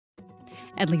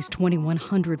At least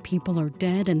 2,100 people are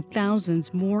dead and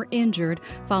thousands more injured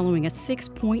following a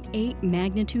 6.8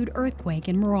 magnitude earthquake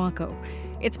in Morocco.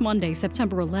 It's Monday,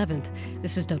 September 11th.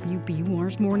 This is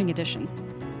WBUR's Morning Edition.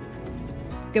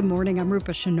 Good morning, I'm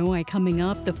Rupa Shenoy. Coming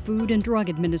up, the Food and Drug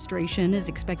Administration is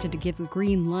expected to give the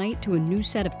green light to a new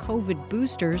set of COVID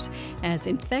boosters as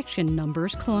infection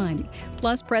numbers climb.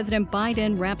 Plus, President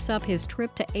Biden wraps up his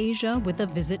trip to Asia with a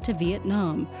visit to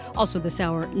Vietnam. Also this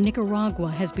hour, Nicaragua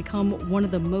has become one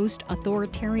of the most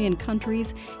authoritarian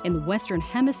countries in the Western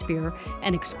Hemisphere.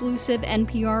 An exclusive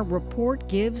NPR report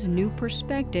gives new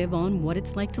perspective on what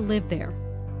it's like to live there.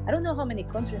 I don't know how many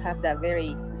countries have that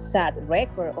very sad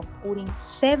record of putting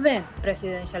 7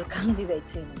 presidential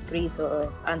candidates in prison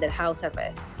or under house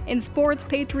arrest. In sports,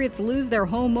 Patriots lose their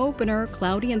home opener,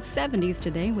 cloudy and 70s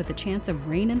today with a chance of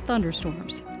rain and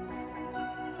thunderstorms.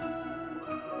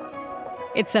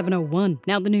 It's 7:01.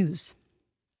 Now the news.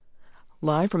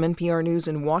 Live from NPR News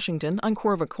in Washington, I'm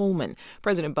Corva Coleman.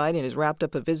 President Biden has wrapped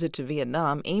up a visit to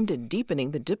Vietnam aimed at deepening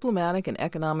the diplomatic and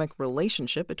economic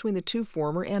relationship between the two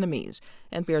former enemies.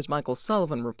 NPR's Michael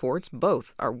Sullivan reports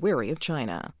both are wary of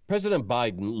China. President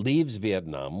Biden leaves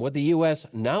Vietnam with the U.S.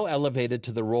 now elevated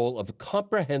to the role of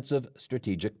comprehensive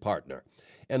strategic partner,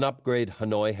 an upgrade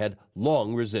Hanoi had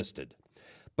long resisted.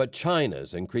 But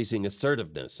China's increasing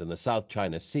assertiveness in the South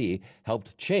China Sea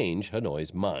helped change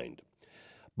Hanoi's mind.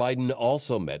 Biden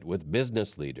also met with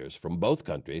business leaders from both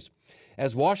countries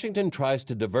as Washington tries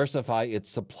to diversify its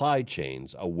supply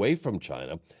chains away from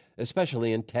China,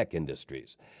 especially in tech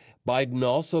industries. Biden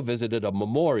also visited a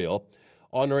memorial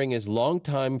honoring his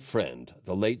longtime friend,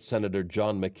 the late Senator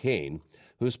John McCain,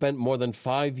 who spent more than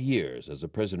 5 years as a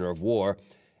prisoner of war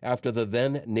after the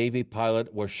then Navy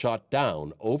pilot was shot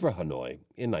down over Hanoi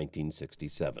in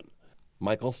 1967.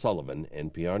 Michael Sullivan,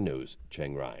 NPR News,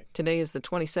 Chiang Rai. Today is the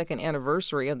 22nd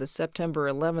anniversary of the September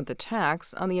 11th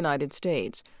attacks on the United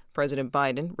States. President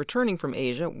Biden, returning from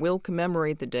Asia, will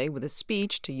commemorate the day with a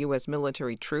speech to U.S.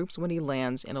 military troops when he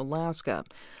lands in Alaska.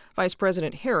 Vice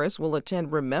President Harris will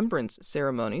attend remembrance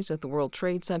ceremonies at the World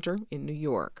Trade Center in New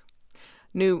York.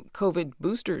 New COVID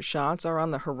booster shots are on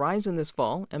the horizon this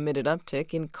fall amid an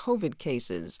uptick in COVID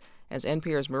cases. As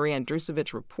NPR's Marie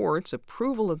Andrusevich reports,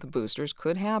 approval of the boosters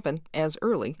could happen as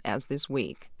early as this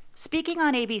week. Speaking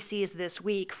on ABC's This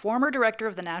Week, former director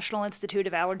of the National Institute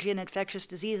of Allergy and Infectious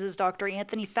Diseases, Dr.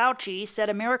 Anthony Fauci, said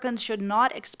Americans should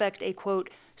not expect a, quote,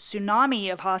 tsunami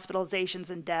of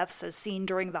hospitalizations and deaths as seen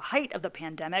during the height of the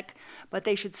pandemic, but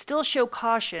they should still show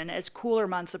caution as cooler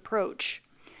months approach.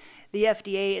 The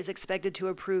FDA is expected to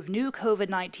approve new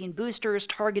COVID-19 boosters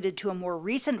targeted to a more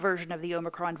recent version of the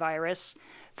Omicron virus.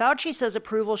 Fauci says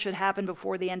approval should happen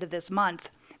before the end of this month.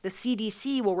 The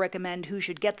CDC will recommend who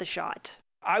should get the shot.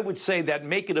 I would say that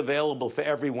make it available for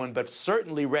everyone, but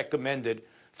certainly recommend it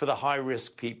for the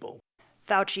high-risk people.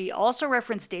 Fauci also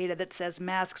referenced data that says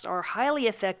masks are highly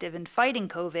effective in fighting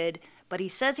COVID, but he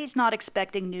says he's not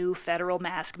expecting new federal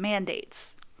mask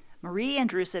mandates. Marie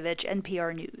Andrusevich,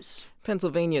 NPR News.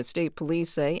 Pennsylvania State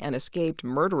Police say an escaped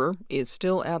murderer is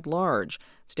still at large.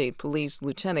 State Police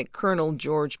Lieutenant Colonel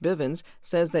George Bivens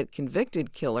says that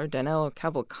convicted killer Danilo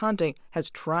Cavalcante has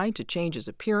tried to change his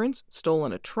appearance,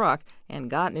 stolen a truck,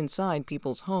 and gotten inside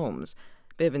people's homes.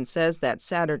 Bivens says that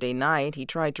Saturday night he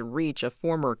tried to reach a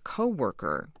former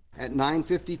co-worker. At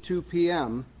 9:52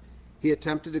 p.m., he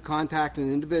attempted to contact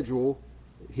an individual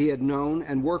he had known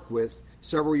and worked with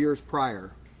several years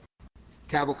prior.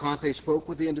 Cavalcante spoke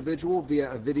with the individual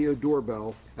via a video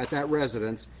doorbell at that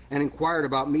residence and inquired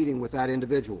about meeting with that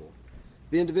individual.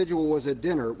 The individual was at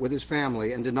dinner with his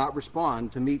family and did not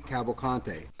respond to meet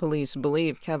Cavalcante. Police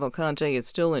believe Cavalcante is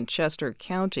still in Chester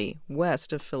County,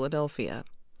 west of Philadelphia.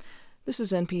 This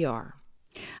is NPR.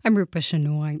 I'm Rupa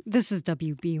Shenoy. This is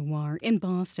WBUR in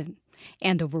Boston.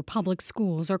 Andover Public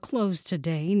Schools are closed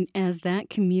today as that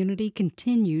community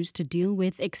continues to deal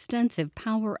with extensive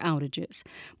power outages.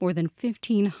 More than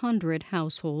 1,500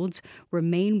 households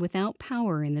remain without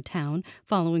power in the town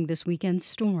following this weekend's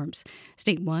storms.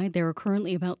 Statewide, there are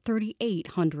currently about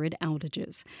 3,800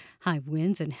 outages. High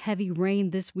winds and heavy rain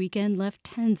this weekend left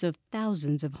tens of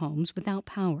thousands of homes without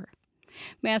power.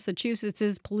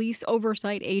 Massachusetts' police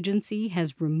oversight agency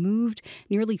has removed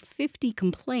nearly 50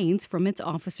 complaints from its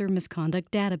officer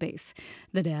misconduct database.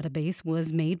 The database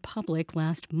was made public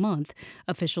last month.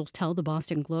 Officials tell the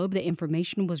Boston Globe the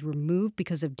information was removed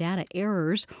because of data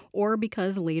errors or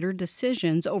because later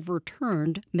decisions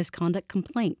overturned misconduct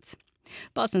complaints.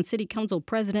 Boston City Council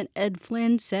President Ed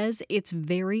Flynn says it's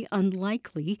very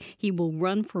unlikely he will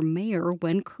run for mayor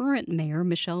when current Mayor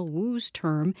Michelle Wu's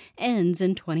term ends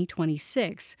in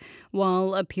 2026.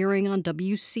 While appearing on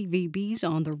WCVB's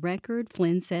On the Record,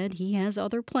 Flynn said he has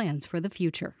other plans for the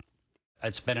future.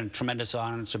 It's been a tremendous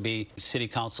honor to be city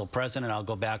council president. I'll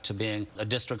go back to being a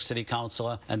district city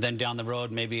councilor. And then down the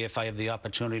road, maybe if I have the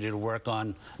opportunity to work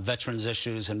on veterans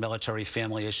issues and military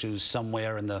family issues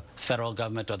somewhere in the federal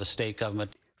government or the state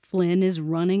government. Flynn is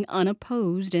running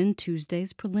unopposed in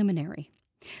Tuesday's preliminary.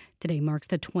 Today marks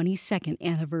the 22nd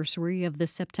anniversary of the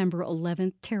September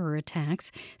 11th terror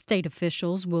attacks. State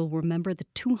officials will remember the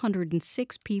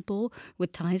 206 people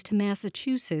with ties to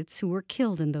Massachusetts who were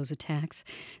killed in those attacks.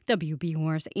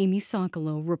 WBUR's Amy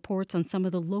Sokolow reports on some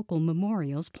of the local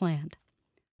memorials planned.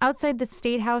 Outside the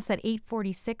State House at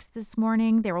 8:46 this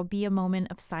morning, there will be a moment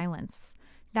of silence.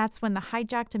 That's when the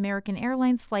hijacked American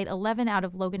Airlines Flight 11 out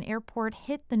of Logan Airport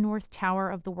hit the North Tower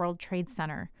of the World Trade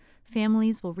Center.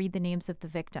 Families will read the names of the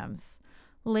victims.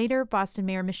 Later, Boston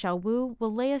Mayor Michelle Wu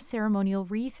will lay a ceremonial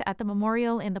wreath at the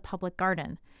memorial in the public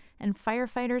garden. And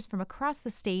firefighters from across the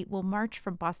state will march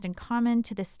from Boston Common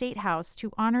to the State House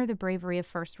to honor the bravery of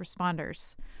first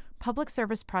responders. Public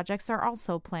service projects are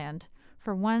also planned.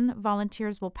 For one,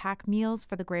 volunteers will pack meals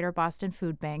for the Greater Boston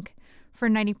Food Bank. For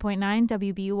 90.9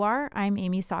 WBUR, I'm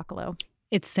Amy Sokolow.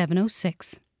 It's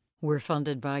 7:06. We're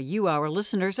funded by you, our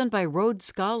listeners, and by Road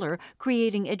Scholar,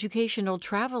 creating educational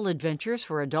travel adventures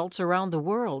for adults around the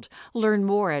world. Learn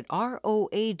more at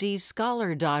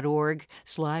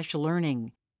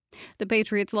roadscholar.org/learning. The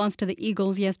Patriots lost to the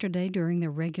Eagles yesterday during their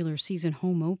regular season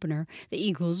home opener. The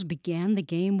Eagles began the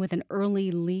game with an early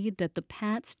lead that the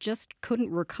Pats just couldn't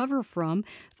recover from.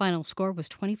 Final score was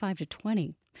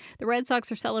 25-20. The Red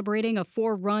Sox are celebrating a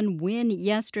 4-run win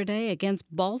yesterday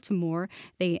against Baltimore.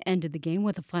 They ended the game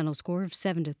with a final score of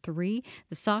 7-3.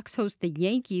 The Sox host the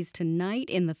Yankees tonight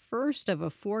in the first of a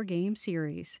 4-game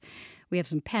series. We have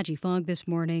some patchy fog this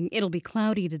morning. It'll be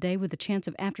cloudy today with a chance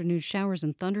of afternoon showers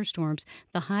and thunderstorms.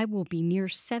 The high will be near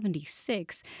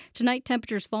 76. Tonight,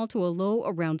 temperatures fall to a low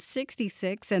around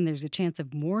 66, and there's a chance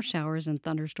of more showers and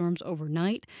thunderstorms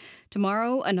overnight.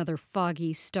 Tomorrow, another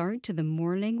foggy start to the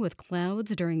morning with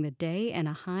clouds during the day and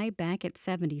a high back at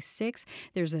 76.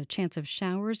 There's a chance of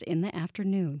showers in the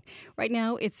afternoon. Right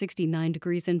now, it's 69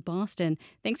 degrees in Boston.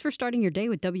 Thanks for starting your day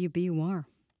with WBUR.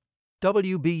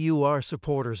 WBUR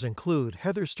supporters include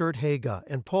Heather Sturt Haga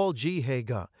and Paul G.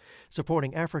 Haga,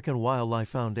 supporting African Wildlife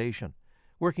Foundation,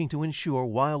 working to ensure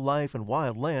wildlife and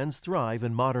wildlands thrive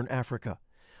in modern Africa.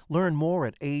 Learn more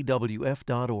at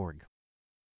awf.org.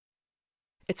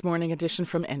 It's Morning Edition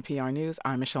from NPR News.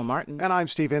 I'm Michelle Martin. And I'm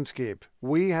Steve Inskeep.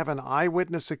 We have an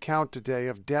eyewitness account today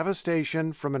of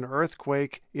devastation from an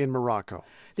earthquake in Morocco.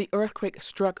 The earthquake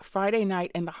struck Friday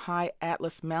night in the high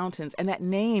Atlas Mountains, and that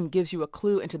name gives you a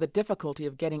clue into the difficulty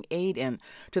of getting aid in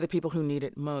to the people who need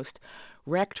it most.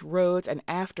 Wrecked roads and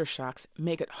aftershocks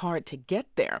make it hard to get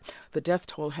there. The death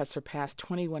toll has surpassed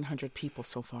 2,100 people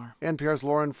so far. NPR's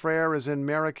Lauren Frere is in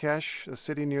Marrakesh, a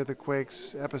city near the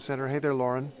quake's epicenter. Hey there,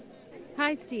 Lauren.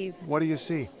 Hi, Steve. What do you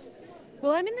see?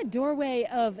 Well, I'm in the doorway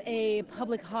of a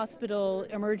public hospital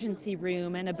emergency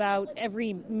room, and about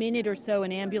every minute or so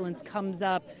an ambulance comes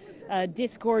up,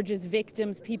 disgorges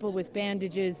victims, people with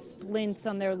bandages, splints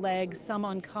on their legs, some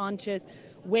unconscious.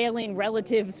 Wailing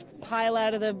relatives pile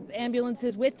out of the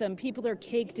ambulances with them. People are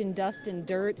caked in dust and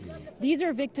dirt. These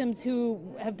are victims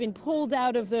who have been pulled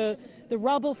out of the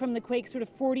rubble from the quake sort of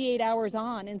 48 hours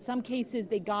on. In some cases,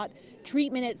 they got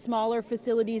treatment at smaller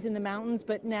facilities in the mountains,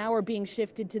 but now are being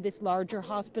shifted to this larger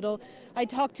hospital. I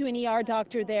talked to an ER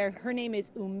doctor there. Her name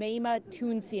is Umeima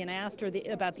Tunsi, and I asked her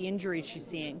about the injuries she's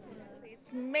seeing. It's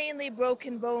mainly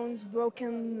broken bones,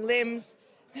 broken limbs,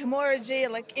 hemorrhage,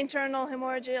 like internal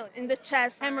hemorrhage in the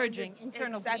chest. Hemorrhaging,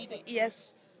 internal exactly. bleeding.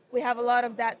 Yes, we have a lot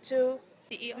of that too.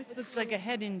 This looks like a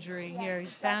head injury here.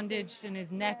 He's bandaged and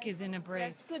his neck is in a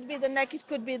brace. It could be the neck, it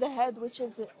could be the head, which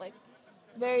is like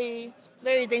very,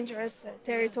 very dangerous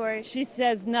territory. She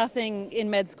says nothing in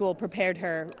med school prepared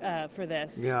her for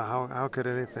this. Yeah, how could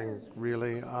anything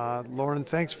really? Lauren,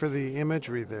 thanks for the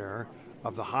imagery there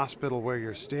of the hospital where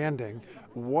you're standing.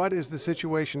 What is the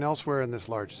situation elsewhere in this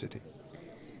large city?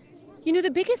 You know,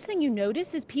 the biggest thing you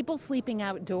notice is people sleeping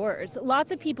outdoors.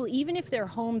 Lots of people, even if their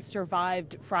homes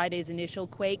survived Friday's initial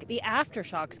quake, the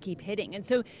aftershocks keep hitting. And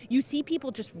so you see people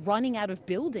just running out of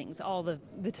buildings all the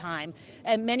time.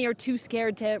 And many are too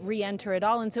scared to re-enter at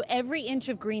all. And so every inch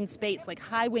of green space, like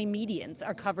highway medians,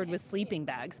 are covered with sleeping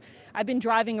bags. I've been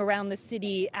driving around the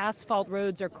city. Asphalt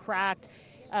roads are cracked.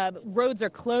 Roads are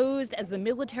closed as the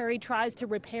military tries to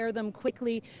repair them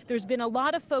quickly. There's been a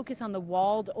lot of focus on the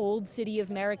walled old city of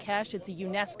Marrakesh. It's a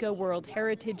UNESCO World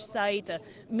Heritage Site. A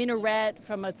minaret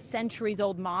from a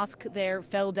centuries-old mosque there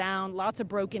fell down. Lots of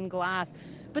broken glass.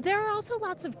 But there are also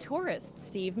lots of tourists,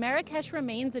 Steve. Marrakesh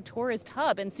remains a tourist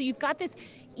hub. And so you've got this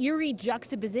eerie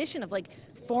juxtaposition of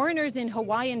foreigners in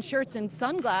Hawaiian shirts and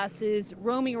sunglasses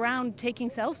roaming around taking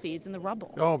selfies in the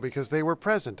rubble. Oh, because they were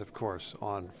present, of course,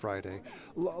 on Friday.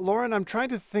 Lauren, I'm trying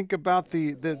to think about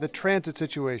the transit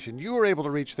situation. You were able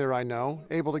to reach there, I know,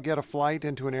 able to get a flight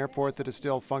into an airport that is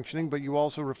still functioning, but you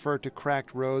also referred to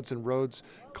cracked roads and roads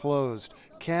closed.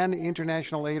 Can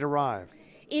international aid arrive?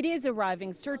 It is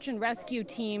arriving. Search and rescue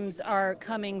teams are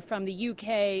coming from the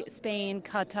UK, Spain,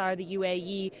 Qatar, the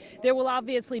UAE. There will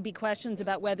obviously be questions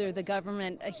about whether the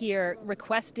government here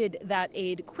requested that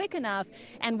aid quick enough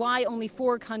and why only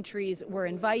 4 countries were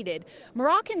invited.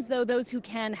 Moroccans, though, those who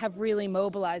can, have really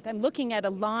mobilized. I'm looking at a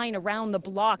line around the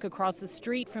block across the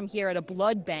street from here at a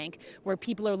blood bank where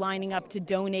people are lining up to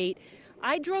donate.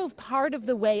 I drove part of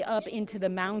the way up into the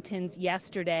mountains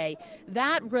yesterday.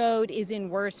 That road is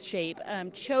in worse shape,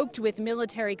 choked with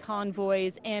military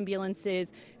convoys,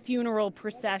 ambulances, funeral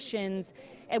processions.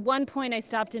 At one point, I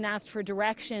stopped and asked for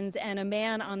directions, and a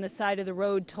man on the side of the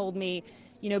road told me,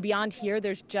 beyond here,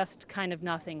 there's just kind of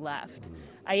nothing left.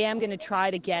 I am going to try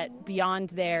to get beyond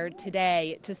there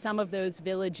today to some of those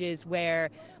villages where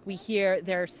we hear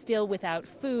they're still without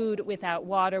food, without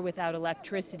water, without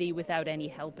electricity, without any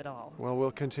help at all. Well, we'll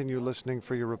continue listening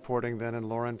for your reporting then, and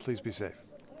Lauren, please be safe.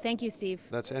 Thank you, Steve.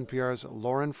 That's NPR's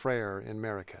Lauren Freyer in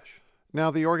Marrakesh.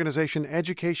 Now, the organization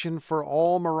Education for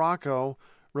All Morocco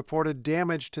reported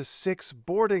damage to 6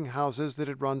 boarding houses that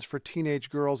it runs for teenage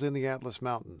girls in the Atlas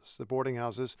Mountains. The boarding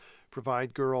houses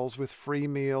provide girls with free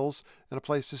meals and a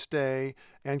place to stay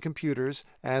and computers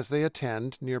as they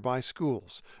attend nearby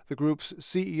schools. The group's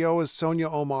CEO is Sonia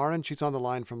Omar, and she's on the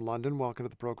line from London. Welcome to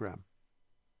the program.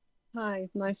 Hi,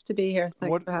 nice to be here.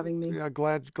 Thanks for having me. Yeah,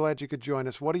 glad you could join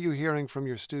us. What are you hearing from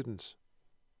your students?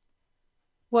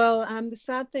 Well, the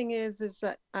sad thing is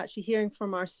that actually hearing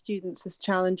from our students is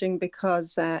challenging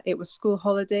because it was school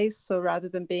holidays. So rather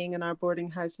than being in our boarding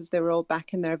houses, they were all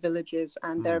back in their villages,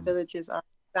 and their villages are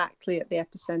exactly at the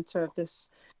epicenter of this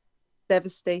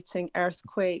devastating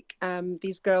earthquake.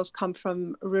 These girls come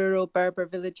from rural Berber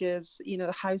villages.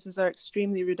 The houses are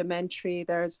extremely rudimentary.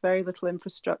 There's very little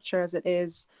infrastructure as it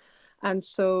is. And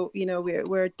so,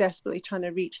 we're desperately trying to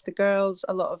reach the girls.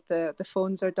 A lot of the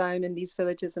phones are down in these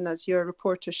villages. And as your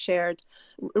reporter shared,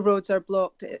 roads are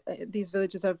blocked. These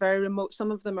villages are very remote.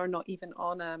 Some of them are not even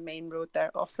on a main road.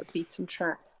 They're off a beaten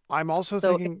track. I'm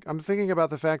thinking about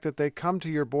the fact that they come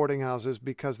to your boarding houses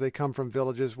because they come from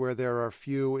villages where there are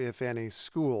few, if any,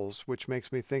 schools, which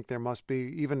makes me think there must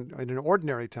be, even in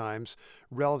ordinary times,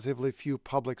 relatively few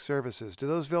public services. Do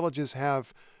those villages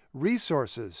have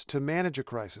resources to manage a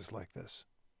crisis like this?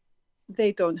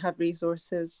 They don't have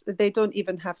resources. They don't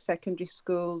even have secondary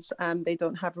schools. They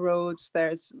don't have roads.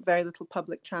 There's very little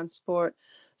public transport.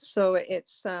 So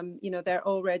it's, they're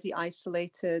already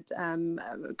isolated.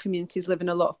 Communities live in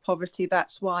a lot of poverty.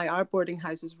 That's why our boarding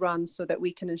houses run, so that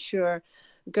we can ensure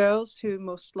girls who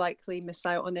most likely miss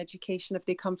out on education if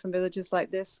they come from villages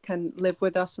like this can live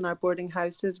with us in our boarding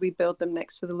houses. We build them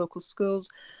next to the local schools,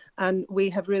 and we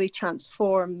have really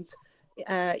transformed.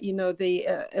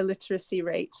 The illiteracy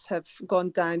rates have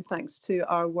gone down thanks to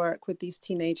our work with these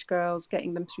teenage girls,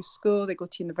 getting them through school. They go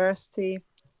to university.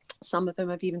 Some of them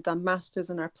have even done masters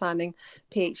and are planning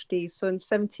PhDs. So in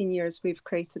 17 years, we've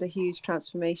created a huge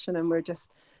transformation, and we're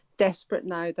just desperate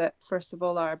now that, first of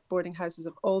all, our boarding houses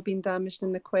have all been damaged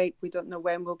in the quake. We don't know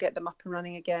when we'll get them up and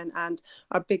running again. And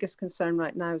our biggest concern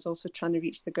right now is also trying to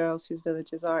reach the girls whose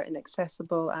villages are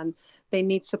inaccessible, and they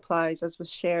need supplies, as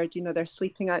was shared. They're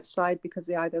sleeping outside because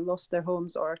they either lost their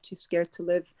homes or are too scared to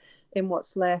live in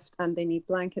what's left, and they need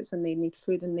blankets, and they need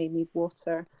food, and they need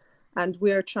water. And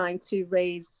we're trying to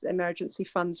raise emergency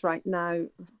funds right now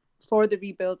for the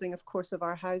rebuilding, of course, of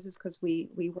our houses, because we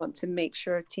want to make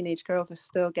sure teenage girls are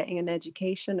still getting an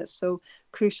education. It's so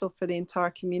crucial for the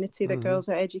entire community that girls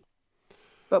are educated.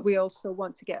 But we also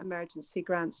want to get emergency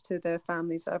grants to the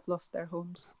families that have lost their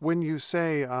homes. When you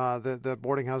say the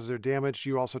boarding houses are damaged,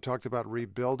 you also talked about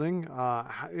rebuilding.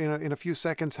 In a few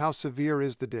seconds, how severe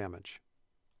is the damage?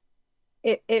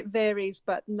 It varies,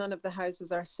 but none of the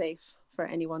houses are safe for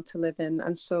anyone to live in.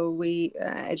 And so we,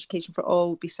 Education for All,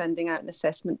 will be sending out an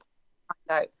assessment to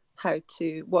find out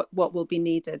what will be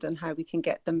needed and how we can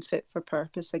get them fit for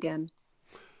purpose again.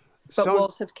 But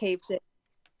walls have caved in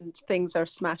and things are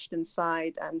smashed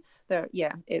inside, and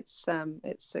it's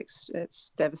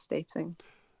devastating.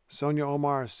 Sonia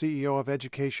Omar, CEO of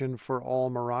Education for All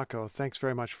Morocco, thanks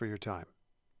very much for your time.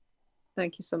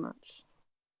 Thank you so much.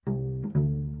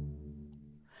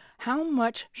 How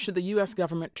much should the U.S.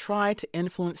 government try to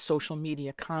influence social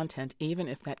media content, even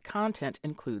if that content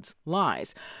includes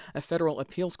lies? A federal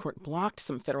appeals court blocked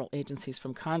some federal agencies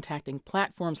from contacting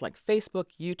platforms like Facebook,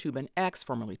 YouTube, and X,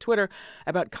 formerly Twitter,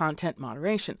 about content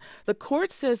moderation. The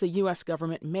court says the U.S.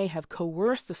 government may have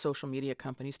coerced the social media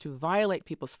companies to violate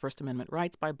people's First Amendment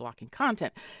rights by blocking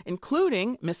content,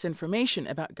 including misinformation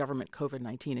about government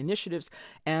COVID-19 initiatives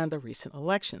and the recent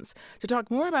elections. To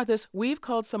talk more about this, we've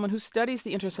called someone who studies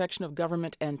the intersection of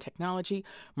government and technology.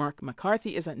 Mark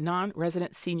McCarthy is a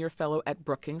non-resident senior fellow at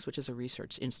Brookings, which is a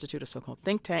research institute, a so-called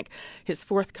think tank. His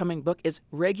forthcoming book is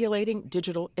Regulating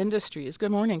Digital Industries.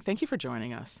 Good morning. Thank you for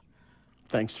joining us.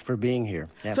 Thanks for being here.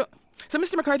 Yep. So,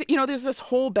 Mr. McCarthy, there's this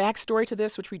whole backstory to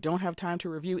this, which we don't have time to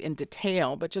review in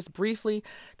detail, but just briefly,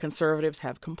 conservatives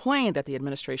have complained that the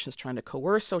administration is trying to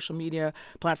coerce social media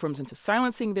platforms into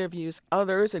silencing their views.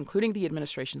 Others, including the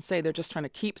administration, say they're just trying to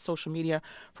keep social media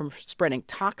from spreading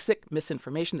toxic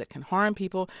misinformation that can harm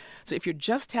people. So if you're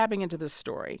just tapping into this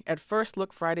story, at first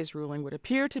look, Friday's ruling would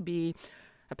appear to be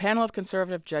a panel of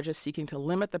conservative judges seeking to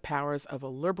limit the powers of a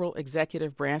liberal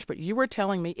executive branch, but you were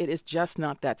telling me it is just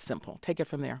not that simple. Take it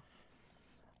from there.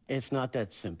 It's not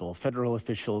that simple. Federal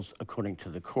officials, according to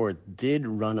the court, did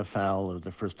run afoul of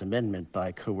the First Amendment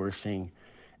by coercing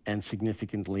and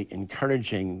significantly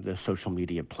encouraging the social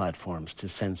media platforms to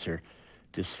censor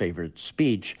disfavored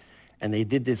speech. And they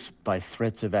did this by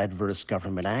threats of adverse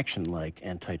government action like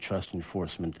antitrust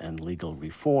enforcement and legal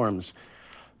reforms.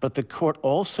 But the court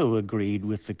also agreed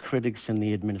with the critics in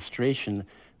the administration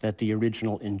that the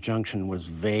original injunction was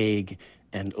vague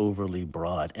and overly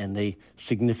broad, and they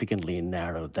significantly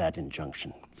narrowed that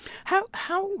injunction.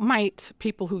 How might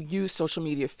people who use social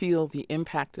media feel the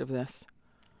impact of this?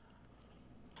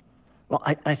 Well,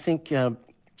 I think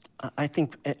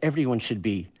everyone should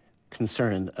be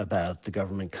concerned about the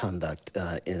government conduct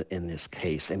in this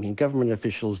case. I mean, government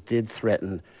officials did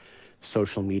threaten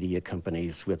social media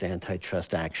companies with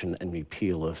antitrust action and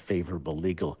repeal of favorable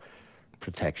legal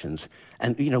protections.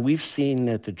 And, we've seen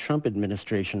that the Trump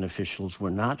administration officials were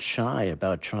not shy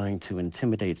about trying to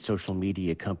intimidate social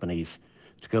media companies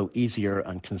to go easier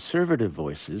on conservative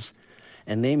voices,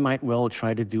 and they might well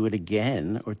try to do it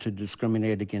again or to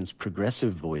discriminate against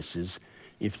progressive voices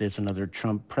if there's another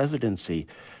Trump presidency.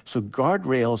 So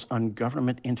guardrails on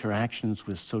government interactions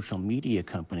with social media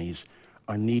companies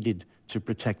are needed to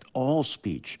protect all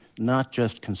speech, not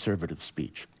just conservative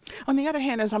speech. On the other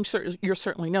hand, as I'm sure you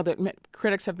certainly know, that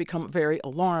critics have become very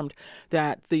alarmed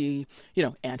that the,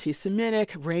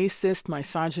 anti-Semitic, racist,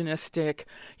 misogynistic,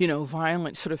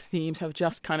 violent sort of themes have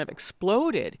just kind of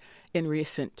exploded in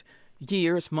recent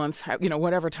years, months,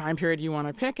 whatever time period you want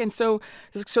to pick. And so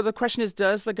the question is,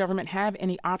 does the government have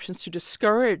any options to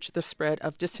discourage the spread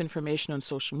of disinformation on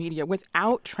social media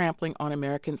without trampling on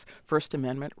Americans' First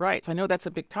Amendment rights? I know that's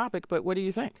a big topic, but what do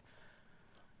you think?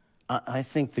 I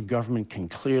think the government can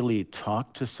clearly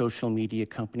talk to social media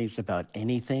companies about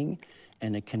anything,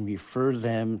 and it can refer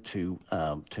them to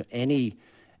any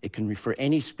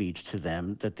speech to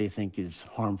them that they think is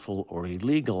harmful or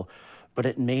illegal, but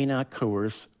it may not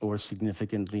coerce or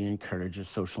significantly encourage a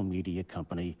social media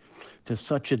company to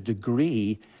such a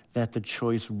degree that the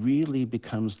choice really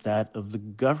becomes that of the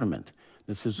government.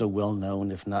 This is a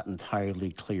well-known, if not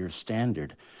entirely clear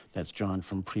standard that's drawn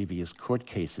from previous court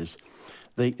cases.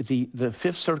 The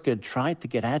Fifth Circuit tried to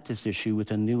get at this issue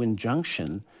with a new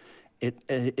injunction.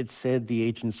 It said the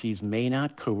agencies may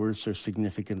not coerce or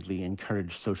significantly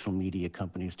encourage social media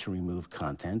companies to remove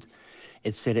content.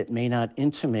 It said it may not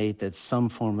intimate that some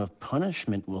form of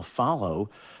punishment will follow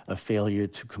a failure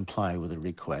to comply with a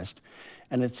request.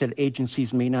 And it said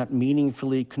agencies may not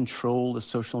meaningfully control the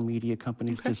social media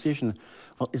company's decision.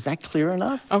 Well, is that clear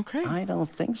enough? Okay. I don't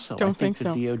think so. I think the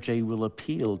DOJ will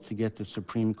appeal to get the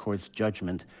Supreme Court's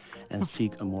judgment and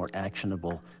seek a more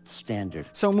actionable standard.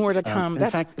 So more to come.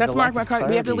 That's Mark McCarthy.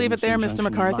 We have to leave it there, Mr.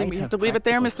 McCarthy. We have to leave it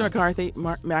there, Mr. McCarthy.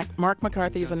 Mark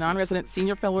McCarthy is a non-resident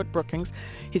senior fellow at Brookings.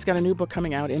 He's got a new book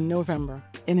coming out in November,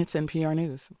 and it's NPR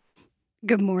News.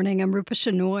 Good morning. I'm Rupa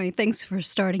Shenoy. Thanks for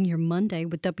starting your Monday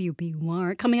with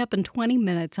WBUR. Coming up in 20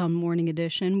 minutes on Morning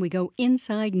Edition, we go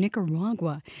inside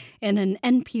Nicaragua in an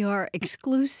NPR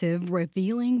exclusive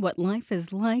revealing what life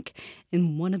is like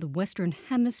in one of the Western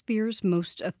Hemisphere's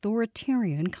most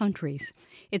authoritarian countries.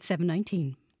 It's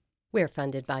 7:19. We're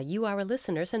funded by you, our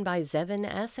listeners, and by Zevin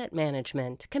Asset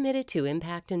Management, committed to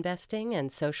impact investing and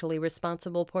socially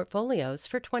responsible portfolios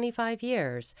for 25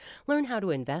 years. Learn how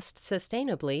to invest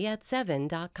sustainably at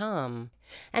Zevin.com.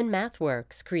 And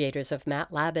MathWorks, creators of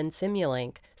MATLAB and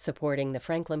Simulink, supporting the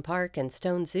Franklin Park and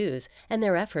Stone Zoos and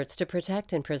their efforts to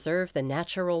protect and preserve the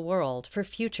natural world for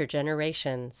future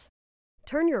generations.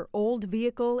 Turn your old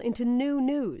vehicle into new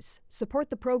news.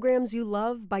 Support the programs you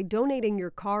love by donating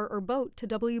your car or boat to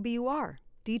WBUR.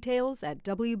 Details at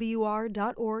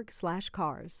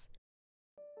wbur.org/cars.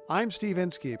 I'm Steve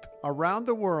Inskeep. Around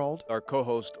the world, our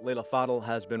co-host Leila Fadel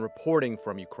has been reporting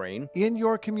from Ukraine. In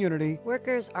your community,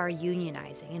 workers are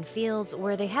unionizing in fields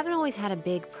where they haven't always had a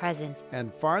big presence.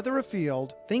 And farther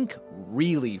afield, think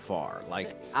really far,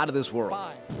 like out of this world.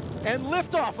 5. And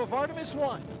liftoff of Artemis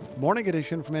 1. Morning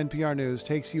Edition from NPR News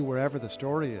takes you wherever the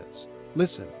story is.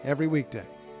 Listen every weekday.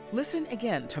 Listen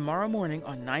again tomorrow morning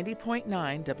on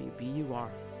 90.9 WBUR.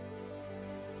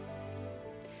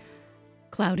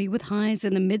 Cloudy with highs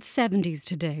in the mid-70s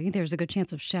today. There's a good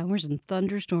chance of showers and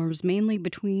thunderstorms, mainly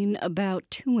between about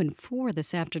 2 and 4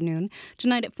 this afternoon.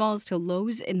 Tonight it falls to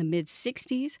lows in the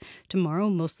mid-60s. Tomorrow,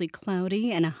 mostly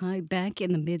cloudy and a high back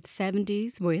in the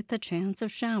mid-70s with a chance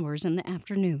of showers in the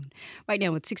afternoon. Right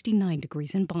now it's 69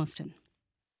 degrees in Boston.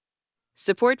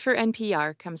 Support for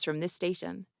NPR comes from this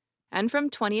station and from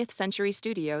 20th Century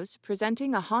Studios,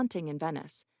 presenting A Haunting in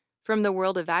Venice. From the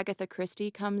world of Agatha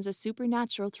Christie comes a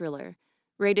supernatural thriller.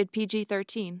 Rated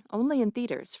PG-13, only in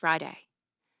theaters Friday.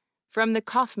 From the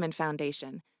Kauffman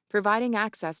Foundation, providing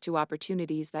access to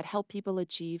opportunities that help people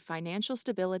achieve financial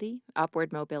stability,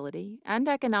 upward mobility, and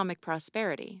economic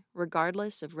prosperity,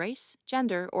 regardless of race,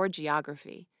 gender, or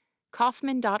geography.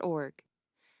 Kauffman.org.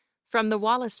 From the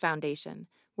Wallace Foundation,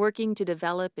 working to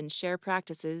develop and share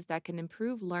practices that can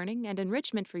improve learning and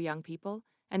enrichment for young people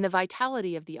and the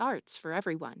vitality of the arts for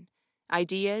everyone.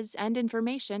 Ideas and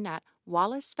information at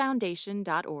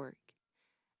wallacefoundation.org.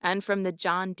 And from the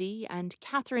John D. and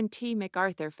Catherine T.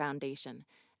 MacArthur Foundation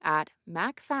at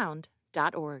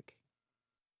macfound.org.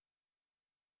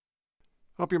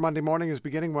 Hope your Monday morning is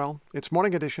beginning well. It's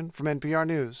Morning Edition from NPR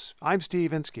News. I'm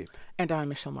Steve Inskeep. And I'm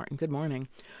Michelle Martin. Good morning.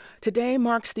 Today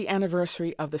marks the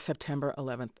anniversary of the September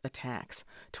 11th attacks.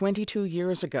 22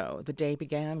 years ago, the day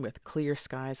began with clear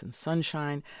skies and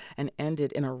sunshine and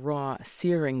ended in a raw,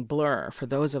 searing blur for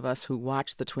those of us who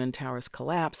watched the Twin Towers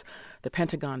collapse, the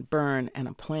Pentagon burn, and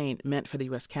a plane meant for the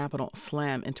U.S. Capitol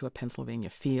slam into a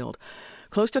Pennsylvania field.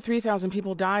 Close to 3,000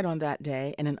 people died on that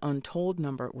day, and an untold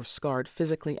number were scarred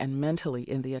physically and mentally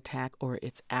in the attack or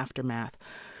its aftermath.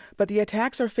 But the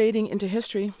attacks are fading into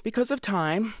history because of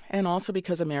time and also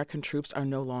because American troops are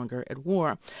no longer at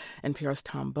war. NPR's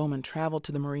Tom Bowman traveled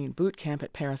to the Marine boot camp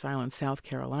at Parris Island, South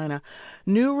Carolina.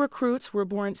 New recruits were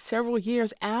born several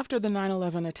years after the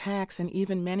 9/11 attacks, and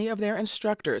even many of their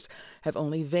instructors have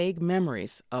only vague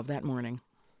memories of that morning.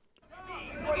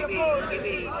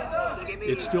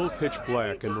 It's still pitch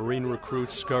black, and Marine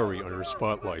recruits scurry under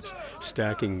spotlights,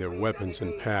 stacking their weapons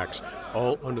in packs,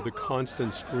 all under the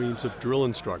constant screams of drill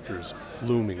instructors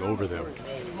looming over them.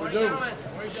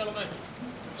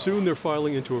 Soon they're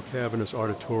filing into a cavernous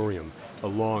auditorium, a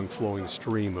long flowing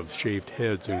stream of shaved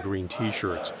heads and green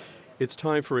T-shirts. It's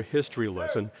time for a history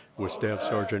lesson with Staff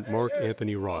Sergeant Mark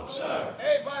Anthony Ross.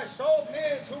 Hey, by a show of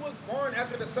hands, who was born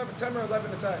after the September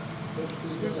 11 attacks?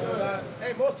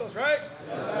 Hey, most of us, right?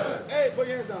 Yes, sir. Hey, put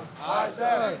your hands down. All right,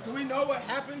 sir. Do we know what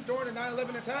happened during the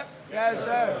 9/11 attacks? Yes,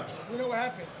 sir. We know what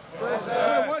happened. Yes, sir.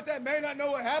 For the ones that may not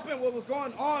know what happened, what was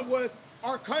going on was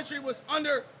our country was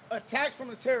under attack from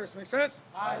the terrorists. Make sense?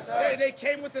 They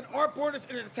came within our borders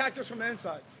and attacked us from the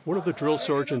inside. One of the drill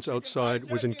sergeants outside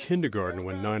was in kindergarten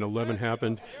when 9/11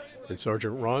 happened, and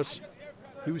Sergeant Ross,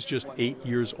 he was just 8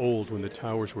 years old when the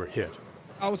towers were hit.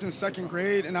 I was in second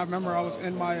grade, and I remember I was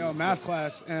in my math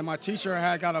class, and my teacher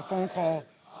had got a phone call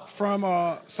from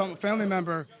some family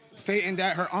member stating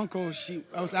that her uncle,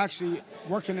 I was actually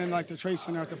working in like the Trade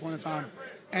Center at the point in time,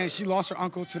 and she lost her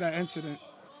uncle to that incident.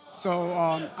 So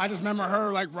I just remember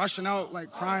her like rushing out,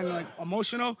 like crying, like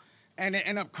emotional, and they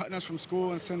ended up cutting us from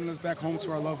school and sending us back home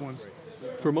to our loved ones.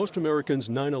 For most Americans,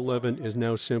 9/11 is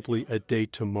now simply a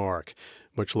date to mark,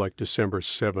 much like December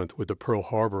 7th with the Pearl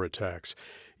Harbor attacks.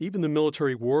 Even the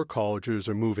military war colleges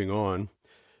are moving on.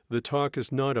 The talk is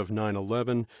not of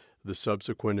 9/11, the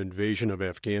subsequent invasion of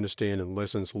Afghanistan and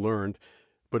lessons learned,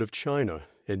 but of China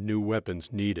and new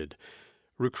weapons needed.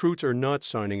 Recruits are not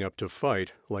signing up to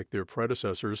fight like their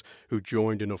predecessors who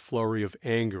joined in a flurry of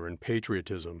anger and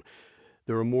patriotism.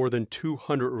 There are more than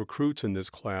 200 recruits in this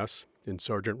class, and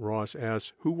Sergeant Ross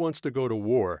asks who wants to go to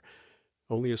war.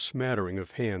 Only a smattering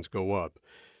of hands go up.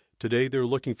 Today they're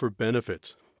looking for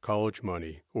benefits, college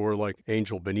money, or like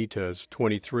Angel Benitez,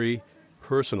 23,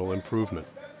 personal improvement.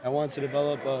 I want to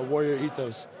develop a warrior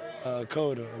ethos, a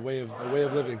code, a way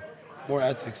of living, more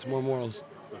ethics, more morals.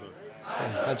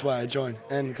 And that's why I joined,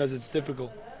 and because it's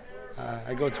difficult.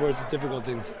 I go towards the difficult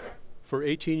things. For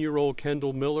 18-year-old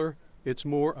Kendall Miller, it's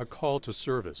more a call to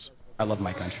service. I love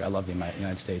my country. I love the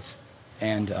United States.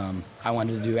 And I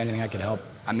wanted to do anything I could help.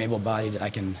 I'm able-bodied. I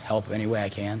can help any way I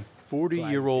can.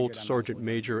 40-year-old Sergeant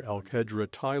Major Alkedra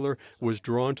Tyler was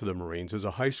drawn to the Marines as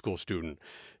a high school student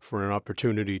for an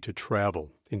opportunity to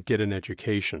travel and get an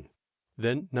education.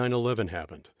 Then 9/11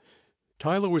 happened.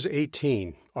 Tyler was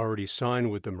 18, already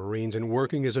signed with the Marines and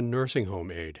working as a nursing home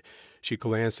aide. She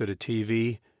glanced at a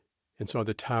TV and saw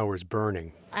the towers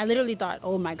burning. I literally thought,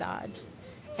 oh my God.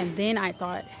 And then I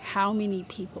thought, how many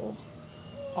people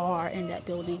are in that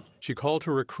building? She called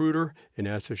her recruiter and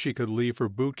asked if she could leave for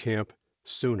boot camp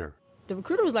sooner. The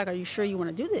recruiter was like, are you sure you want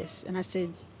to do this? And I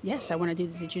said, yes, I want to do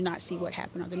this. Did you not see what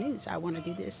happened on the news? I want to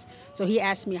do this. So he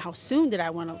asked me how soon did I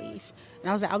want to leave. And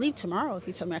I was like, I'll leave tomorrow if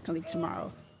you tell me I can leave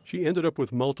tomorrow. She ended up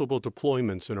with multiple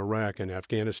deployments in Iraq and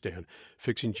Afghanistan,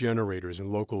 fixing generators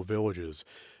in local villages.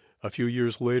 A few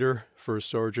years later, First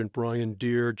Sergeant Brian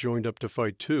Deere joined up to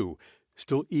fight too,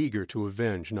 still eager to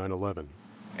avenge 9/11.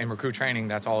 In recruit training,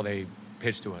 that's all they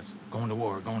pitched to us. Going to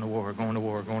war, going to war, going to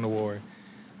war, going to war.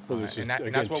 Well, this is,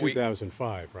 that's what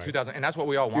 2005, right? 2000, and that's what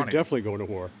we all wanted. You're definitely going to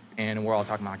war. And we're all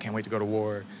talking about, I can't wait to go to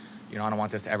war. You know, I don't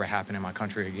want this to ever happen in my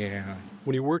country again.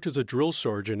 When he worked as a drill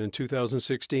sergeant in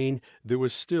 2016, there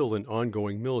was still an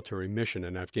ongoing military mission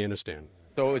in Afghanistan.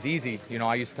 So it was easy. You know,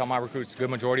 I used to tell my recruits, a good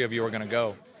majority of you are going to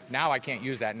go. Now I can't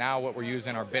use that. Now what we're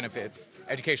using are benefits,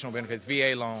 educational benefits,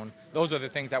 VA loan. Those are the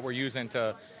things that we're using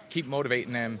to keep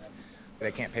motivating them.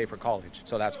 They can't pay for college,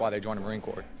 so that's why they joined the Marine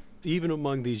Corps. Even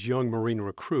among these young Marine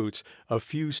recruits, a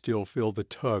few still feel the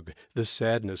tug, the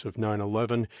sadness of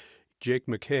 9/11. Jake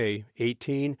McKay,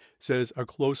 18, says a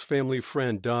close family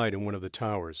friend died in one of the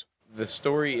towers. The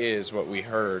story is, what we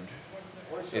heard,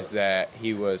 is that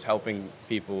he was helping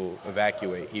people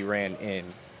evacuate. He ran in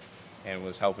and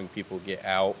was helping people get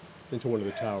out. Into one of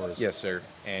the towers? Yes, sir.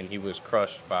 And he was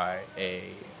crushed by a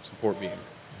support beam,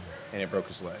 and it broke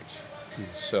his legs.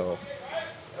 So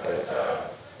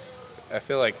I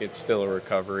feel like it's still a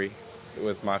recovery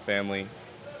with my family.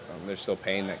 There's still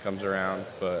pain that comes around,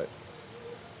 but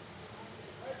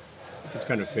it's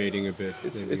kind of fading a bit.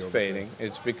 It's fading.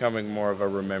 It's becoming more of a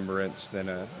remembrance than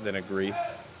a grief.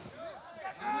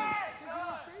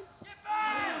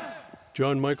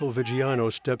 John Michael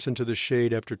Vigiano steps into the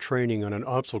shade after training on an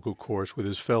obstacle course with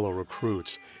his fellow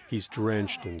recruits. He's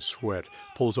drenched in sweat,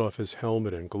 pulls off his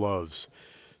helmet and gloves.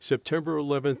 September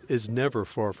 11th is never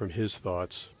far from his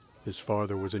thoughts. His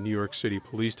father was a New York City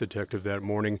police detective that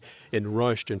morning and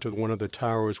rushed into one of the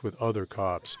towers with other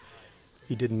cops.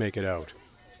 He didn't make it out.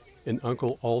 An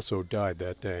uncle also died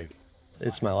that day.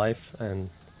 It's my life, and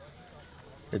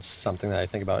it's something that I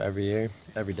think about every year,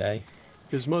 every day.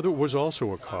 His mother was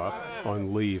also a cop,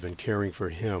 on leave and caring for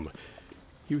him.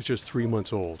 He was just 3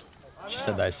 months old. She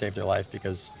said that I saved her life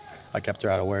because I kept her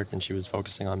out of work and she was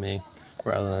focusing on me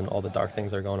rather than all the dark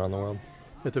things that are going on in the world.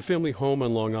 At the family home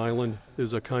on Long Island,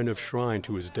 there's a kind of shrine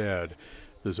to his dad.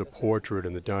 There's a portrait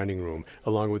in the dining room,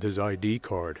 along with his ID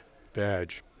card,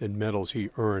 badge, and medals he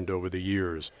earned over the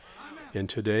years. And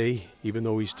today, even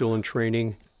though he's still in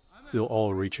training, they'll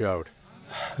all reach out.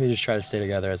 We just try to stay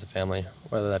together as a family,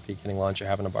 whether that be getting lunch or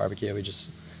having a barbecue. We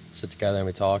just sit together and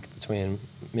we talk between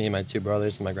me and my two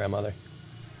brothers and my grandmother,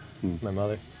 my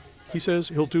mother. He says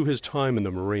he'll do his time in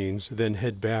the Marines, then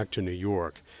head back to New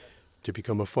York to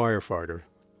become a firefighter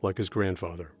like his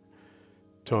grandfather.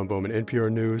 Tom Bowman,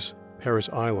 NPR News, Parris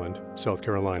Island, South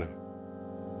Carolina.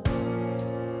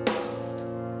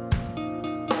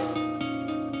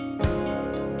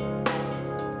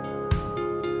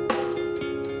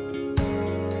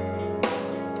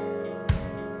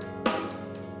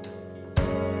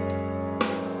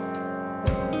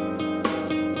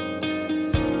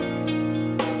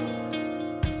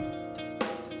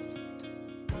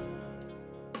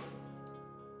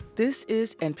 This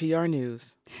is NPR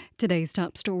News. Today's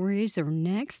top stories are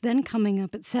next. Then coming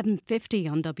up at 7:50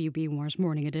 on WBUR's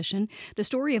Morning Edition, the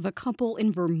story of a couple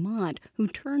in Vermont who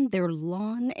turned their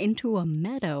lawn into a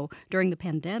meadow during the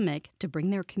pandemic to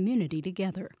bring their community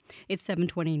together. It's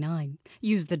 7:29.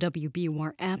 Use the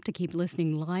WBUR app to keep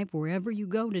listening live wherever you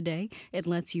go today. It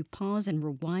lets you pause and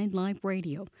rewind live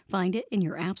radio. Find it in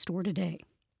your app store today.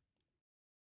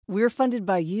 We're funded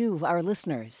by you, our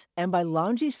listeners, and by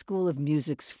Longy School of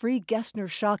Music's free Gessner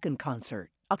Schocken concert,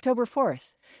 October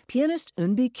 4th. Pianist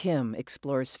Eunbi Kim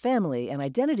explores family and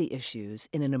identity issues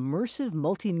in an immersive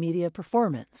multimedia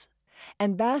performance.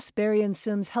 And Bass, Berry &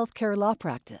 Sims Healthcare Law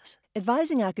Practice,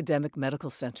 advising academic medical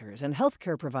centers and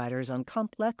healthcare providers on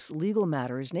complex legal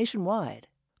matters nationwide.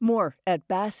 More at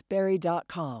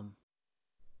bassberry.com.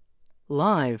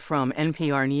 Live from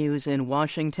NPR News in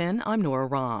Washington, I'm Nora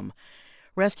Rahm.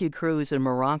 Rescue crews in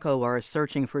Morocco are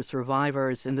searching for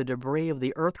survivors in the debris of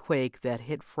the earthquake that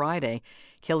hit Friday,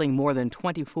 killing more than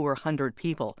 2,400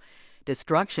 people.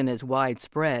 Destruction is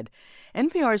widespread.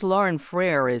 NPR's Lauren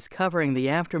Frere is covering the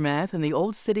aftermath in the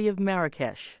old city of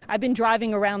Marrakesh. I've been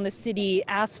driving around the city.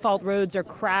 Asphalt roads are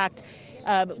cracked.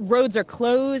 Roads are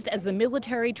closed as the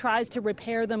military tries to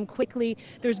repair them quickly.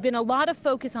 There's been a lot of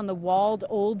focus on the walled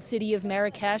old city of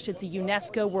Marrakesh. It's a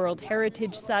UNESCO World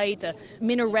Heritage Site. A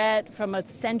minaret from a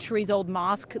centuries-old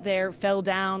mosque there fell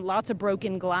down. Lots of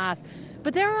broken glass.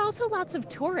 But there are also lots of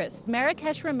tourists.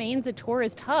 Marrakesh remains a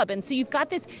tourist hub, and so you've got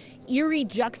this eerie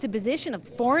juxtaposition of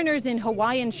foreigners in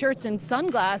Hawaiian shirts and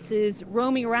sunglasses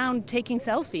roaming around taking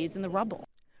selfies in the rubble.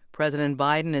 President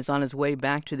Biden is on his way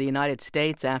back to the United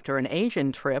States after an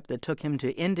Asian trip that took him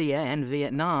to India and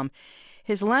Vietnam.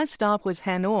 His last stop was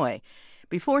Hanoi.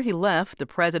 Before he left, the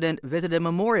president visited a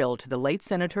memorial to the late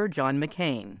Senator John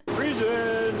McCain.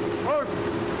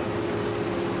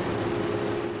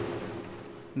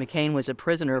 McCain was a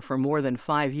prisoner for more than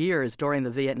 5 years during the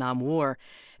Vietnam War.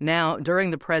 Now,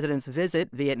 during the president's visit,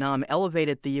 Vietnam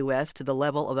elevated the U.S. to the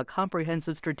level of a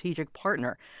comprehensive strategic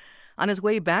partner. On his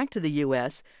way back to the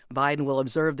U.S., Biden will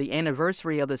observe the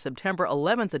anniversary of the September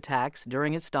 11th attacks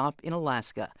during his stop in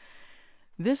Alaska.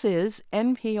 This is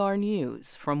NPR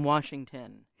News from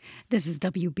Washington. This is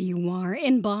WBUR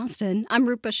in Boston. I'm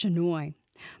Rupa Shenoy.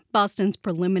 Boston's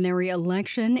preliminary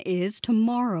election is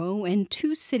tomorrow, and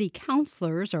 2 city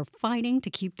councilors are fighting to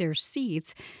keep their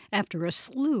seats after a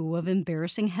slew of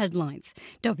embarrassing headlines.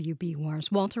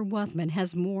 WBUR's Walter Wuthman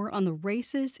has more on the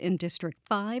races in District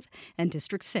 5 and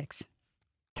District 6.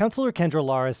 Councillor Kendra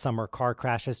Lara's summer car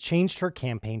crash has changed her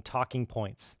campaign talking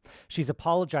points. She's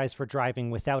apologized for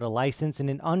driving without a license in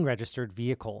an unregistered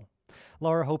vehicle.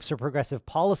 Lara hopes her progressive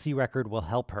policy record will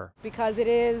help her. Because it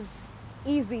is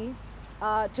easy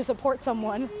to support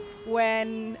someone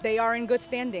when they are in good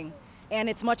standing. And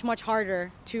it's much, much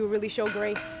harder to really show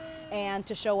grace and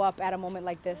to show up at a moment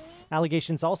like this.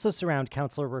 Allegations also surround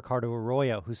Councillor Ricardo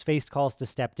Arroyo, who's faced calls to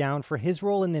step down for his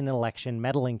role in an election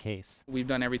meddling case. We've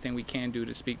done everything we can do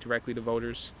to speak directly to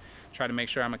voters, try to make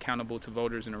sure I'm accountable to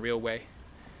voters in a real way.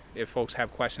 If folks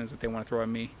have questions that they want to throw at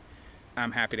me,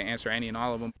 I'm happy to answer any and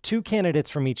all of them. 2 candidates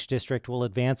from each district will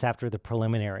advance after the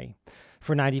preliminary.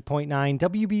 For 90.9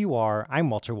 WBUR, I'm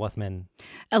Walter Wuthman.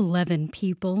 11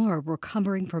 people are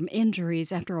recovering from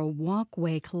injuries after a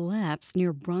walkway collapsed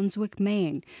near Brunswick,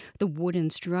 Maine. The wooden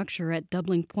structure at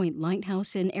Doubling Point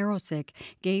Lighthouse in Aroostook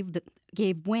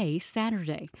gave way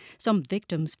Saturday. Some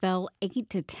victims fell 8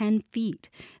 to 10 feet.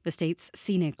 The state's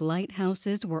scenic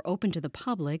lighthouses were open to the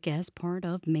public as part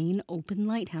of Maine Open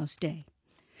Lighthouse Day.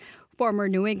 Former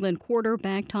New England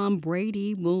quarterback Tom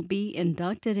Brady will be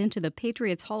inducted into the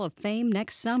Patriots Hall of Fame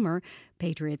next summer.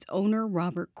 Patriots owner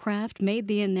Robert Kraft made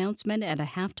the announcement at a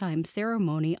halftime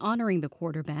ceremony honoring the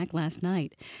quarterback last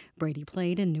night. Brady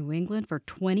played in New England for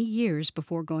 20 years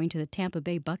before going to the Tampa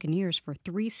Bay Buccaneers for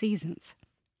 3 seasons.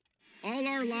 All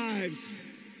our lives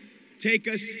take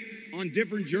us on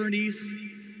different journeys.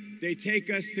 They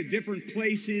take us to different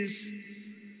places.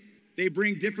 They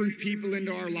bring different people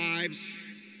into our lives.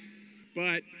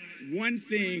 But one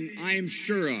thing I am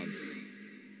sure of,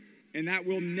 and that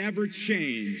will never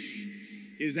change,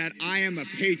 is that I am a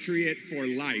Patriot for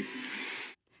life.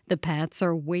 The Pats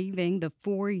are waiving the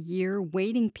 4-year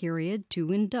waiting period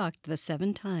to induct the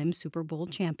 7-time Super Bowl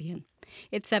champion.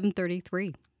 It's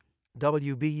 7:33.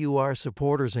 WBUR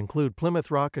supporters include Plymouth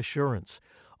Rock Assurance,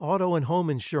 auto and home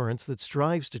insurance that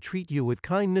strives to treat you with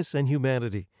kindness and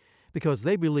humanity, because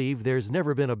they believe there's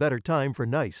never been a better time for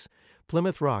nice.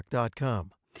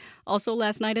 PlymouthRock.com. Also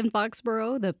last night in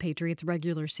Foxborough, the Patriots'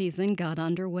 regular season got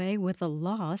underway with a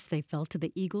loss. They fell to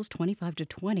the Eagles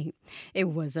 25-20. It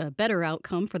was a better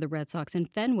outcome for the Red Sox in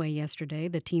Fenway yesterday.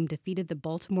 The team defeated the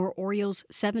Baltimore Orioles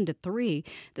 7-3.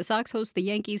 The Sox host the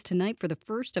Yankees tonight for the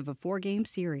first of a 4-game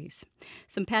series.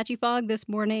 Some patchy fog this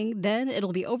morning. Then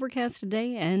it'll be overcast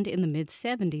today and in the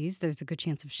mid-70s. There's a good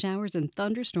chance of showers and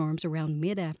thunderstorms around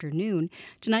mid-afternoon.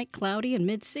 Tonight, cloudy and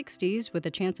mid-60s with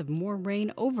a chance of more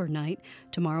rain overnight.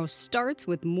 Tomorrow starts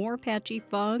with more patchy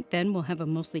fog, then we'll have a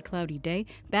mostly cloudy day,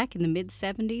 back in the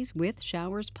mid-70s with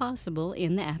showers possible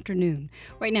in the afternoon.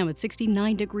 Right now it's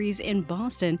 69 degrees in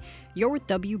Boston. You're with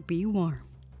WBUR.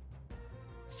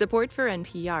 Support for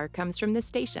NPR comes from this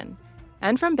station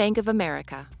And from Bank of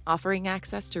America, offering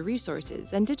access to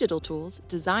resources and digital tools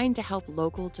designed to help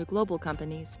local to global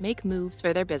companies make moves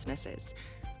for their businesses.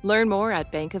 Learn more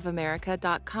at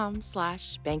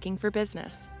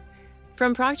bankofamerica.com/bankingforbusiness.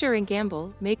 From Procter &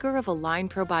 Gamble, maker of Align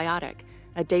Probiotic,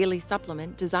 a daily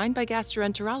supplement designed by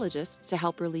gastroenterologists to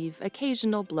help relieve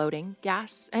occasional bloating,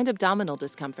 gas, and abdominal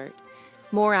discomfort.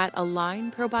 More at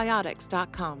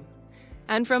alignprobiotics.com.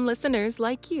 And from listeners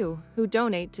like you who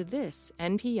donate to this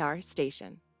NPR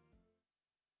station.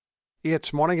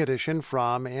 It's Morning Edition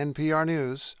from NPR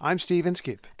News. I'm Steve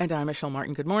Inskeep. And I'm Michelle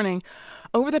Martin. Good morning.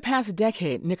 Over the past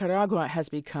decade, Nicaragua has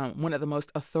become one of the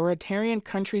most authoritarian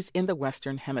countries in the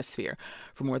Western Hemisphere.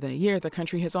 For more than a year, the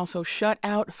country has also shut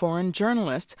out foreign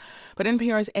journalists. But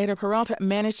NPR's Eder Peralta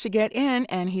managed to get in,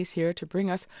 and he's here to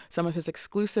bring us some of his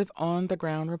exclusive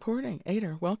on-the-ground reporting.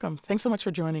 Eder, welcome. Thanks so much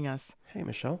for joining us. Hey,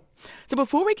 Michelle. So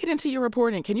before we get into your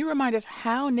reporting, can you remind us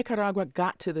how Nicaragua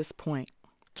got to this point?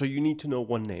 So you need to know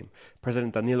one name,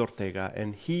 President Daniel Ortega,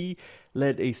 and he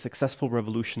led a successful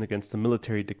revolution against the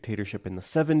military dictatorship in the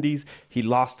 70s. He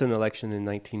lost an election in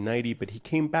 1990, but he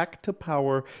came back to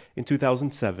power in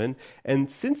 2007.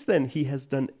 And since then, he has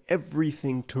done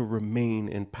everything to remain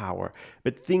in power.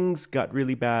 But things got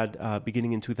really bad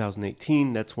beginning in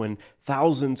 2018. That's when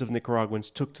thousands of Nicaraguans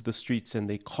took to the streets and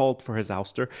they called for his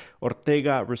ouster.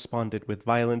 Ortega responded with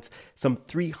violence. Some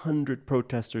 300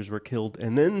 protesters were killed.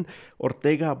 And then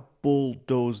Ortega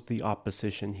bulldozed the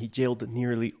opposition. He jailed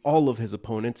nearly all of his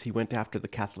opponents. He went after the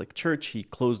Catholic Church. He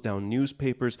closed down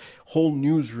newspapers. Whole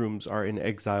newsrooms are in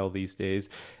exile these days.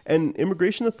 And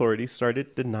immigration authorities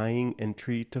started denying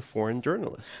entry to foreign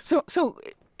journalists. So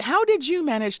how did you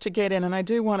manage to get in? And I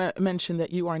do want to mention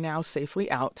that you are now safely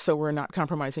out, so we're not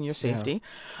compromising your safety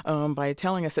by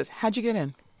telling us this. How'd you get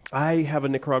in? I have a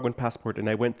Nicaraguan passport, and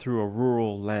I went through a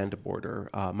rural land border.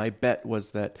 My bet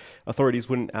was that authorities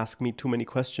wouldn't ask me too many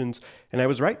questions, and I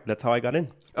was right. That's how I got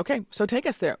in. Okay, so take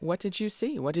us there. What did you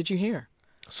see? What did you hear?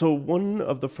 So one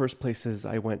of the first places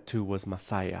I went to was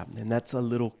Masaya, and that's a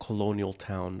little colonial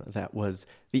town that was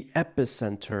the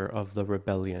epicenter of the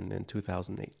rebellion in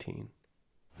 2018.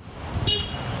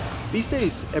 These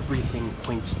days, everything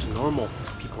points to normal.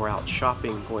 People are out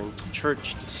shopping, going to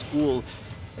church, to school,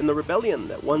 and the rebellion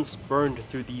that once burned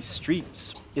through these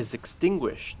streets is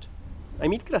extinguished. I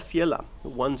meet Graciela, who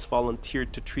once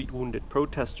volunteered to treat wounded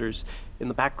protesters in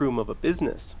the back room of a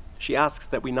business. She asks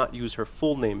that we not use her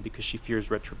full name because she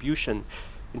fears retribution.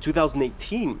 In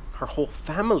 2018, her whole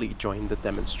family joined the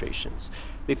demonstrations.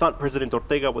 They thought President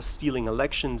Ortega was stealing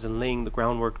elections and laying the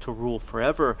groundwork to rule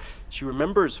forever. She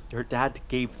remembers her dad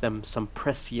gave them some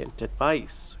prescient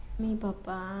advice.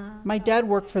 My dad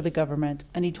worked for the government,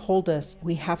 and he told us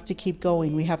we have to keep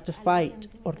going, we have to fight.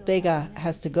 Ortega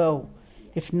has to go.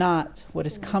 If not, what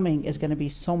is coming is going to be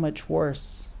so much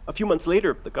worse. A few months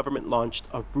later, the government launched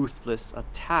a ruthless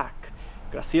attack.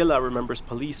 Graciela remembers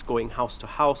police going house to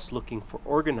house looking for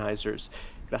organizers.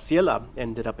 Graciela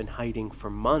ended up in hiding for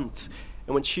months,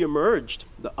 and when she emerged,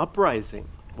 the uprising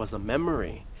was a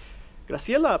memory.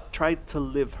 Graciela tried to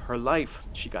live her life.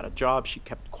 She got a job, she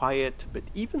kept quiet, but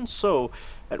even so,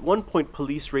 at one point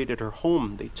police raided her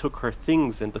home. They took her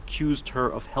things and accused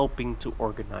her of helping to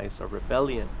organize a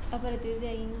rebellion.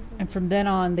 And from then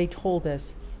on, they told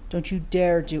us, don't you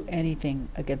dare do anything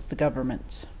against the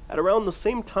government. At around the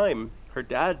same time, her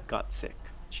dad got sick.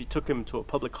 She took him to a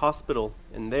public hospital,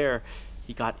 and there,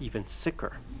 he got even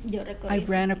sicker. I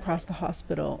ran across the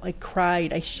hospital. I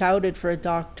cried. I shouted for a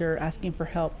doctor, asking for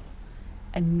help.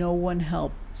 And no one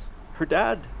helped. Her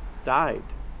dad died,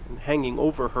 and hanging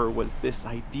over her was this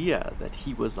idea that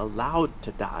he was allowed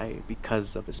to die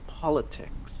because of his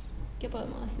politics.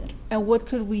 And what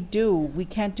could we do? We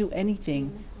can't do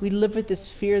anything. We live with this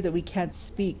fear that we can't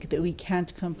speak, that we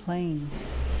can't complain.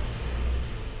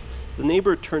 The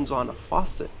neighbor turns on a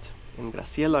faucet, and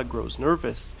Graciela grows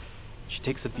nervous. She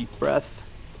takes a deep breath.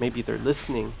 Maybe they're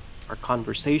listening. Our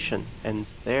conversation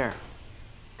ends there.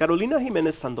 Carolina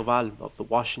Jimenez Sandoval of the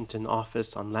Washington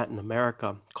Office on Latin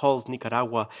America calls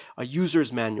Nicaragua a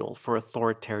user's manual for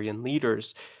authoritarian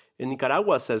leaders. In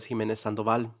Nicaragua, says Jimenez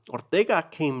Sandoval, Ortega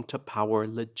came to power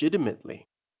legitimately.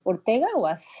 Ortega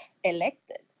was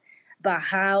elected, but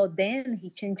how then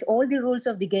he changed all the rules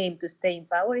of the game to stay in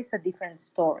power is a different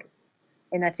story.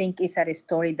 And I think it's a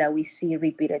story that we see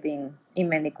repeated in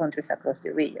many countries across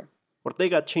the region.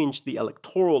 Ortega changed the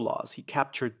electoral laws. He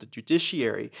captured the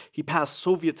judiciary. He passed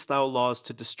Soviet-style laws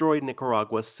to destroy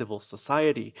Nicaragua's civil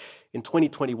society. In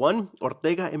 2021,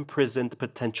 Ortega imprisoned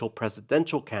potential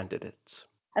presidential candidates.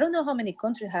 I don't know how many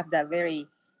countries have that very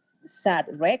sad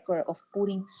record of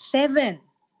putting 7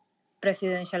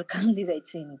 presidential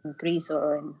candidates in prison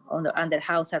or under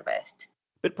house arrest.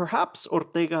 But perhaps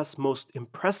Ortega's most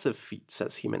impressive feat,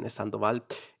 says Jimenez Sandoval,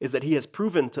 is that he has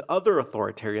proven to other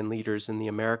authoritarian leaders in the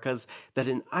Americas that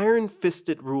an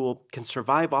iron-fisted rule can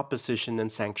survive opposition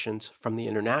and sanctions from the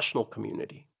international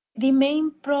community. The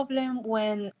main problem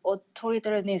when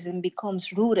authoritarianism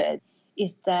becomes rooted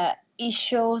is that it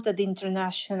shows that the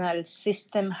international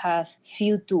system has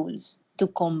few tools to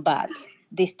combat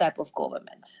this type of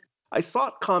governments. I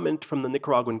sought comment from the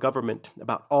Nicaraguan government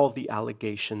about all the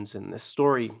allegations in this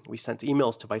story. We sent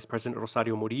emails to Vice President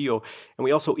Rosario Murillo, and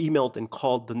we also emailed and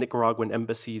called the Nicaraguan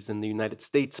embassies in the United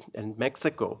States and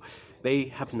Mexico. They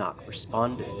have not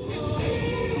responded.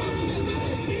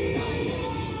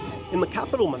 In the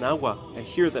capital, Managua, I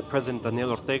hear that President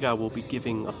Daniel Ortega will be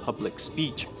giving a public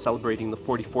speech celebrating the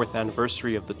 44th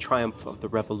anniversary of the triumph of the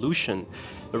revolution.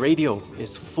 The radio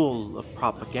is full of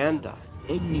propaganda.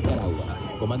 En Nicaragua,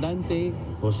 Comandante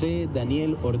José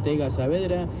Daniel Ortega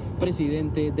Saavedra,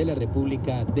 Presidente de la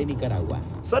República de Nicaragua.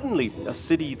 Suddenly, a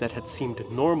city that had seemed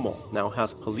normal now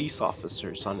has police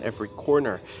officers on every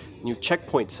corner. New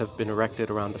checkpoints have been erected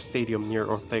around a stadium near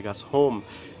Ortega's home.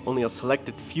 Only a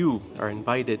selected few are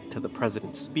invited to the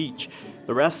president's speech.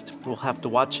 The rest will have to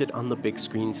watch it on the big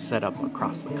screens set up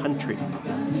across the country.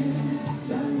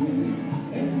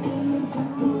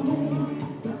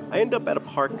 I end up at a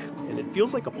park, and it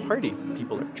feels like a party.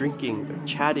 People are drinking, they're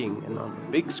chatting, and on the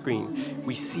big screen,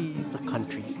 we see the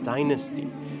country's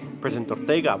dynasty. President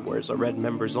Ortega wears a red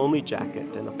members-only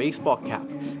jacket and a baseball cap.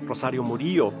 Rosario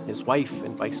Murillo, his wife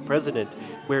and vice president,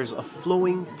 wears a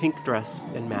flowing pink dress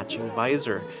and matching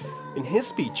visor. In his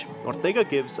speech, Ortega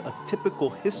gives a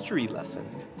typical history lesson,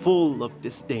 full of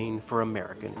disdain for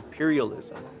American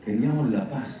imperialism.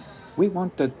 We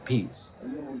wanted peace.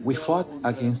 We fought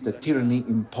against the tyranny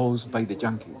imposed by the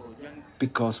Yankees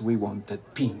because we wanted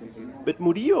peace. But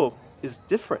Murillo is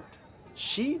different.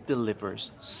 She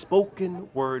delivers spoken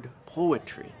word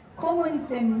poetry.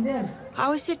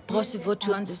 How is it possible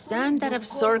to understand that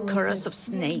absurd chorus of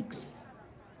snakes,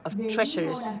 of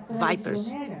treacherous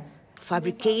vipers,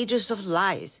 fabricators of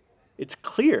lies? It's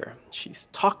clear she's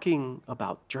talking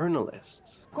about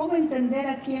journalists.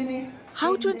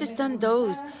 How to understand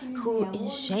those who, in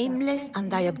shameless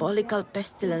and diabolical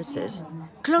pestilences,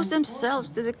 close themselves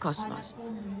to the cosmos?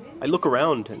 I look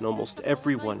around and almost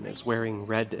everyone is wearing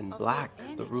red and black,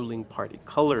 the ruling party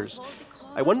colors.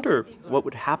 I wonder what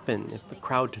would happen if the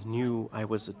crowd knew I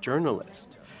was a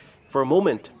journalist. For a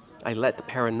moment, I let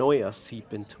paranoia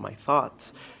seep into my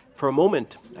thoughts. For a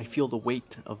moment, I feel the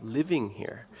weight of living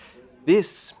here.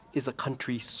 This is a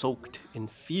country soaked in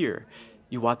fear.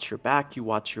 You watch your back, you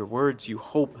watch your words, you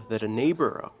hope that a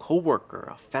neighbor, a coworker,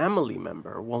 a family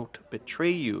member won't betray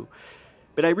you.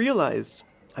 But I realize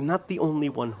I'm not the only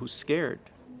one who's scared.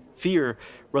 Fear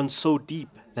runs so deep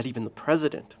that even the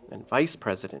president and vice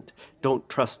president don't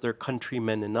trust their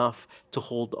countrymen enough to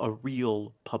hold a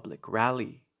real public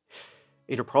rally.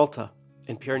 Ada Peralta,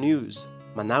 NPR News,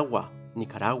 Managua,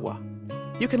 Nicaragua.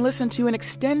 You can listen to an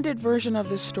extended version of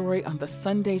this story on the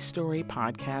Sunday Story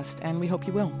podcast, and we hope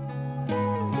you will.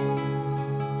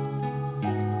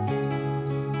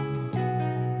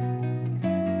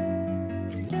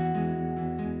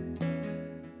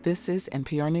 This is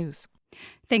NPR News.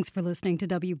 Thanks for listening to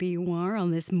WBUR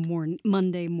on this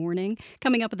Monday morning.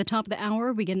 Coming up at the top of the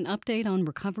hour, we get an update on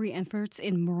recovery efforts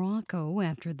in Morocco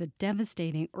after the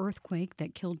devastating earthquake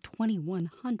that killed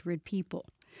 2,100 people.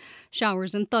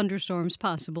 Showers and thunderstorms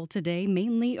possible today,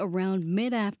 mainly around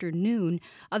mid-afternoon,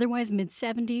 otherwise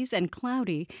mid-70s and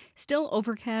cloudy. Still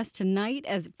overcast tonight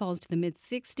as it falls to the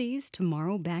mid-60s.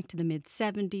 Tomorrow back to the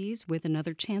mid-70s with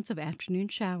another chance of afternoon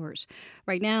showers.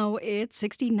 Right now, it's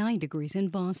 69 degrees in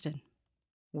Boston.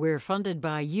 We're funded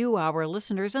by you, our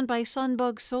listeners, and by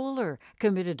Sunbug Solar,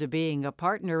 committed to being a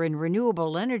partner in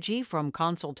renewable energy from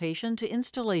consultation to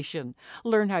installation.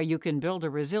 Learn how you can build a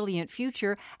resilient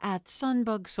future at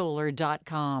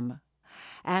sunbugsolar.com.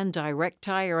 And Direct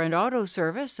Tire and Auto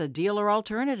Service, a dealer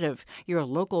alternative, your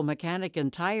local mechanic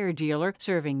and tire dealer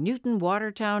serving Newton,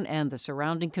 Watertown, and the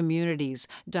surrounding communities.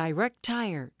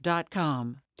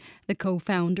 DirectTire.com. The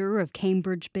co-founder of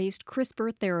Cambridge-based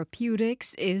CRISPR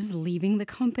Therapeutics is leaving the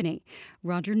company.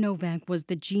 Roger Novak was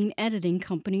the gene editing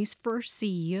company's first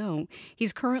CEO.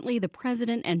 He's currently the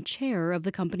president and chair of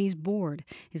the company's board.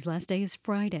 His last day is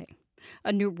Friday.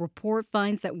 A new report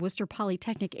finds that Worcester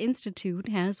Polytechnic Institute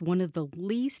has one of the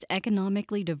least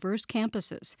economically diverse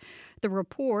campuses. The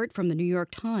report from the New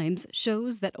York Times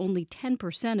shows that only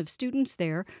 10% of students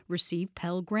there receive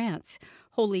Pell Grants.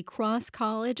 Holy Cross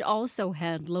College also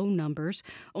had low numbers.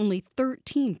 Only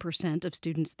 13% of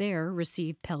students there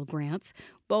receive Pell Grants.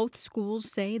 Both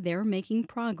schools say they're making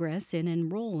progress in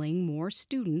enrolling more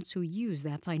students who use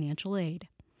that financial aid.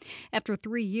 After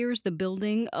 3 years, the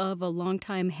building of a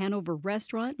longtime Hanover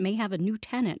restaurant may have a new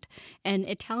tenant. An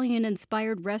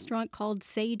Italian-inspired restaurant called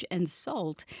Sage and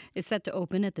Salt is set to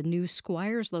open at the new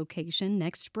Squires location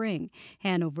next spring.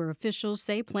 Hanover officials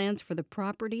say plans for the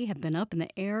property have been up in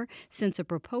the air since a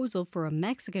proposal for a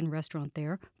Mexican restaurant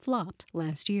there flopped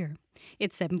last year.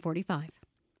 It's 7:45.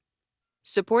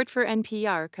 Support for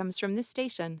NPR comes from this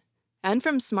station and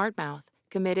from SmartMouth,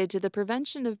 committed to the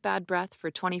prevention of bad breath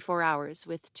for 24 hours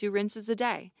with 2 rinses a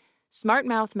day.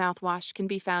 SmartMouth mouthwash can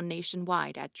be found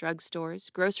nationwide at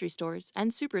drugstores, grocery stores,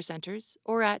 and supercenters,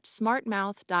 or at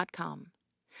smartmouth.com.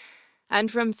 And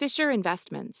from Fisher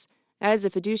Investments. As a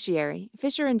fiduciary,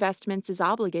 Fisher Investments is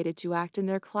obligated to act in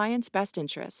their client's best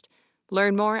interest.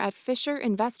 Learn more at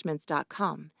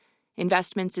fisherinvestments.com.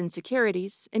 Investments in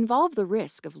securities involve the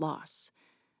risk of loss.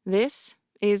 This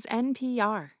is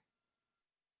NPR.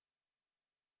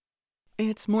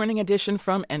 It's Morning Edition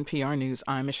from NPR News.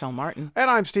 I'm Michelle Martin.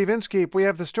 And I'm Steve Inskeep. We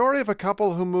have the story of a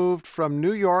couple who moved from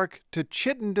New York to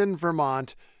Chittenden,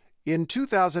 Vermont in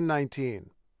 2019,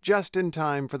 just in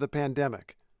time for the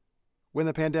pandemic. When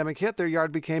the pandemic hit, their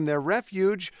yard became their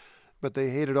refuge, but they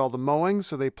hated all the mowing,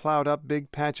 so they plowed up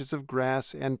big patches of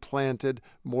grass and planted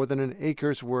more than an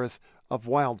acre's worth of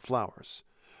wildflowers.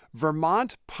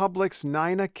 Vermont Public's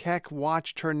Nina Keck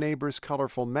watched her neighbors'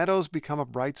 colorful meadows become a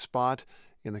bright spot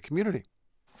in the community.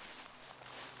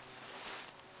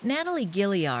 Natalie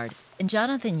Gilliard and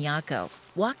Jonathan Yako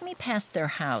walked me past their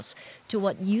house to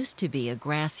what used to be a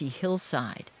grassy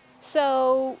hillside.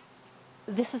 So,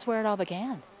 this is where it all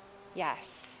began?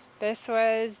 Yes. This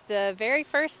was the very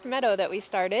first meadow that we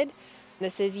started.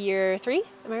 This is year 3,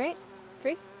 am I right?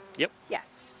 3? Yep. Yes.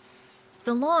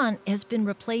 The lawn has been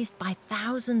replaced by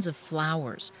thousands of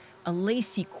flowers, a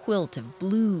lacy quilt of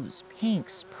blues,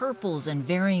 pinks, purples, and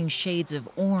varying shades of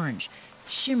orange,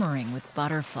 shimmering with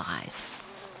butterflies.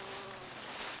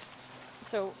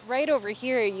 So right over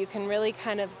here, you can really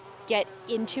kind of get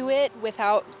into it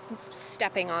without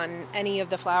stepping on any of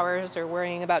the flowers or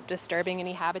worrying about disturbing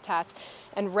any habitats.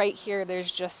 And right here,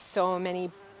 there's just so many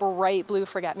bright blue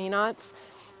forget-me-nots.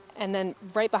 And then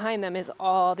right behind them is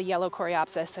all the yellow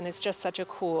coreopsis, and it's just such a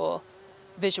cool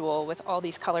visual with all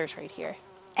these colors right here.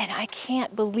 And I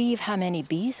can't believe how many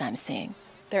bees I'm seeing.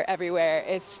 They're everywhere.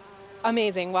 It's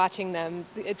amazing watching them.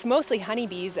 It's mostly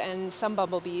honeybees and some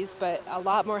bumblebees, but a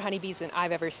lot more honeybees than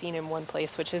I've ever seen in one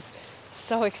place, which is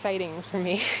so exciting for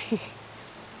me.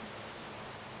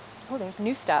 Oh, there's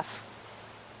new stuff.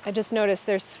 I just noticed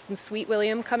there's some Sweet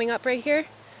William coming up right here.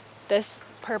 This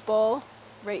purple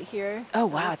right here. Oh,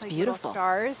 wow, it's like beautiful.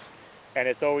 Stars. And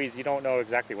it's always, you don't know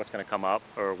exactly what's going to come up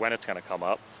or when it's going to come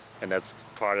up. And that's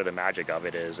part of the magic of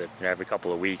it is that every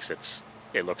couple of weeks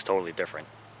it looks totally different.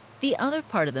 The other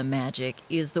part of the magic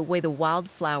is the way the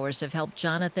wildflowers have helped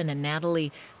Jonathan and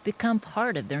Natalie become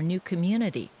part of their new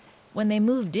community. When they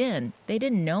moved in, they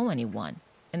didn't know anyone,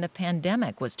 and the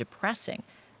pandemic was depressing.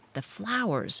 The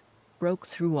flowers broke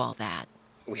through all that.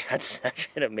 We had such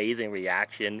an amazing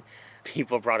reaction.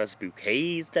 People brought us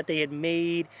bouquets that they had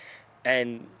made,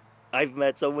 and I've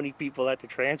met so many people at the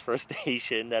transfer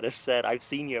station that have said, I've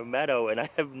seen your meadow, and I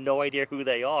have no idea who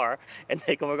they are. And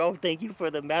they go, oh, thank you for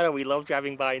the meadow. We love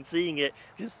driving by and seeing it.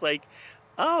 Just like,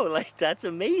 oh, like, that's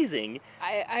amazing.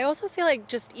 I also feel like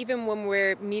just even when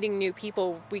we're meeting new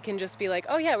people, we can just be like,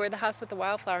 oh, yeah, we're the house with the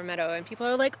wildflower meadow. And people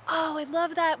are like, oh, I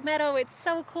love that meadow. It's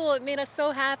so cool. It made us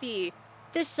so happy.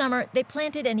 This summer, they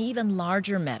planted an even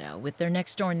larger meadow with their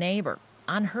next-door neighbor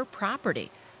on her property.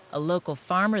 A local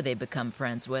farmer they've become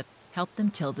friends with helped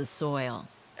them till the soil.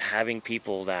 Having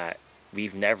people that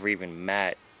we've never even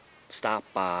met stop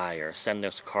by or send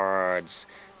us cards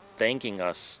thanking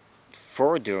us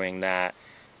for doing that,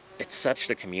 it's such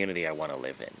the community I want to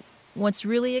live in. What's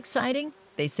really exciting?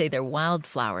 They say their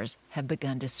wildflowers have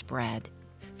begun to spread.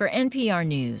 For NPR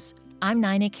News, I'm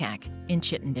Nina Keck in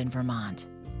Chittenden, Vermont.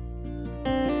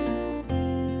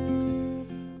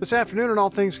 This afternoon, in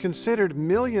All Things Considered,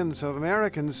 millions of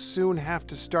Americans soon have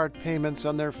to start payments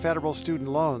on their federal student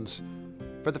loans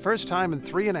for the first time in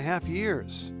 3.5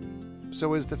 years.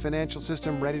 So is the financial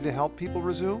system ready to help people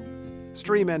resume?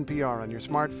 Stream NPR on your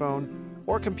smartphone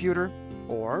or computer,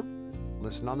 or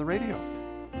listen on the radio.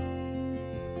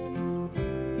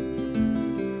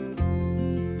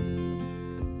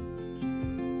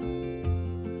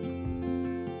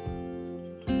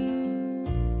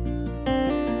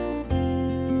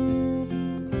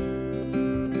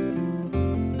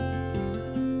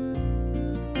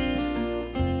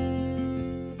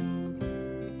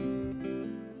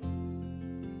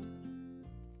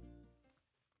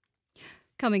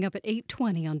 Coming up at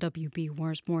 8:20 on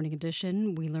WBUR's Morning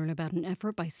Edition, we learn about an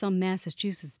effort by some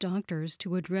Massachusetts doctors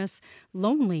to address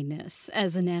loneliness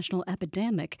as a national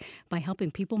epidemic by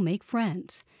helping people make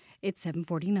friends. It's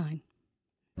 7:49.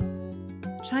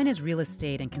 China's real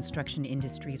estate and construction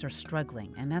industries are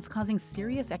struggling, and that's causing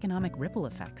serious economic ripple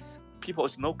effects. People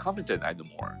is no confident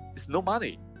anymore. It's no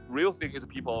money. Real thing is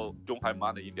people don't have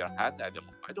money in their hand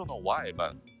anymore. I don't know why,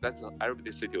 but that's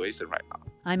everybody's situation right now.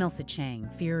 I'm Elsa Chang.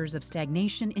 Fears of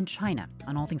stagnation in China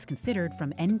on All Things Considered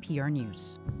from NPR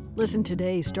News. Listen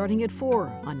today starting at 4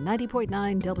 on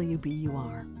 90.9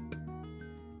 WBUR.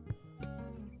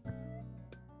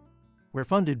 We're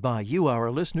funded by you,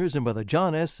 our listeners, and by the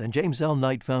John S. and James L.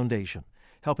 Knight Foundation,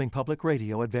 helping public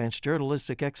radio advance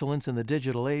journalistic excellence in the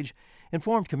digital age,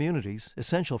 informed communities,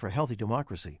 essential for healthy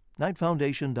democracy.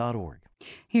 KnightFoundation.org.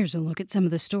 Here's a look at some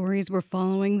of the stories we're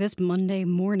following this Monday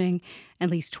morning. At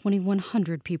least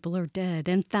 2,100 people are dead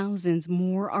and thousands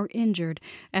more are injured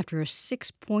after a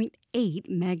 6.8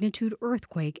 magnitude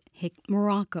earthquake hit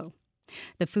Morocco.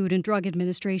 The Food and Drug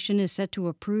Administration is set to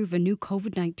approve a new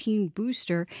COVID-19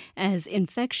 booster as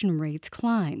infection rates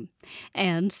climb.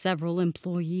 And several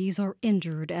employees are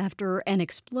injured after an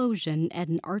explosion at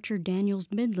an Archer Daniels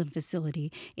Midland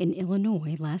facility in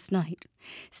Illinois last night.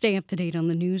 Stay up to date on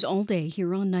the news all day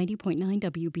here on 90.9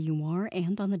 WBUR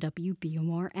and on the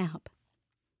WBUR app.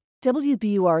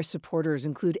 WBUR supporters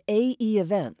include AE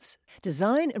Events,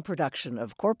 design and production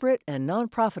of corporate and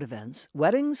nonprofit events,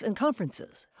 weddings, and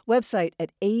conferences. Website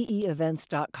at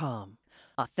aeevents.com.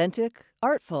 Authentic,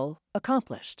 artful,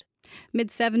 accomplished.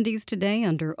 Mid-70s today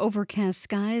under overcast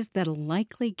skies that'll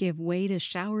likely give way to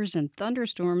showers and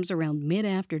thunderstorms around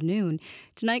mid-afternoon.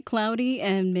 Tonight, cloudy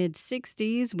and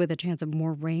mid-60s with a chance of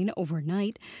more rain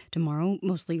overnight. Tomorrow,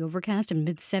 mostly overcast and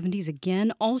mid-70s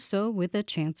again, also with a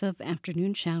chance of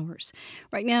afternoon showers.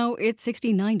 Right now, it's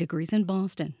 69 degrees in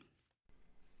Boston.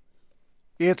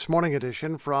 It's Morning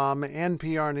Edition from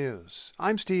NPR News.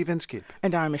 I'm Steve Inskeep.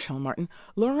 And I'm Michelle Martin.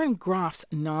 Lauren Groff's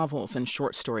novels and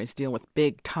short stories deal with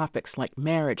big topics like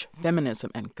marriage,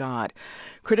 feminism, and God.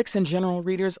 Critics and general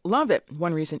readers love it.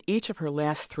 One reason each of her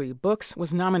last 3 books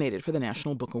was nominated for the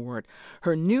National Book Award.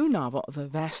 Her new novel, The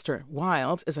Vaster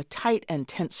Wilds, is a tight and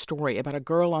tense story about a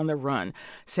girl on the run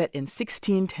set in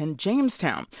 1610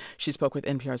 Jamestown. She spoke with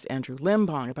NPR's Andrew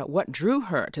Limbong about what drew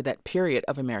her to that period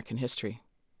of American history.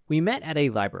 We met at a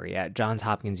library at Johns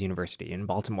Hopkins University in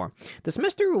Baltimore. The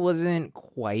semester wasn't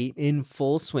quite in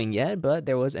full swing yet, but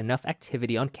there was enough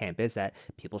activity on campus that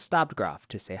people stopped Groff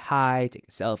to say hi, take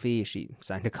a selfie. She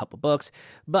signed a couple books.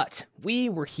 But we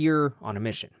were here on a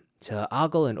mission to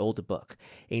ogle an old book,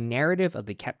 a narrative of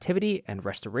the captivity and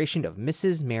restoration of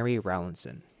Mrs. Mary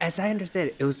Rowlandson. As I understand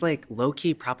it, it was like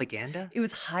low-key propaganda? It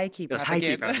was high-key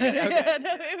propaganda.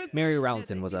 Okay. Mary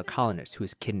Rowlandson was a colonist who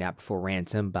was kidnapped for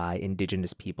ransom by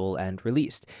indigenous people and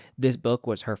released. This book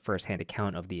was her first-hand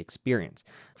account of the experience.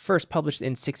 First published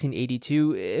in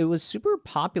 1682, it was super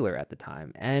popular at the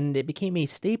time, and it became a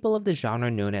staple of the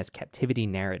genre known as captivity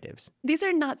narratives. These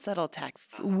are not subtle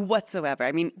texts whatsoever.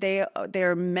 I mean,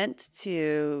 they're meant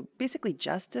to basically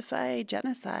justify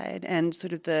genocide and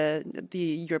sort of the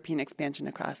European expansion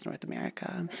across North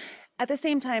America. At the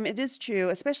same time, it is true,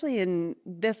 especially in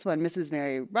this one, Mrs.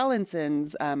 Mary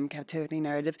Rowlandson's captivity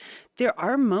narrative, there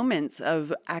are moments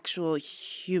of actual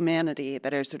humanity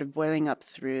that are sort of boiling up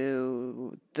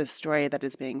through the story that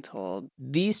is being told.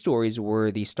 These stories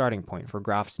were the starting point for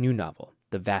Groff's new novel,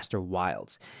 The Vaster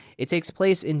Wilds. It takes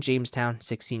place in Jamestown,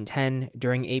 1610,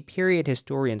 during a period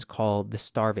historians call the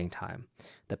Starving Time.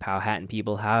 The Powhatan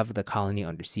people have the colony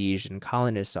under siege, and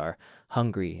colonists are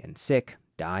hungry and sick,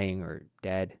 dying or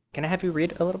dead. Can I have you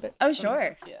read a little bit? Oh,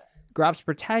 sure. Yeah. Groff's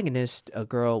protagonist, a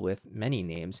girl with many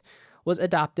names, was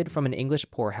adopted from an English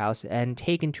poorhouse and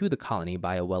taken to the colony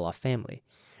by a well-off family.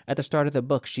 At the start of the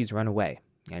book, she's run away,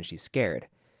 and she's scared.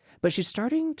 But she's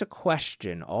starting to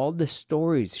question all the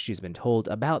stories she's been told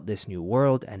about this new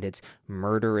world and its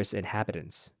murderous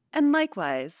inhabitants. And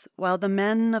likewise, while the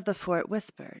men of the fort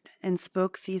whispered and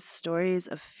spoke these stories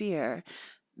of fear,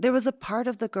 there was a part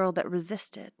of the girl that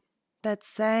resisted, that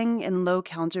sang in low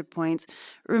counterpoint,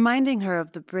 reminding her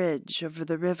of the bridge over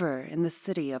the river in the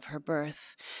city of her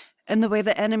birth, and the way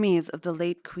the enemies of the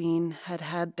late queen had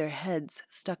had their heads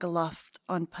stuck aloft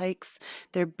on pikes,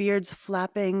 their beards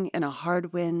flapping in a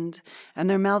hard wind, and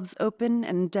their mouths open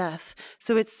in death,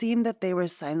 so it seemed that they were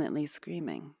silently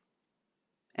screaming.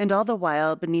 And all the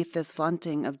while, beneath this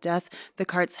vaunting of death, the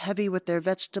carts heavy with their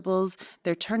vegetables,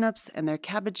 their turnips, and their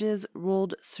cabbages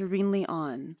rolled serenely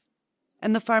on.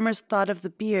 And the farmers thought of the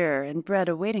beer and bread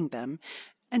awaiting them,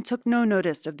 and took no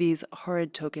notice of these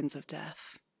horrid tokens of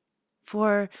death.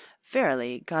 For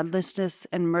verily, godlessness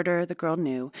and murder, the girl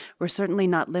knew, were certainly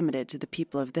not limited to the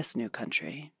people of this new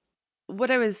country.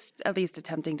 What I was at least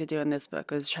attempting to do in this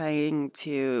book was trying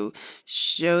to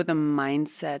show the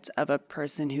mindset of a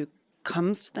person who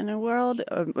comes to the New World,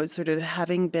 sort of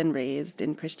having been raised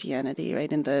in Christianity,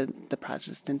 right, in the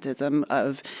Protestantism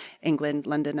of England,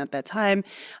 London at that time,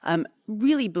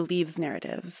 really believes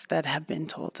narratives that have been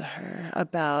told to her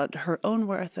about her own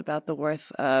worth, about the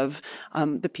worth of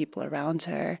the people around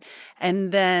her.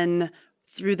 And then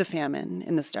through the famine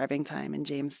in the starving time in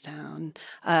Jamestown,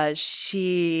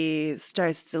 she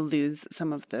starts to lose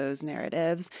some of those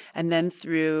narratives. And then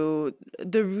through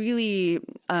the really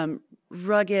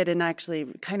rugged and actually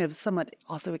kind of somewhat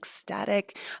also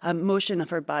ecstatic motion of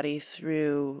her body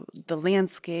through the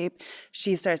landscape,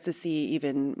 she starts to see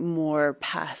even more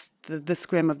past the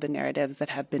scrim of the narratives that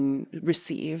have been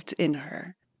received in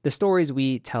her. The stories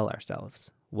we tell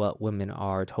ourselves, what women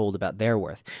are told about their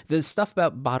worth, the stuff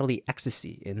about bodily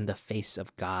ecstasy in the face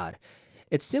of God.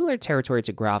 It's similar territory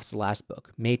to Graf's last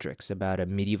book, Matrix, about a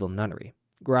medieval nunnery.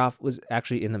 Graf was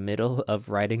actually in the middle of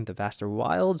writing The Vaster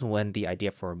Wilds when the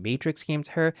idea for Matrix came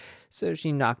to her, so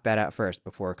she knocked that out first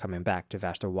before coming back to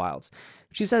Vaster Wilds.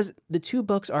 She says the two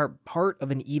books are part of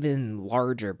an even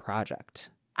larger project.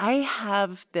 I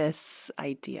have this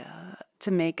idea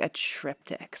to make a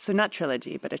triptych, so not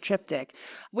trilogy, but a triptych,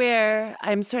 where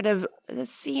I'm sort of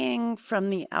seeing from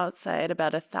the outside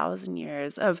about 1,000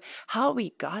 years of how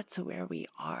we got to where we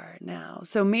are now.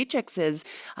 So Matrix is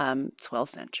 12th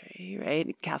century,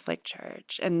 right? Catholic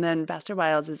Church. And then Vaster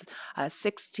Wilds is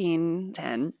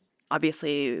 1610.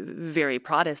 Obviously very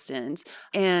Protestant.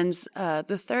 And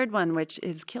the third one, which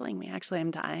is killing me, actually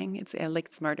I'm dying, it's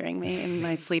murdering me in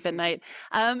my sleep at night,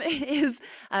 is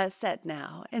set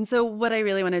now. And so what I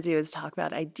really want to do is talk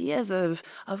about ideas of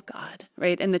God,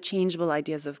 right? And the changeable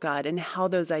ideas of God and how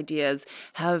those ideas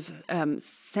have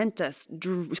sent us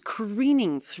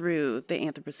careening through the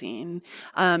Anthropocene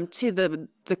to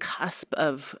the cusp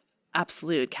of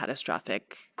absolute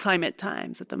catastrophic climate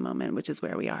times at the moment, which is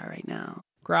where we are right now.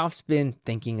 Graf's been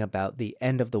thinking about the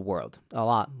end of the world a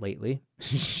lot lately.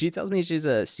 She tells me she's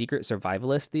a secret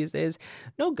survivalist these days.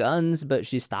 No guns, but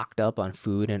she's stocked up on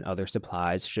food and other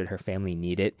supplies should her family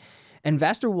need it. And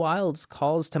Vaster Wilds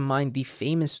calls to mind the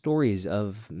famous stories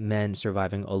of men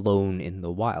surviving alone in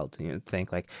the wild.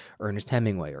 Think like Ernest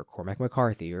Hemingway or Cormac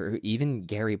McCarthy or even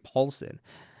Gary Paulson.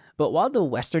 But while the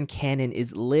Western canon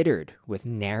is littered with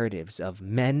narratives of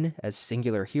men as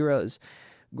singular heroes,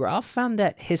 Graf found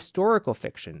that historical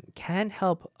fiction can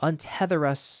help untether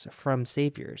us from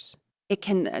saviors. It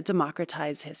can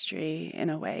democratize history in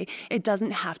a way. It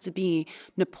doesn't have to be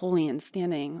Napoleon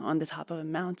standing on the top of a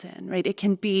mountain, right? It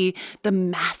can be the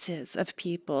masses of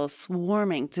people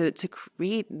swarming to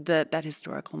create that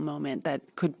historical moment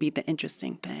that could be the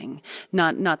interesting thing,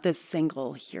 not this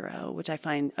single hero, which I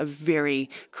find a very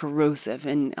corrosive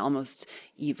and almost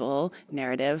evil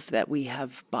narrative that we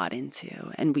have bought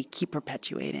into, and we keep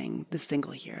perpetuating the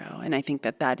single hero. And I think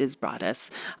that has brought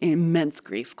us immense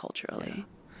grief culturally. Yeah.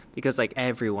 Because,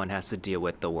 everyone has to deal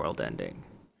with the world ending.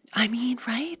 I mean,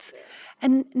 right?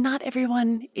 And not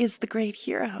everyone is the great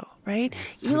hero, right?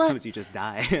 Sometimes you just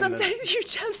die. Sometimes you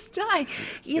just die.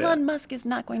 Elon Musk is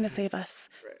not going to save us.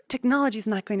 Right. Technology is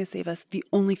not going to save us. The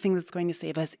only thing that's going to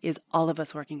save us is all of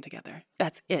us working together.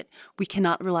 That's it. We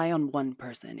cannot rely on one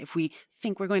person. If we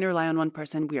think we're going to rely on one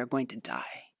person, we are going to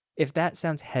die. If that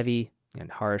sounds heavy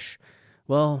and harsh,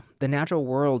 well, the natural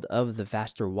world of the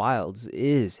Vaster Wilds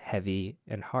is heavy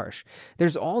and harsh.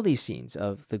 There's all these scenes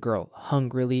of the girl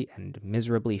hungrily and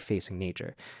miserably facing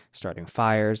nature, starting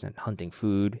fires and hunting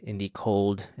food in the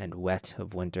cold and wet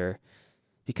of winter.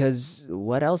 Because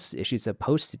what else is she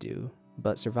supposed to do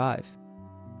but survive?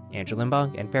 Andrew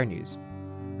Limbong, NPR News.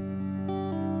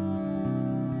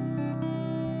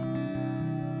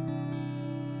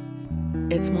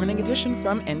 It's Morning Edition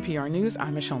from NPR News.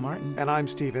 I'm Michelle Martin. And I'm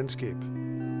Steve Inskeep.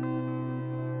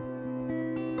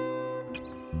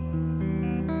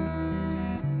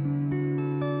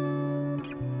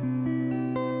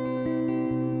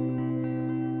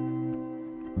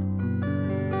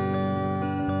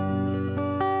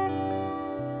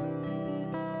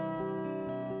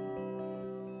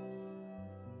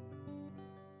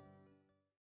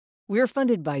 We're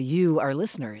funded by you, our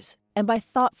listeners, and by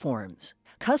ThoughtForms,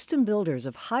 custom builders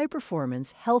of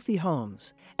high-performance, healthy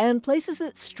homes and places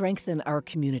that strengthen our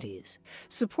communities,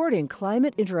 supporting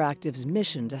Climate Interactive's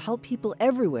mission to help people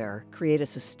everywhere create a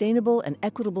sustainable and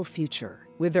equitable future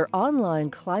with their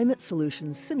online climate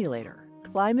solutions simulator,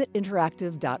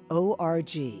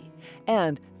 climateinteractive.org,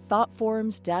 and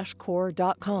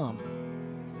thoughtforms-core.com.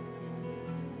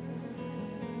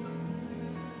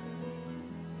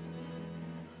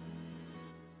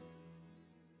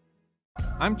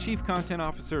 I'm Chief Content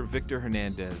Officer Victor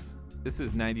Hernandez. This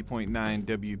is 90.9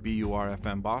 WBUR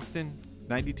FM Boston,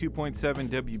 92.7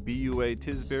 WBUA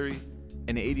Tisbury,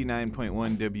 and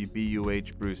 89.1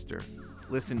 WBUH Brewster.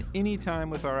 Listen anytime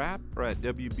with our app or at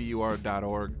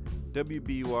WBUR.org.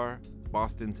 WBUR,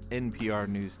 Boston's NPR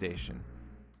news station.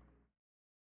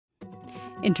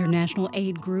 International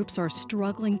aid groups are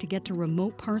struggling to get to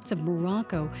remote parts of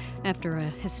Morocco after a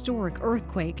historic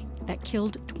earthquake that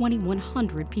killed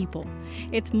 2,100 people.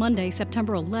 It's Monday,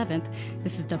 September 11th.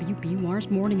 This is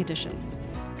WBUR's Morning Edition.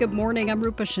 Good morning, I'm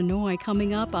Rupa Shenoy.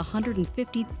 Coming up,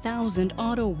 150,000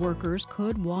 auto workers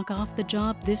could walk off the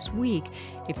job this week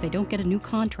if they don't get a new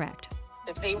contract.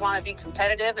 If they want to be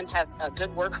competitive and have a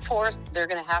good workforce, they're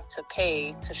going to have to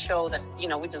pay to show that,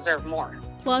 we deserve more.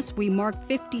 Plus, we mark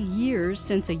 50 years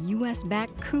since a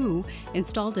U.S.-backed coup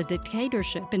installed a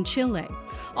dictatorship in Chile.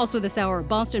 Also this hour,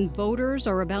 Boston voters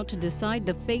are about to decide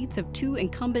the fates of two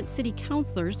incumbent city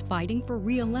councilors fighting for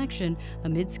re-election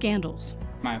amid scandals.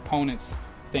 My opponents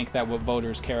think that what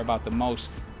voters care about the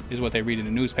most is what they read in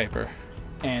the newspaper.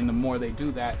 And the more they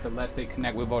do that, the less they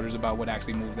connect with voters about what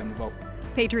actually moves them to vote.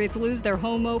 Patriots lose their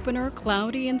home opener,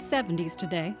 cloudy and 70s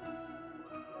today.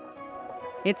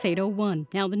 It's 8:01.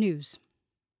 Now the news.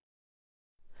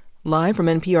 Live from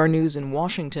NPR News in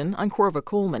Washington, I'm Corva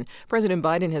Coleman. President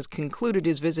Biden has concluded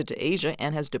his visit to Asia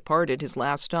and has departed his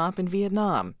last stop in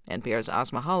Vietnam. NPR's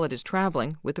Asma Khalid is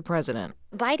traveling with the president.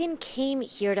 Biden came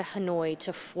here to Hanoi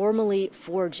to formally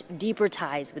forge deeper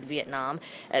ties with Vietnam.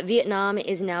 Vietnam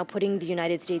is now putting the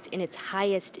United States in its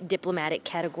highest diplomatic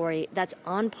category. That's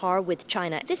on par with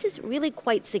China. This is really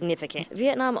quite significant.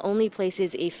 Vietnam only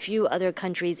places a few other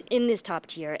countries in this top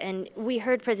tier, and we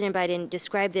heard President Biden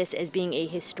describe this as being a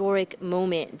historic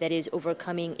moment that is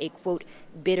overcoming a, quote,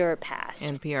 bitter past.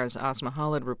 NPR's Asma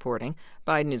Khalid reporting.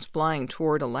 Biden is flying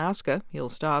toward Alaska. He'll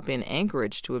stop in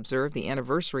Anchorage to observe the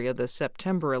anniversary of the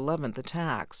September 11th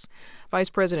attacks. Vice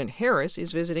President Harris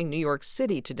is visiting New York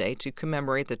City today to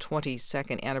commemorate the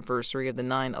 22nd anniversary of the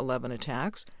 9/11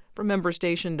 attacks. From member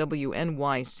station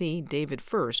WNYC, David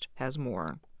First has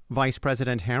more. Vice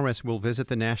President Harris will visit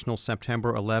the National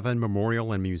September 11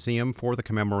 Memorial and Museum for the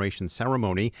commemoration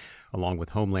ceremony, along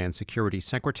with Homeland Security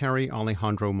Secretary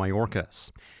Alejandro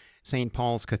Mayorkas. St.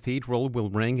 Paul's Cathedral will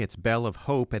ring its bell of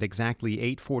hope at exactly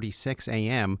 8:46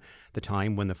 a.m., the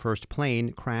time when the first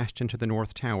plane crashed into the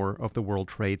North Tower of the World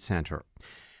Trade Center.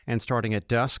 And starting at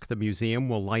dusk, the museum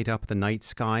will light up the night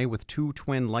sky with two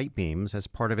twin light beams as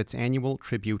part of its annual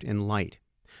Tribute in Light.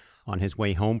 On his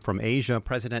way home from Asia,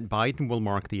 President Biden will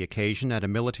mark the occasion at a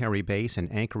military base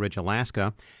in Anchorage,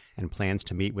 Alaska, and plans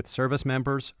to meet with service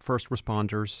members, first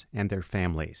responders, and their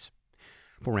families.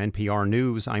 For NPR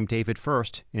News, I'm David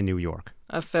First in New York.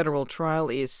 A federal trial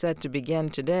is set to begin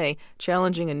today,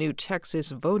 challenging a new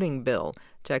Texas voting bill.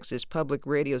 Texas Public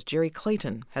Radio's Jerry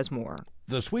Clayton has more.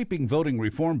 The sweeping voting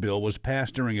reform bill was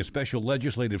passed during a special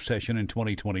legislative session in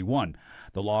 2021.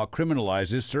 The law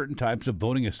criminalizes certain types of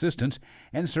voting assistance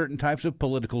and certain types of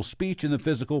political speech in the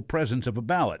physical presence of a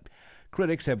ballot.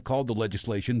 Critics have called the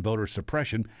legislation voter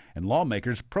suppression, and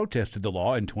lawmakers protested the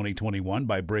law in 2021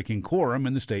 by breaking quorum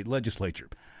in the state legislature.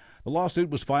 The lawsuit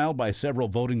was filed by several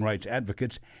voting rights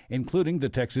advocates, including the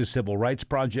Texas Civil Rights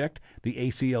Project, the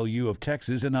ACLU of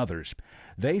Texas, and others.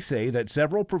 They say that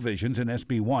several provisions in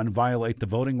SB 1 violate the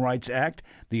Voting Rights Act,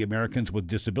 the Americans with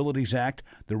Disabilities Act,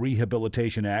 the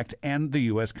Rehabilitation Act, and the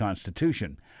U.S.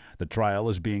 Constitution. The trial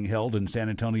is being held in San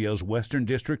Antonio's Western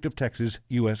District of Texas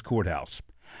U.S. Courthouse.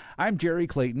 I'm Jerry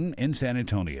Clayton in San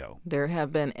Antonio. There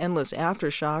have been endless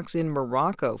aftershocks in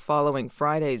Morocco following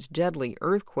Friday's deadly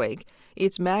earthquake.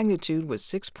 Its magnitude was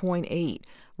 6.8.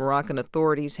 Moroccan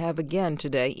authorities have again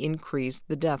today increased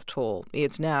the death toll.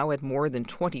 It's now at more than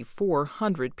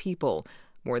 2,400 people.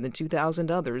 More than 2,000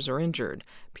 others are injured.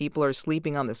 People are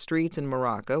sleeping on the streets in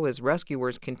Morocco as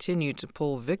rescuers continue to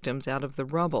pull victims out of the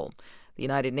rubble. The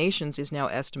United Nations is now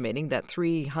estimating that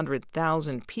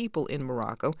 300,000 people in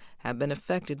Morocco have been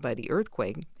affected by the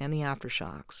earthquake and the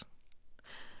aftershocks.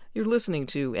 You're listening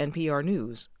to NPR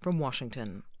News from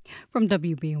Washington. From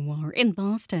WBUR in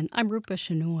Boston, I'm Rupa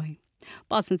Shenoy.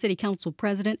 Boston City Council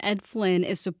President Ed Flynn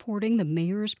is supporting the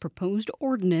mayor's proposed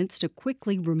ordinance to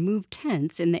quickly remove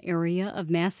tents in the area of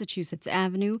Massachusetts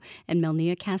Avenue and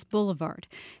Melnia Cass Boulevard.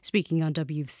 Speaking on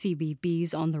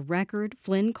WCBB's On the Record,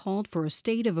 Flynn called for a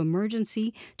state of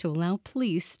emergency to allow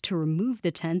police to remove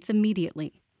the tents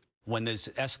immediately. When there's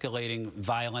escalating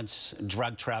violence,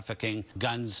 drug trafficking,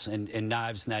 guns and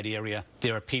knives in that area,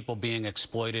 there are people being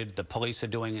exploited. The police are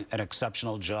doing an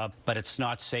exceptional job, but it's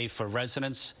not safe for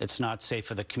residents. It's not safe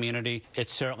for the community.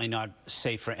 It's certainly not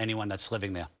safe for anyone that's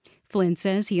living there. Flynn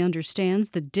says he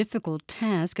understands the difficult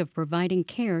task of providing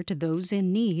care to those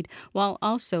in need while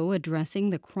also addressing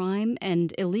the crime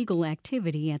and illegal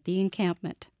activity at the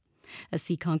encampment. A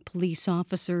Seekonk police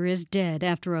officer is dead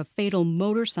after a fatal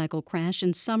motorcycle crash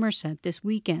in Somerset this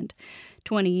weekend.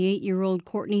 28-year-old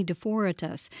Courtney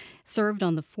DeForitas served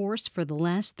on the force for the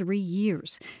last 3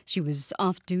 years. She was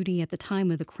off duty at the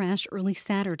time of the crash early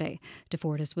Saturday.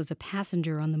 DeForitas was a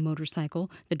passenger on the motorcycle.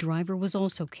 The driver was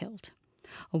also killed.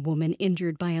 A woman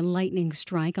injured by a lightning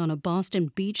strike on a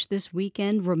Boston beach this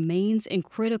weekend remains in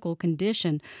critical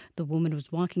condition. The woman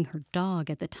was walking her dog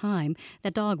at the time.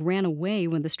 That dog ran away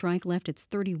when the strike left its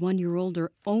 31-year-old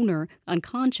owner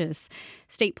unconscious.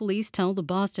 State police tell the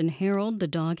Boston Herald the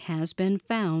dog has been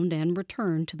found and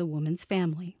returned to the woman's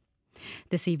family.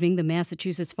 This evening, the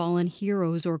Massachusetts Fallen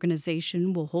Heroes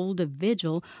organization will hold a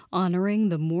vigil honoring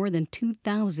the more than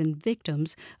 2,000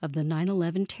 victims of the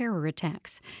 9/11 terror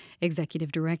attacks.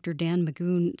 Executive Director Dan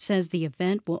Magoon says the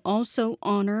event will also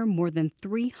honor more than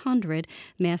 300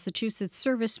 Massachusetts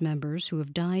service members who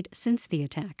have died since the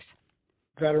attacks.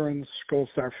 Veterans, Gold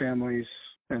Star families,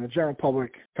 and the general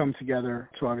public come together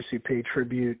to obviously pay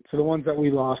tribute to the ones that we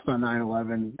lost on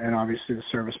 9/11 and obviously the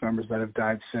service members that have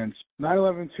died since.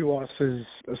 9/11 to us is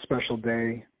a special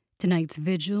day. Tonight's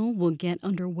vigil will get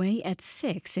underway at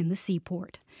 6 in the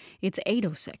Seaport. It's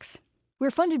 8:06.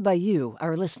 We're funded by you,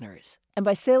 our listeners, and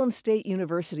by Salem State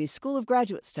University's School of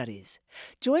Graduate Studies.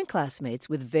 Join classmates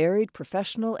with varied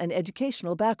professional and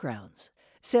educational backgrounds.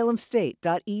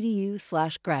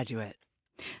 salemstate.edu/graduate.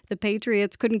 The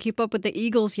Patriots couldn't keep up with the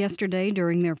Eagles yesterday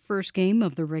during their first game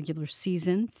of the regular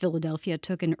season. Philadelphia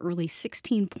took an early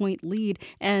 16-point lead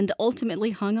and ultimately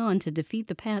hung on to defeat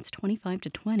the Pats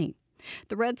 25-20.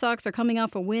 The Red Sox are coming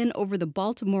off a win over the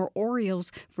Baltimore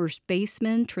Orioles. First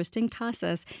baseman Tristan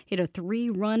Casas hit a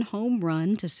 3-run home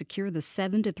run to secure the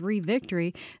 7-3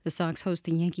 victory. The Sox host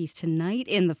the Yankees tonight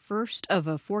in the first of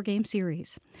a 4-game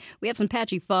series. We have some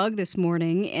patchy fog this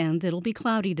morning, and it'll be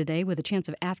cloudy today with a chance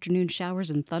of afternoon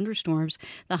showers and thunderstorms.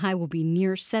 The high will be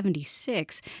near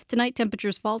 76. Tonight,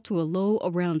 temperatures fall to a low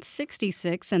around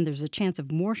 66, and there's a chance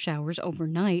of more showers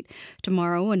overnight.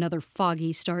 Tomorrow, another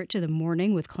foggy start to the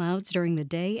morning with clouds during the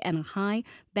day and a high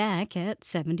back at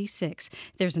 76.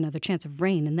 There's another chance of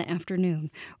rain in the afternoon.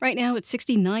 Right now it's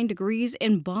 69 degrees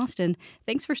in Boston.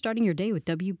 Thanks for starting your day with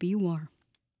WBUR.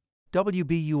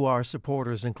 WBUR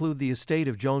supporters include the estate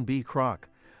of Joan B. Kroc,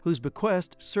 whose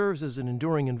bequest serves as an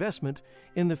enduring investment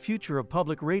in the future of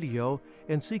public radio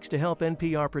and seeks to help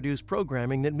NPR produce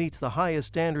programming that meets the highest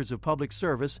standards of public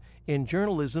service in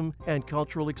journalism and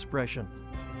cultural expression.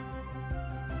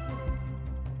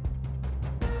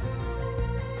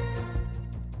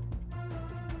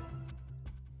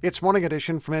 It's Morning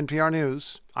Edition from NPR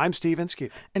News. I'm Steve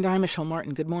Inskeep. And I'm Michelle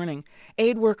Martin. Good morning.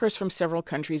 Aid workers from several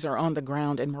countries are on the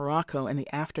ground in Morocco in the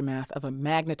aftermath of a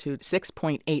magnitude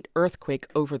 6.8 earthquake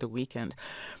over the weekend.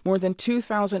 More than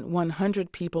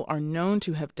 2,100 people are known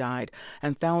to have died,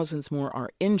 and thousands more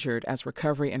are injured as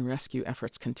recovery and rescue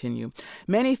efforts continue.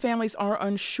 Many families are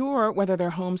unsure whether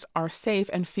their homes are safe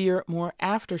and fear more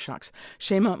aftershocks.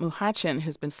 Shema Muhachin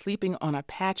has been sleeping on a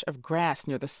patch of grass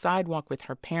near the sidewalk with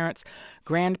her parents,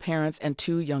 grandparents, and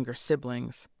 2 younger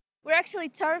siblings. We're actually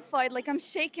terrified. I'm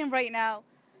shaking right now.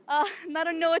 And I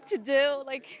don't know what to do.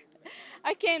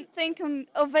 I can't think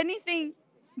of anything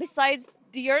besides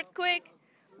the earthquake.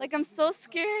 I'm so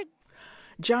scared.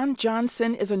 John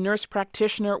Johnson is a nurse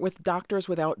practitioner with Doctors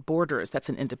Without Borders. That's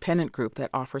an independent group that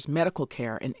offers medical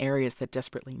care in areas that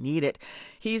desperately need it.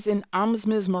 He's in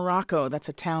Amzmiz, Morocco. That's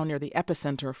a town near the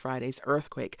epicenter of Friday's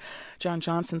earthquake. John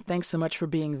Johnson, thanks so much for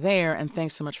being there, and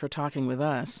thanks so much for talking with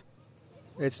us.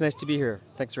 It's nice to be here.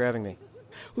 Thanks for having me.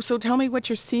 So tell me what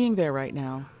you're seeing there right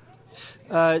now.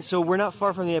 So we're not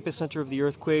far from the epicenter of the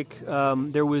earthquake.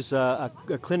 There was a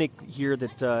clinic here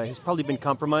that has probably been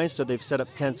compromised, so they've set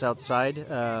up tents outside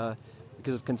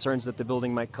because of concerns that the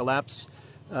building might collapse.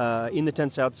 In the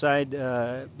tents outside,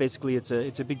 basically it's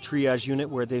a big triage unit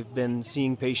where they've been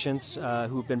seeing patients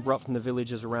who've been brought from the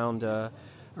villages around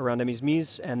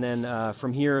Amizmiz, and then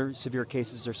from here, severe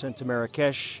cases are sent to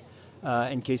Marrakesh.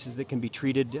 And cases that can be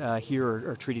treated here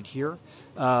are treated here.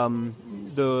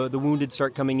 The wounded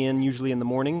start coming in usually in the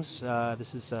mornings.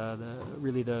 This is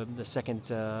really the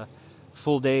second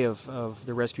full day of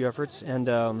the rescue efforts, and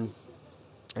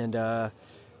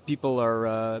people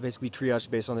are basically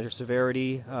triaged based on their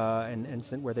severity and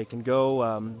sent where they can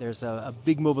go. There's a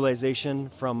big mobilization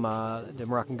from the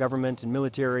Moroccan government and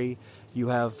military. You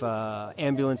have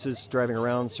ambulances driving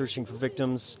around searching for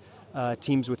victims.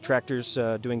 Teams with tractors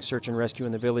doing search and rescue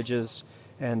in the villages,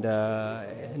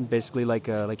 And basically, like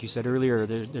you said earlier,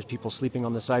 there's people sleeping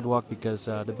on the sidewalk because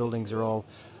the buildings are all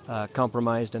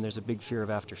compromised, and there's a big fear of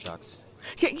aftershocks.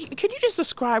 Can you just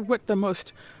describe what the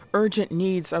most urgent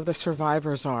needs of the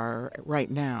survivors are right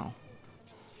now?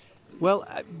 Well,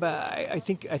 I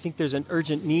think there's an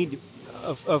urgent need,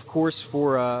 of course,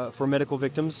 for medical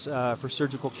victims, for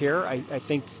surgical care. I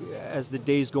think as the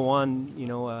days go on,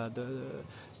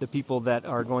 the people that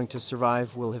are going to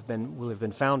survive will have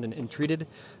been found and treated,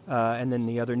 and then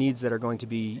the other needs that are going to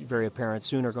be very apparent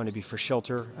soon are going to be for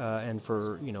shelter and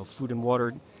for food and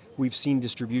water. We've seen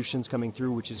distributions coming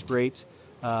through, which is great.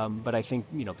 But I think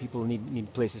people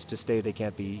need places to stay. They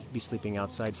can't be sleeping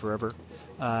outside forever.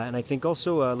 And I think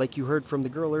also, like you heard from the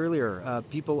girl earlier,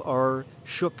 people are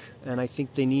shook, and I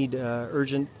think they need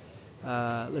urgent,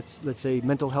 let's say,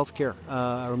 mental health care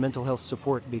or mental health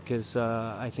support, because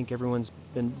I think everyone's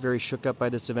been very shook up by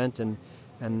this event, and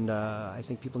I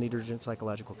think people need urgent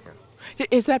psychological care.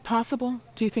 Is that possible?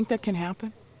 Do you think that can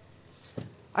happen?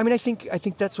 I mean, I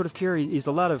think that sort of care is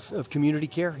a lot of community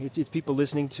care. It's people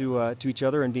listening to each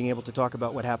other and being able to talk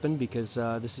about what happened, because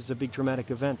this is a big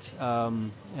traumatic event. I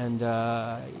think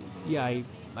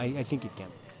it can.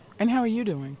 And how are you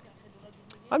doing?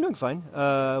 I'm doing fine.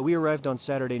 We arrived on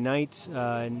Saturday night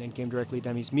and came directly to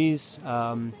Amismis.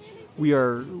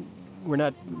 We're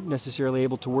not necessarily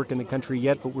able to work in the country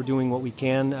yet, but we're doing what we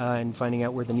can and finding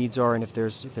out where the needs are and if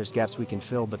there's gaps we can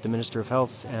fill. But the Minister of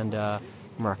Health and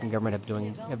Moroccan government have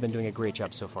been doing a great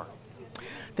job so far.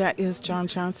 That is John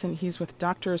Johnson. He's with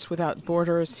Doctors Without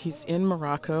Borders. He's in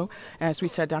Morocco. As we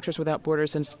said, Doctors Without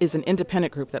Borders is an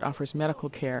independent group that offers medical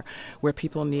care where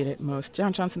people need it most.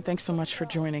 John Johnson, thanks so much for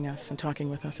joining us and talking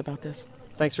with us about this.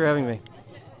 Thanks for having me.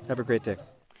 Have a great day.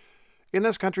 In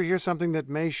this country, here's something that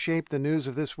may shape the news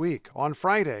of this week. On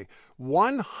Friday,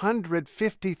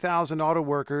 150,000 auto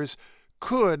workers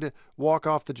could walk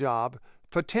off the job,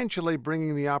 potentially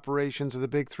bringing the operations of the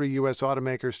big three U.S.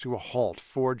 automakers to a halt: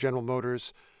 Ford, General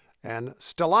Motors, and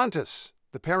Stellantis,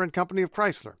 the parent company of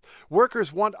Chrysler.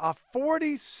 Workers want a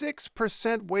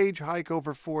 46% wage hike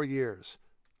over 4 years.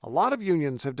 A lot of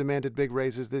unions have demanded big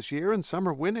raises this year, and some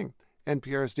are winning.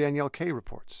 NPR's Danielle Kay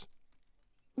reports.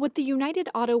 What the United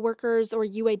Auto Workers, or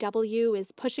UAW,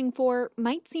 is pushing for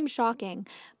might seem shocking,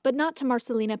 but not to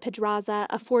Marcelina Pedraza,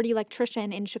 a Ford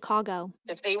electrician in Chicago.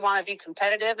 If they want to be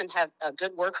competitive and have a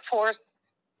good workforce,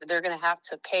 they're going to have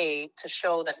to pay to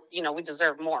show that, we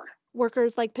deserve more.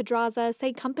 Workers like Pedraza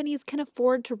say companies can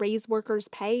afford to raise workers'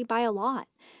 pay by a lot.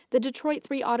 The Detroit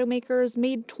 3 automakers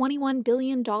made $21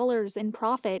 billion in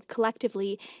profit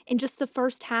collectively in just the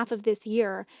first half of this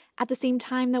year, at the same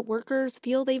time that workers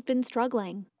feel they've been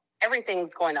struggling.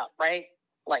 Everything's going up, right?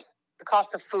 Like the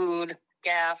cost of food,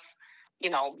 gas,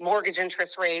 mortgage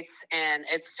interest rates, and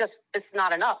it's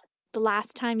not enough. The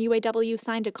last time UAW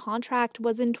signed a contract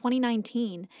was in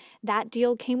 2019. That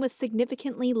deal came with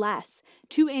significantly less,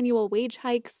 2 annual wage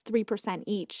hikes, 3%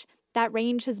 each. That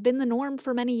range has been the norm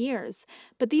for many years,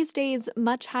 but these days,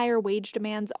 much higher wage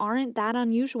demands aren't that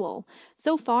unusual.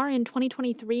 So far in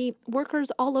 2023,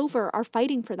 workers all over are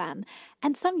fighting for them,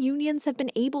 and some unions have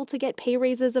been able to get pay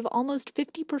raises of almost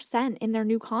 50% in their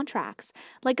new contracts,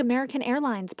 like American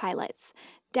Airlines pilots.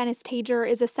 Dennis Tager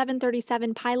is a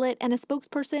 737 pilot and a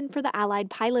spokesperson for the Allied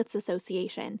Pilots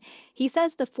Association. He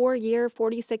says the 4-year,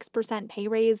 46% pay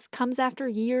raise comes after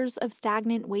years of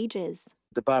stagnant wages.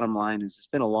 The bottom line is it's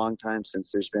been a long time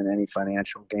since there's been any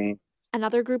financial gain.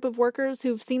 Another group of workers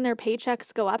who've seen their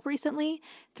paychecks go up recently,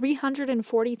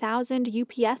 340,000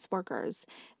 UPS workers.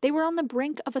 They were on the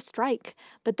brink of a strike,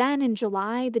 but then in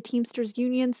July, the Teamsters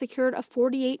Union secured a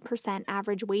 48%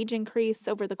 average wage increase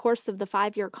over the course of the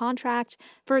 5-year contract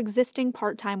for existing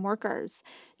part-time workers.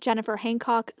 Jennifer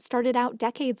Hancock started out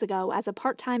decades ago as a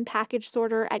part-time package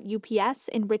sorter at UPS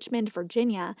in Richmond,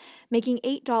 Virginia, making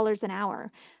 $8 an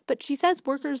hour. But she says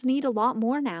workers need a lot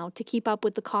more now to keep up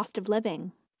with the cost of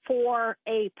living. For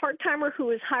a part-timer who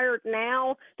is hired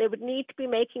now, they would need to be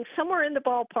making somewhere in the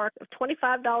ballpark of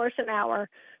 $25 an hour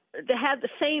to have the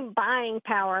same buying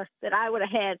power that I would have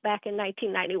had back in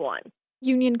 1991.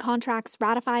 Union contracts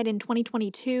ratified in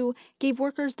 2022 gave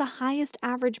workers the highest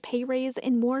average pay raise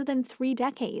in more than 3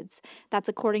 decades. That's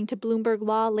according to Bloomberg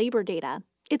Law labor data.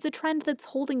 It's a trend that's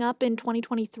holding up in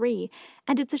 2023,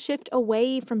 and it's a shift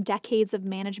away from decades of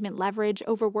management leverage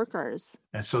over workers.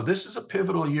 And so this is a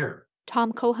pivotal year.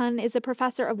 Tom Cohen is a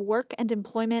professor of work and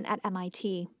employment at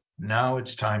MIT. Now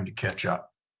it's time to catch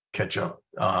up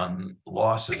on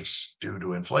losses due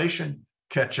to inflation,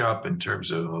 catch up in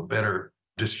terms of a better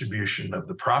distribution of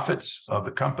the profits of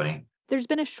the company. There's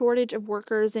been a shortage of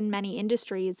workers in many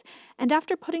industries, and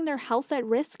after putting their health at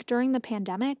risk during the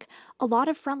pandemic, a lot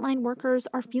of frontline workers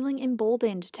are feeling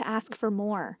emboldened to ask for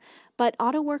more. But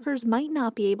auto workers might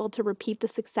not be able to repeat the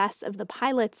success of the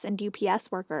pilots and UPS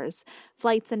workers.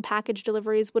 Flights and package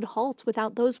deliveries would halt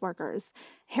without those workers.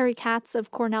 Harry Katz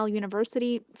of Cornell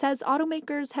University says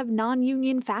automakers have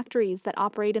non-union factories that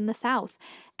operate in the South,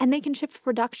 and they can shift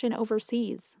production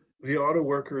overseas. The auto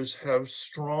workers have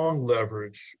strong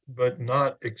leverage, but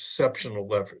not exceptional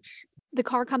leverage. The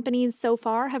car companies so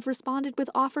far have responded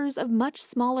with offers of much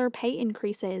smaller pay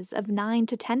increases of 9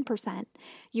 to 10%.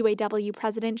 UAW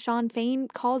President Shawn Fain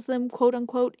calls them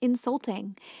quote-unquote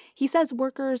insulting. He says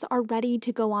workers are ready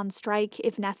to go on strike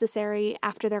if necessary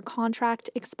after their contract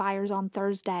expires on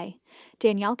Thursday.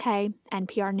 Danielle Kay,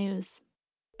 NPR News.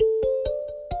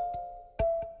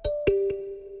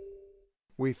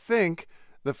 We think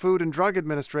the Food and Drug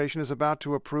Administration is about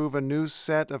to approve a new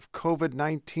set of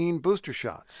COVID-19 booster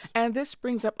shots. And this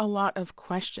brings up a lot of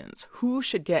questions. Who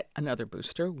should get another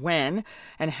booster, when,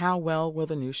 and how well will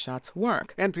the new shots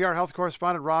work? NPR health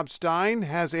correspondent Rob Stein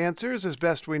has answers as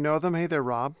best we know them. Hey there,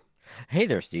 Rob. Hey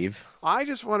there, Steve. I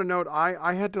just want to note,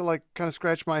 I had to kind of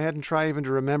scratch my head and try even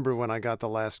to remember when I got the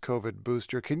last COVID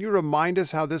booster. Can you remind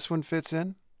us how this one fits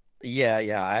in? Yeah,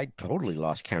 I totally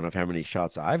lost count of how many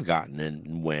shots I've gotten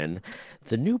and when.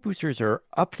 The new boosters are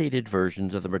updated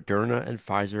versions of the Moderna and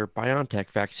Pfizer-BioNTech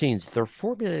vaccines. They're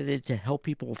formulated to help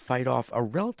people fight off a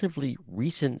relatively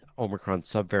recent Omicron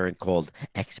subvariant called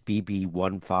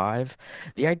XBB.1.5.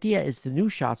 The idea is the new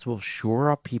shots will shore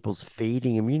up people's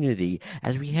fading immunity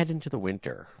as we head into the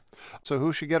winter. So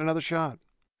who should get another shot?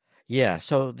 Yeah,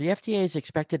 so the FDA is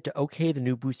expected to okay the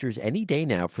new boosters any day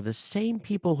now for the same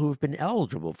people who have been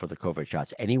eligible for the COVID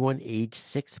shots, anyone aged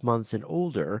 6 months and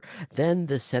older. Then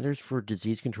the Centers for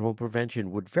Disease Control and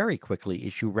Prevention would very quickly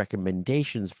issue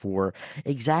recommendations for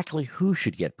exactly who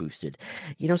should get boosted.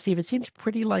 You know, Steve, it seems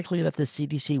pretty likely that the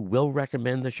CDC will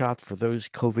recommend the shots for those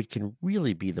COVID can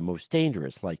really be the most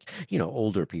dangerous, like,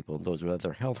 older people and those with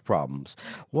other health problems.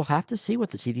 We'll have to see what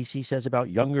the CDC says about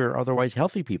younger, otherwise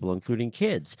healthy people, including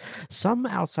kids. Some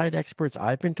outside experts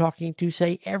I've been talking to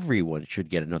say everyone should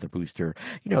get another booster,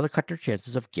 to cut their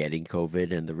chances of getting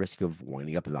COVID and the risk of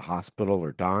winding up in the hospital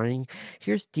or dying.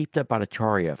 Here's Deepta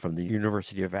Bhattacharya from the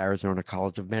University of Arizona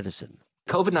College of Medicine.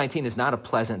 COVID-19 is not a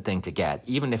pleasant thing to get,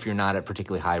 even if you're not at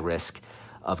particularly high risk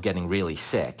of getting really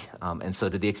sick. And so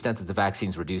to the extent that the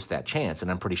vaccines reduce that chance,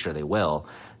 and I'm pretty sure they will,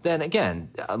 then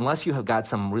again, unless you have got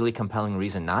some really compelling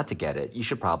reason not to get it, you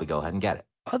should probably go ahead and get it.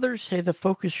 Others say the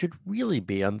focus should really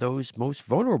be on those most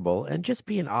vulnerable and just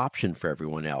be an option for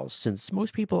everyone else, since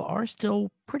most people are still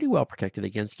pretty well protected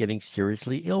against getting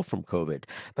seriously ill from COVID.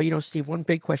 But, Steve, one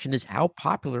big question is how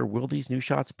popular will these new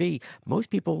shots be?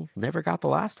 Most people never got the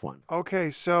last one.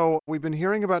 Okay, so we've been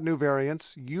hearing about new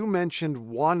variants. You mentioned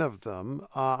one of them.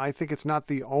 I think it's not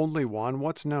the only one.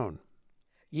 What's known?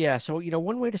 Yeah, so,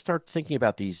 one way to start thinking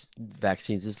about these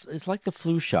vaccines is like the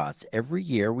flu shots. Every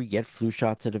year we get flu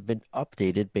shots that have been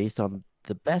updated based on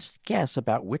the best guess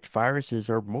about which viruses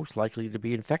are most likely to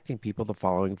be infecting people the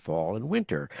following fall and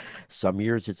winter. Some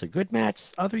years it's a good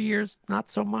match, other years not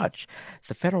so much.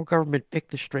 The federal government picked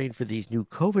the strain for these new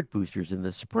COVID boosters in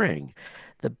the spring.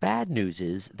 The bad news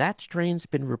is that strain's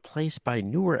been replaced by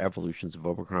newer evolutions of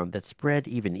Omicron that spread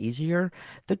even easier.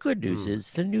 The good news is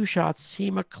the new shots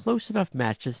seem a close enough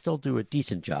match to still do a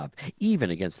decent job, even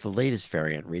against the latest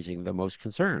variant raising the most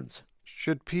concerns.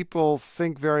 Should people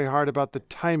think very hard about the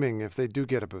timing if they do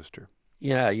get a booster?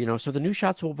 Yeah, so the new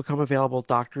shots will become available at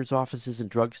doctors' offices and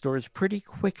drugstores pretty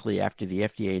quickly after the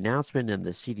FDA announcement and the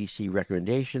CDC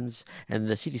recommendations. And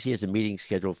the CDC has a meeting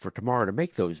scheduled for tomorrow to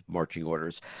make those marching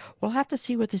orders. We'll have to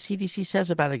see what the CDC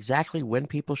says about exactly when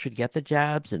people should get the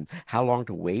jabs and how long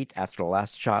to wait after the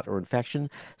last shot or infection.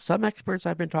 Some experts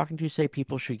I've been talking to say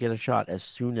people should get a shot as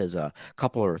soon as a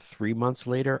couple or 3 months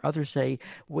later. Others say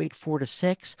wait 4 to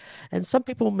 6. And some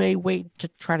people may wait to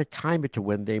try to time it to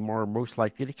when they are most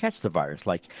likely to catch the virus.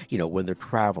 Like, when they're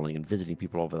traveling and visiting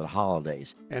people over the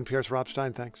holidays. NPR's Rob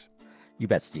Stein, thanks. You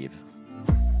bet, Steve.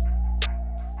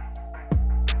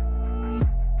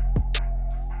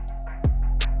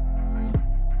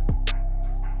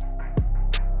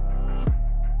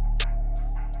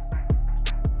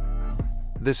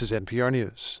 This is NPR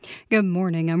News. Good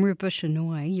morning. I'm Rupa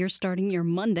Shenoy. You're starting your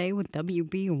Monday with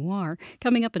WBUR.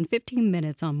 Coming up in 15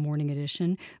 minutes on Morning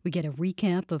Edition, we get a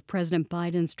recap of President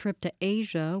Biden's trip to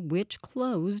Asia, which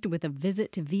closed with a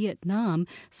visit to Vietnam,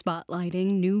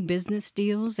 spotlighting new business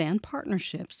deals and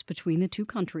partnerships between the two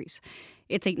countries.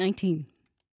 It's 8:19.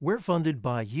 We're funded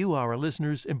by you, our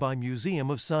listeners, and by Museum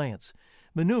of Science.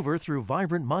 Maneuver through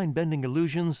vibrant mind-bending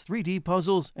illusions, 3D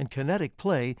puzzles, and kinetic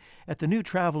play at the new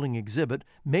traveling exhibit,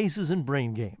 Mazes and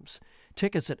Brain Games.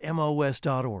 Tickets at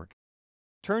MOS.org.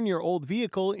 Turn your old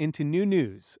vehicle into new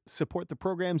news. Support the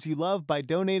programs you love by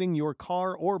donating your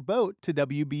car or boat to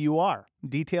WBUR.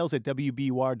 Details at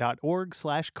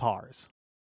wbur.org/cars.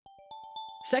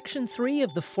 Section 3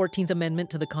 of the 14th Amendment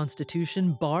to the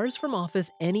Constitution bars from office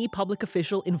any public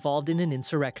official involved in an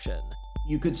insurrection.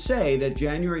 You could say that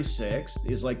January 6th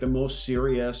is like the most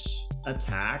serious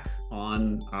attack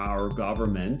on our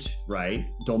government, right,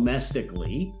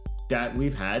 domestically, that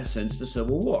we've had since the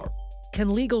Civil War.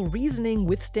 Can legal reasoning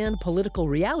withstand political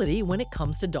reality when it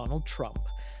comes to Donald Trump?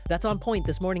 That's On Point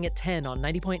this morning at 10 on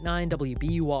 90.9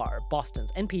 WBUR,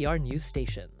 Boston's NPR news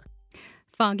station.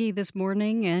 Foggy this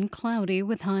morning and cloudy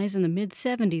with highs in the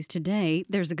mid-70s today.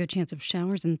 There's a good chance of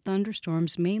showers and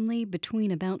thunderstorms, mainly between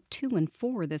about 2 and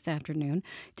 4 this afternoon.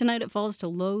 Tonight it falls to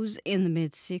lows in the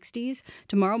mid-60s.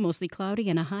 Tomorrow mostly cloudy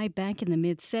and a high back in the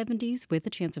mid-70s with a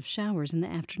chance of showers in the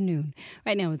afternoon.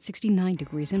 Right now it's 69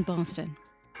 degrees in Boston.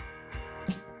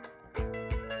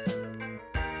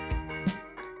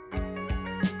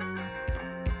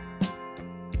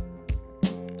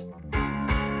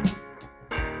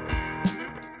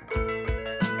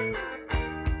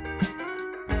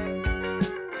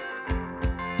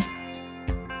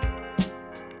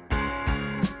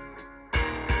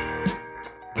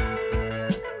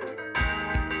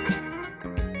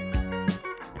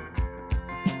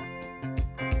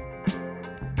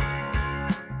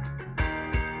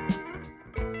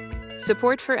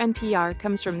 Support for NPR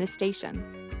comes from this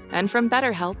station and from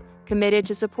BetterHelp, committed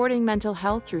to supporting mental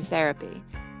health through therapy.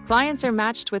 Clients are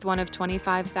matched with one of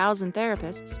 25,000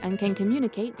 therapists and can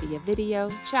communicate via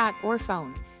video, chat, or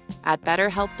phone at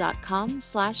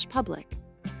betterhelp.com/public.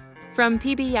 From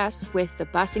PBS with The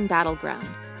Busing Battleground,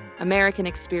 American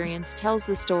Experience tells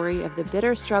the story of the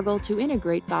bitter struggle to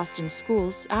integrate Boston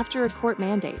schools after a court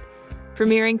mandate,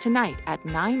 premiering tonight at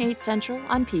 9/8 Central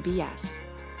on PBS.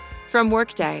 From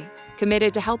Workday,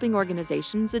 committed to helping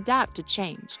organizations adapt to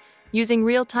change, using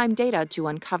real-time data to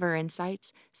uncover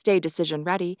insights, stay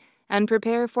decision-ready, and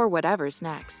prepare for whatever's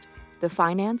next. The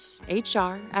finance,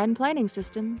 HR, and planning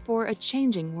system for a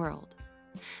changing world.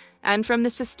 And from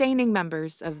the sustaining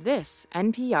members of this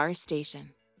NPR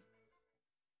station.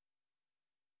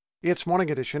 It's Morning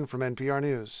Edition from NPR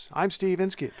News. I'm Steve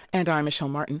Inskeep. And I'm Michelle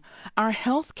Martin. Our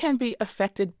health can be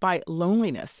affected by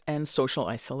loneliness and social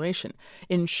isolation.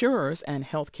 Insurers and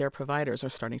healthcare providers are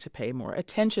starting to pay more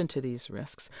attention to these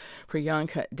risks.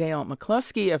 Priyanka Dale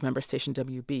McCluskey of member station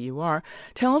WBUR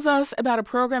tells us about a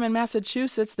program in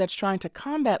Massachusetts that's trying to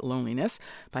combat loneliness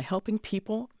by helping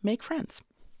people make friends.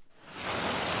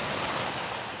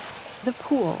 The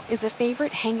pool is a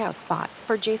favorite hangout spot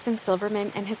for Jason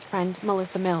Silverman and his friend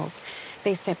Melissa Mills.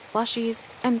 They sip slushies,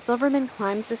 and Silverman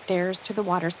climbs the stairs to the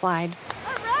water slide.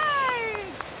 All right!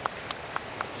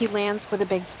 He lands with a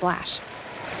big splash.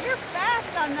 You're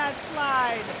fast on that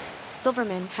slide.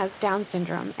 Silverman has Down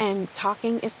syndrome, and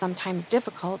talking is sometimes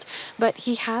difficult, but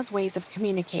he has ways of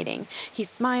communicating. He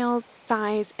smiles,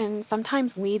 sighs, and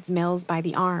sometimes leads Mills by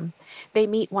the arm. They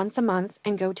meet once a month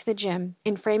and go to the gym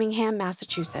in Framingham,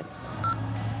 Massachusetts.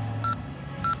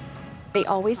 They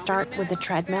always start with a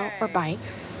treadmill or bike.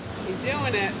 You're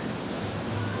doing it.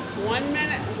 1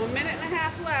 minute and a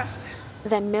half left.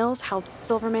 Then Mills helps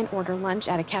Silverman order lunch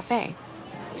at a cafe.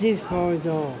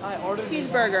 Cheeseburger. I ordered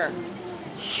cheeseburger.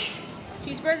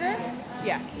 Cheeseburger?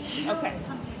 Yes. Okay.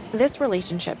 This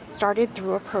relationship started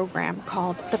through a program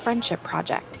called the Friendship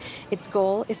Project. Its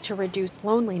goal is to reduce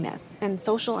loneliness and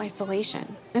social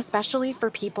isolation, especially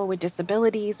for people with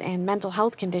disabilities and mental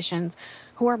health conditions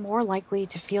who are more likely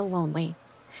to feel lonely.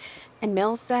 And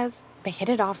Mills says they hit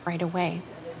it off right away.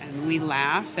 And we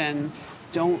laugh and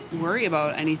don't worry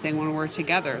about anything when we're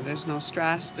together. There's no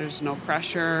stress, there's no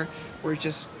pressure. We're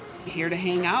just here to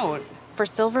hang out. For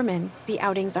Silverman, the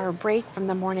outings are a break from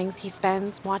the mornings he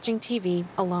spends watching TV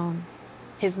alone.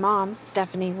 His mom,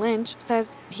 Stephanie Lynch,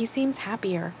 says he seems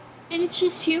happier. And it's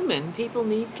just human. People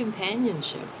need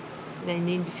companionship. They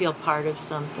need to feel part of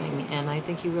something, and I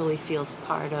think he really feels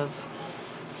part of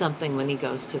something when he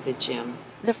goes to the gym.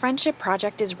 The Friendship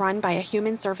Project is run by a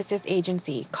human services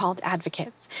agency called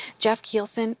Advocates. Jeff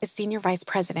Kielsen is senior vice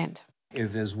president.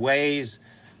 If there's ways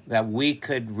that we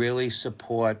could really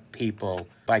support people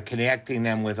by connecting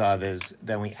them with others,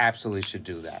 then we absolutely should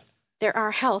do that. There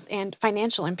are health and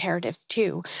financial imperatives,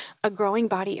 too. A growing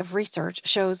body of research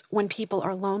shows when people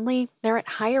are lonely, they're at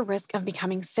higher risk of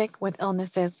becoming sick with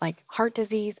illnesses like heart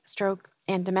disease, stroke,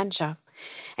 and dementia.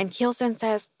 And Kielsen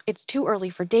says it's too early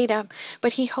for data,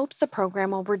 but he hopes the program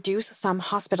will reduce some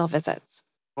hospital visits.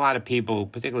 A lot of people,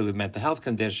 particularly with mental health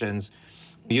conditions,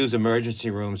 use emergency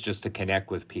rooms just to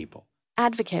connect with people.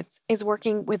 Advocates is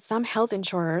working with some health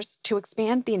insurers to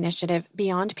expand the initiative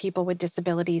beyond people with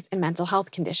disabilities and mental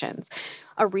health conditions.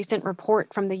 A recent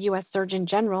report from the U.S. Surgeon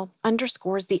General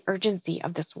underscores the urgency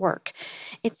of this work.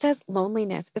 It says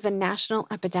loneliness is a national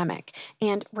epidemic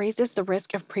and raises the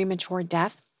risk of premature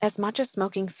death as much as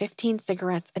smoking 15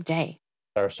 cigarettes a day.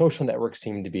 Our social networks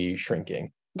seem to be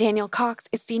shrinking. Daniel Cox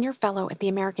is senior fellow at the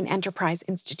American Enterprise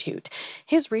Institute.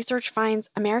 His research finds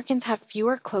Americans have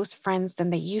fewer close friends than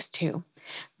they used to.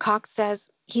 Cox says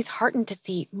he's heartened to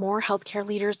see more healthcare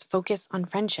leaders focus on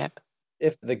friendship.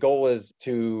 If the goal is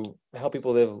to help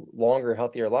people live longer,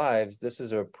 healthier lives, this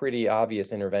is a pretty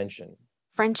obvious intervention.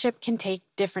 Friendship can take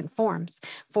different forms.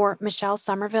 For Michelle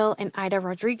Somerville and Ida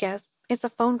Rodriguez, it's a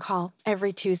phone call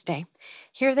every Tuesday.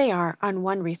 Here they are on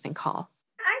one recent call.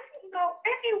 I can go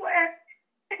anywhere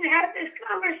and have this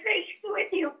conversation with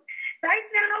you. Right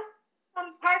now,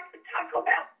 I'm parked at Taco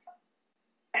Bell.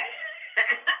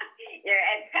 You're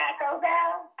at Taco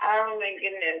Bell? Oh my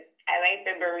goodness. I like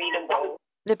the burrito bowl.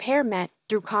 The pair met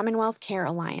through Commonwealth Care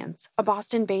Alliance, a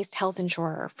Boston-based health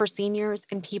insurer for seniors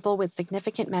and people with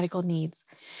significant medical needs.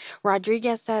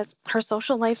 Rodriguez says her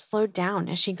social life slowed down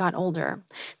as she got older.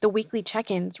 The weekly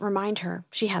check-ins remind her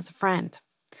she has a friend.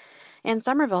 And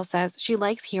Somerville says she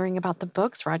likes hearing about the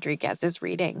books Rodriguez is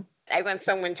reading. I want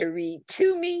someone to read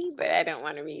to me, but I don't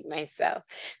want to read myself.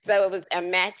 So it was a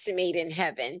match made in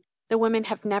heaven. The women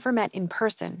have never met in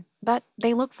person, but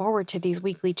they look forward to these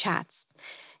weekly chats.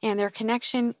 And their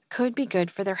connection could be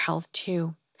good for their health,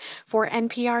 too. For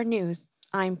NPR News,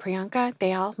 I'm Priyanka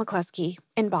Dayal McCluskey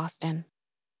in Boston.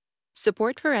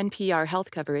 Support for NPR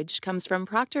health coverage comes from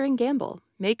Procter & Gamble,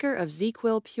 maker of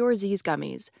ZzzQuil Pure Z's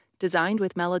gummies, designed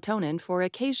with melatonin for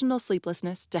occasional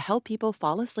sleeplessness to help people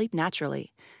fall asleep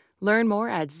naturally. Learn more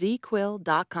at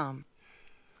zzquill.com.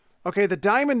 Okay, the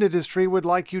diamond industry would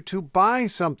like you to buy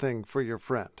something for your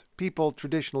friend. People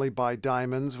traditionally buy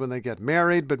diamonds when they get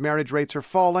married, but marriage rates are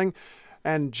falling.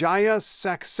 And Jaya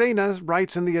Saxena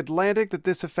writes in The Atlantic that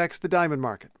this affects the diamond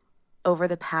market. Over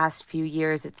the past few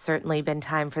years, it's certainly been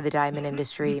time for the diamond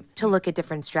industry to look at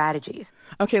different strategies.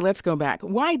 Okay, let's go back.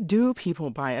 Why do people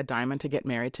buy a diamond to get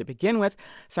married to begin with?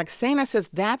 Saxena says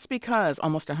that's because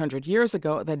almost 100 years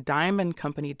ago, the diamond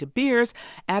company De Beers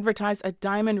advertised a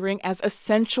diamond ring as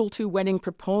essential to wedding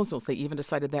proposals. They even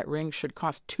decided that ring should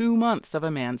cost 2 months of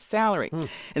a man's salary.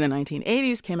 In the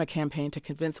 1980s came a campaign to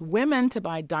convince women to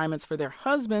buy diamonds for their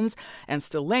husbands, and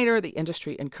still later, the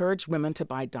industry encouraged women to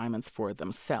buy diamonds for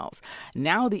themselves.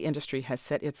 Now the industry has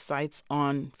set its sights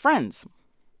on friends.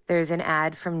 There's an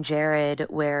ad from Jared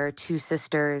where two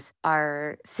sisters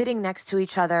are sitting next to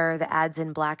each other. The ad's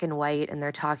in black and white, and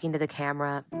they're talking to the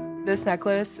camera. This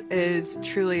necklace is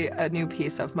truly a new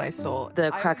piece of my soul.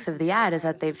 The crux of the ad is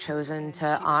that they've chosen to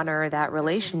honor that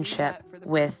relationship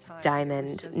with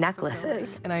diamond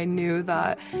necklaces. And I knew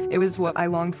that it was what I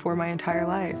longed for my entire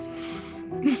life.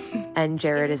 And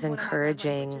Jared is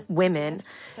encouraging women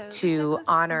to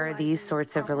honor these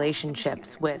sorts of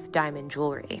relationships with diamond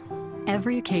jewelry.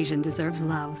 Every occasion deserves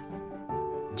love.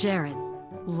 Jared,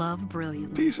 love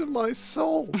brilliant. Piece of my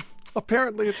soul.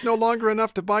 Apparently, it's no longer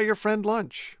enough to buy your friend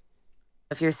lunch.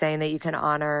 If you're saying that you can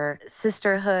honor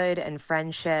sisterhood and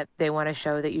friendship, they want to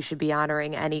show that you should be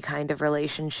honoring any kind of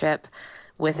relationship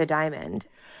with a diamond.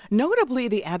 Notably,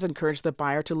 the ads encourage the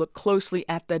buyer to look closely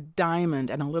at the diamond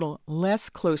and a little less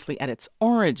closely at its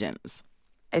origins.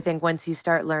 I think once you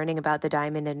start learning about the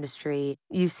diamond industry,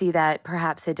 you see that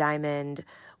perhaps a diamond,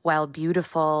 while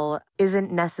beautiful,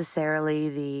 isn't necessarily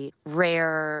the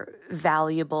rare,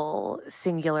 valuable,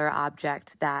 singular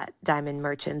object that diamond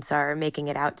merchants are making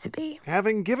it out to be.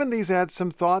 Having given these ads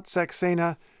some thought,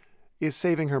 Saxena is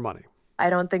saving her money. I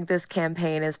don't think this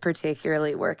campaign is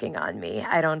particularly working on me.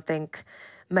 I don't think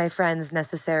my friends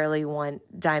necessarily want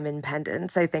diamond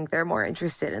pendants. I think they're more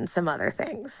interested in some other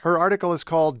things. Her article is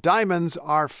called Diamonds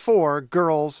Are For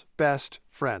Girls' Best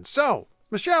Friends. So,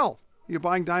 Michelle, you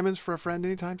buying diamonds for a friend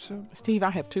anytime soon? Steve, I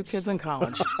have 2 kids in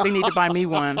college. They need to buy me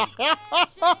one.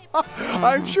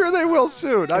 I'm sure they will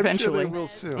soon. Eventually. I'm sure they will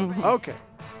soon. Okay.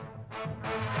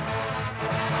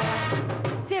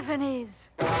 Tiffany's.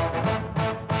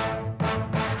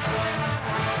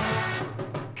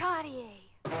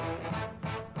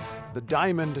 The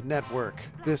Diamond Network.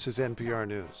 This is NPR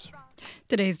News.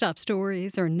 Today's top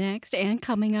stories are next, and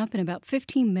coming up in about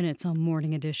 15 minutes on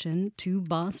Morning Edition, two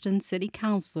Boston city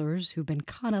councilors who've been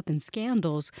caught up in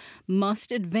scandals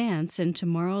must advance in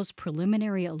tomorrow's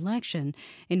preliminary election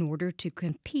in order to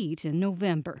compete in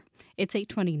November. It's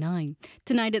 8:29.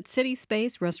 Tonight at City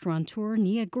Space, restaurateur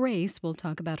Nia Grace will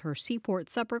talk about her Seaport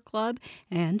Supper Club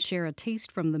and share a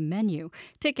taste from the menu.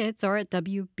 Tickets are at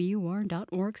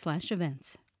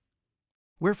wbur.org/events.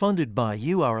 We're funded by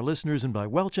you, our listeners, and by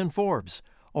Welch & Forbes.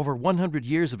 Over 100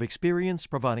 years of experience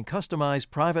providing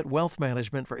customized private wealth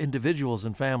management for individuals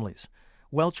and families.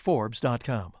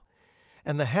 WelchForbes.com.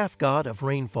 And the half-god of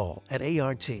rainfall at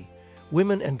ART.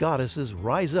 Women and goddesses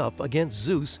rise up against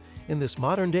Zeus in this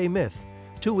modern-day myth.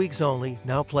 2 weeks only,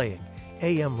 now playing.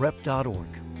 amrep.org.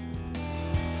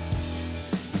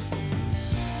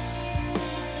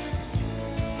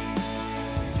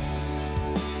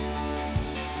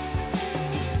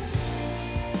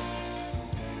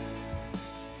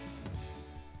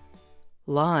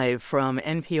 Live from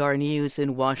NPR News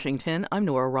in Washington, I'm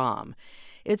Nora Rahm.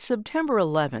 It's September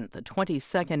 11th, the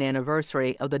 22nd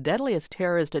anniversary of the deadliest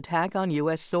terrorist attack on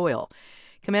U.S. soil.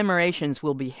 Commemorations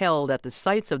will be held at the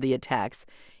sites of the attacks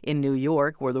in New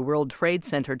York, where the World Trade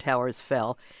Center towers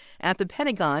fell, at the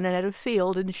Pentagon, and at a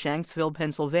field in Shanksville,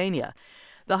 Pennsylvania.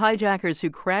 The hijackers who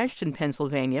crashed in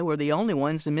Pennsylvania were the only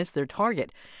ones to miss their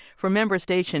target. From member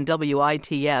station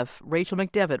WITF, Rachel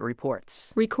McDevitt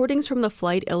reports. Recordings from the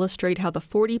flight illustrate how the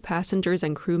 40 passengers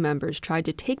and crew members tried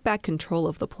to take back control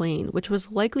of the plane, which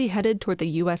was likely headed toward the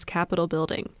U.S. Capitol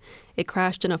building. It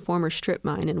crashed in a former strip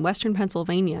mine in western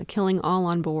Pennsylvania, killing all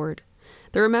on board.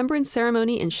 The remembrance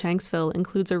ceremony in Shanksville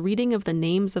includes a reading of the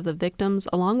names of the victims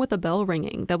along with a bell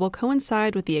ringing that will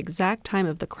coincide with the exact time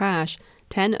of the crash,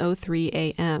 10:03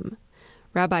 a.m.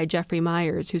 Rabbi Jeffrey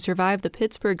Myers, who survived the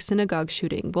Pittsburgh synagogue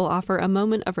shooting, will offer a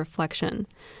moment of reflection.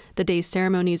 The day's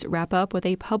ceremonies wrap up with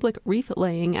a public wreath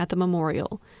laying at the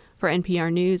memorial. For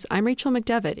NPR News, I'm Rachel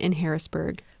McDevitt in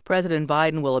Harrisburg. President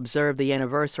Biden will observe the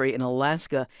anniversary in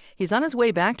Alaska. He's on his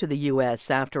way back to the U.S.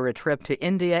 after a trip to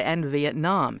India and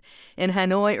Vietnam. In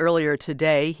Hanoi earlier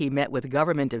today, he met with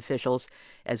government officials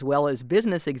as well as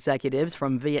business executives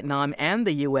from Vietnam and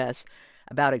the U.S.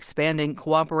 about expanding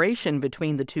cooperation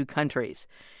between the two countries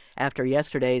after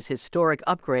yesterday's historic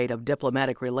upgrade of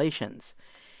diplomatic relations.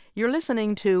 You're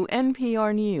listening to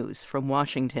NPR News from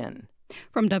Washington.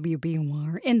 From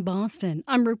WBUR in Boston,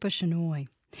 I'm Rupa Shenoy.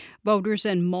 Voters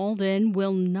in Malden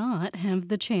will not have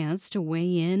the chance to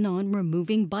weigh in on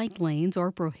removing bike lanes or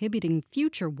prohibiting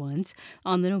future ones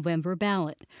on the November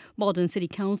ballot. Malden city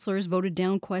councilors voted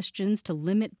down questions to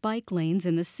limit bike lanes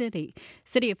in the city.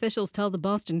 City officials tell the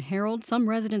Boston Herald some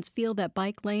residents feel that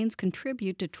bike lanes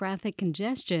contribute to traffic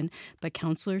congestion, but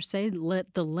councilors say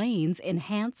let the lanes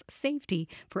enhance safety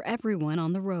for everyone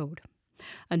on the road.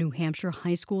 A New Hampshire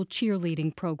high school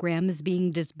cheerleading program is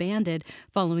being disbanded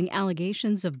following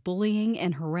allegations of bullying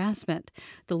and harassment.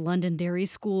 The Londonderry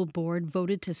School Board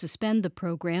voted to suspend the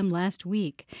program last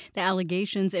week. The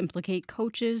allegations implicate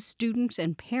coaches, students,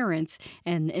 and parents.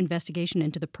 An investigation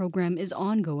into the program is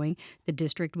ongoing. The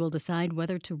district will decide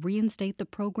whether to reinstate the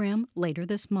program later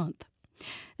this month.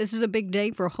 This is a big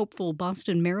day for hopeful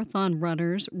Boston Marathon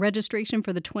runners. Registration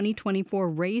for the 2024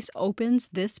 race opens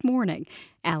this morning.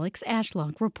 Alex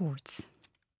Ashlock reports.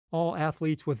 All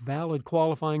athletes with valid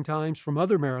qualifying times from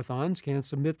other marathons can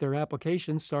submit their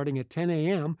applications starting at 10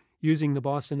 a.m. using the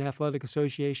Boston Athletic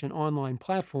Association online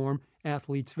platform,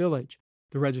 Athletes Village.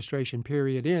 The registration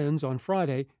period ends on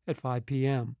Friday at 5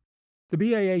 p.m. The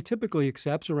BAA typically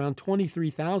accepts around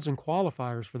 23,000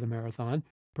 qualifiers for the marathon.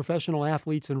 Professional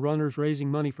athletes and runners raising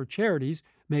money for charities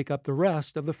make up the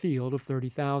rest of the field of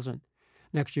 30,000.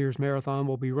 Next year's marathon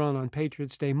will be run on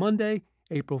Patriots' Day Monday,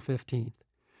 April 15th.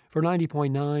 For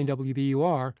 90.9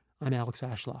 WBUR, I'm Alex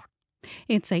Ashlock.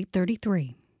 It's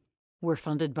 8:33. We're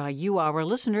funded by you, our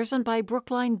listeners, and by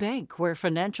Brookline Bank, where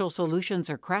financial solutions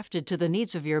are crafted to the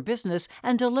needs of your business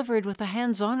and delivered with a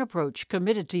hands-on approach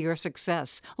committed to your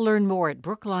success. Learn more at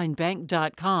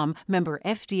brooklinebank.com, member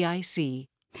FDIC.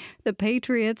 The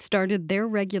Patriots started their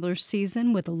regular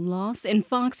season with a loss in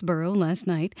Foxborough last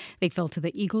night. They fell to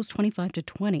the Eagles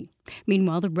 25-20.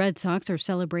 Meanwhile, the Red Sox are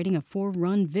celebrating a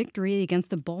 4-run victory against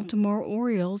the Baltimore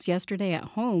Orioles yesterday at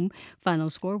home. Final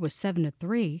score was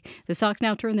 7-3. The Sox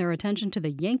now turn their attention to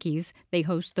the Yankees. They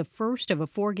host the first of a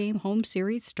 4-game home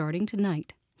series starting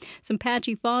tonight. Some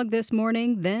patchy fog this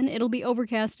morning, then it'll be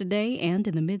overcast today and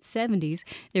in the mid-70s.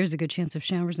 There's a good chance of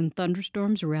showers and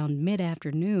thunderstorms around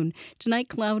mid-afternoon. Tonight,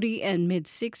 cloudy and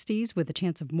mid-60s with a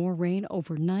chance of more rain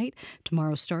overnight.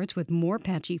 Tomorrow starts with more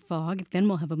patchy fog. Then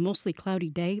we'll have a mostly cloudy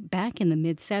day back in the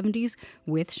mid-70s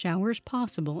with showers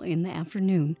possible in the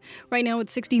afternoon. Right now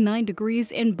it's 69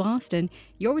 degrees in Boston.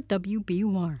 You're with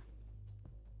WBUR.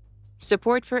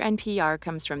 Support for NPR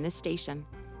comes from this station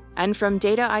and from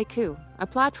Data IQ, a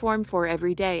platform for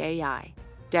everyday AI,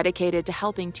 dedicated to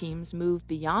helping teams move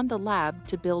beyond the lab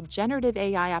to build generative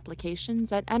AI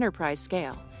applications at enterprise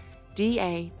scale.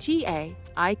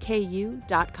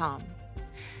 DATAIKU.com.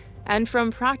 And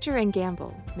from Procter &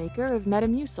 Gamble, maker of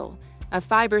Metamucil, a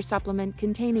fiber supplement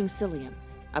containing psyllium,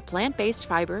 a plant-based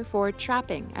fiber for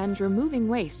trapping and removing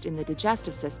waste in the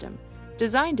digestive system,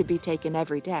 designed to be taken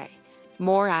every day.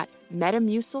 More at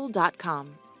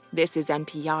Metamucil.com. This is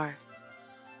NPR.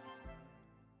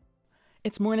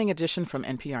 It's Morning Edition from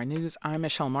NPR News. I'm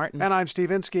Michelle Martin. And I'm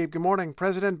Steve Inskeep. Good morning.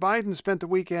 President Biden spent the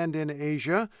weekend in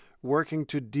Asia, working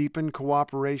to deepen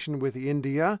cooperation with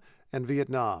India and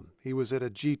Vietnam. He was at a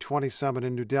G20 summit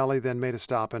in New Delhi, then made a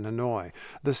stop in Hanoi.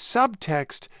 The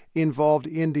subtext involved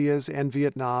India's and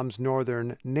Vietnam's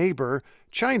northern neighbor,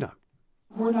 China.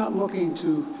 We're not looking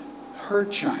to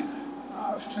hurt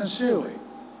China, sincerely.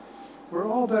 We're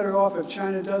all better off if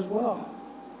China does well.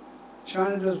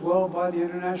 China does well by the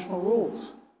international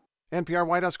rules. NPR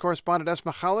White House correspondent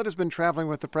Esma Khalid has been traveling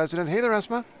with the president. Hey there,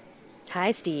 Esma.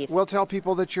 Hi, Steve. Well, tell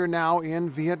people that you're now in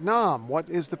Vietnam. What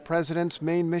is the president's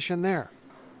main mission there?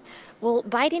 Well,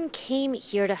 Biden came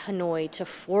here to Hanoi to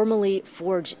formally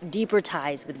forge deeper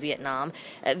ties with Vietnam.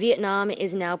 Vietnam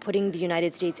is now putting the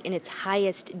United States in its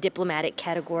highest diplomatic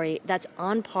category. That's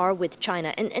on par with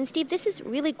China. And Steve, this is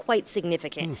really quite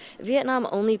significant. Vietnam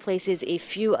only places a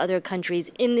few other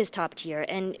countries in this top tier.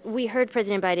 And we heard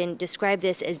President Biden describe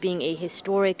this as being a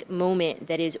historic moment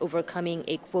that is overcoming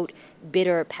a, quote,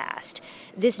 bitter past.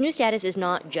 This new status is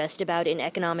not just about an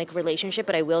economic relationship,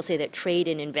 but I will say that trade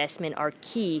and investment are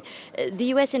key. The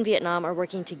U.S. and Vietnam are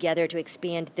working together to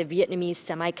expand the Vietnamese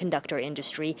semiconductor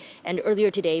industry. And earlier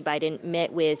today, Biden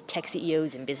met with tech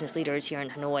CEOs and business leaders here in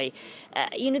Hanoi.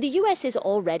 The U.S. is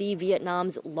already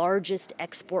Vietnam's largest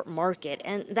export market,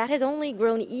 and that has only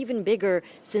grown even bigger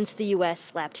since the U.S.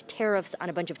 slapped tariffs on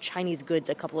a bunch of Chinese goods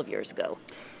a couple of years ago.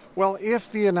 Well, if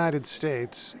the United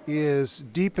States is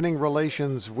deepening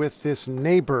relations with this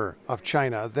neighbor of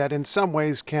China that in some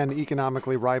ways can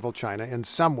economically rival China, in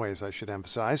some ways I should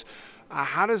emphasize,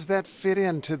 how does that fit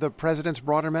into the president's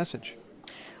broader message?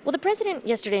 Well, the president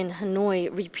yesterday in Hanoi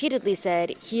repeatedly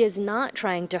said he is not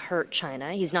trying to hurt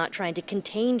China. He's not trying to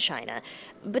contain China.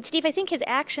 But, Steve, I think his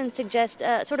actions suggest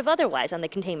sort of otherwise on the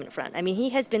containment front. I mean, he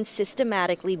has been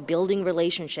systematically building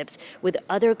relationships with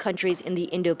other countries in the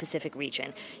Indo-Pacific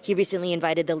region. He recently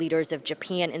invited the leaders of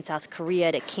Japan and South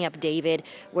Korea to Camp David,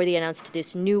 where they announced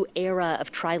this new era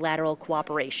of trilateral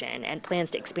cooperation and plans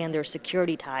to expand their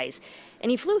security ties. And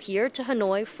he flew here to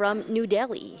Hanoi from New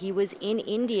Delhi. He was in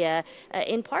India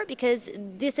in part because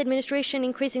this administration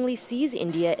increasingly sees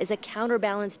India as a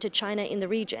counterbalance to China in the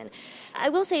region. I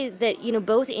will say that,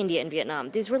 both India and Vietnam,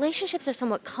 these relationships are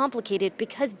somewhat complicated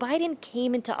because Biden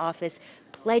came into office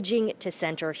pledging to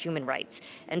center human rights.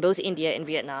 And both India and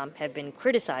Vietnam have been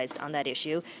criticized on that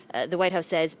issue. The White House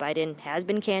says Biden has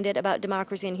been candid about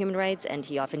democracy and human rights, and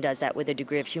he often does that with a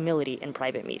degree of humility in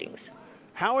private meetings.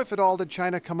 How, if at all, did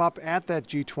China come up at that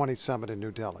G20 summit in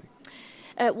New Delhi?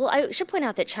 Well, I should point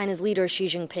out that China's leader, Xi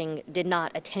Jinping, did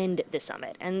not attend the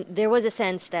summit. And there was a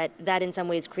sense that in some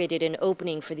ways created an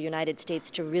opening for the United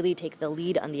States to really take the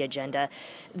lead on the agenda.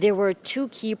 There were two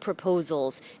key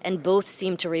proposals, and both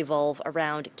seemed to revolve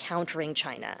around countering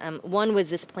China. One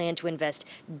was this plan to invest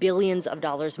billions of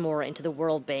dollars more into the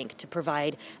World Bank to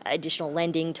provide additional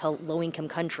lending to low-income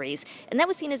countries. And that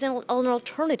was seen as an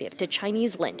alternative to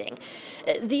Chinese lending.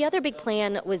 The other big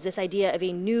plan was this idea of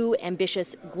a new,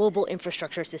 ambitious global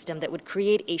infrastructure system that would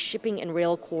create a shipping and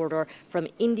rail corridor from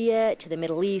India to the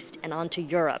Middle East and on to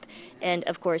Europe. And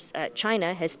of course,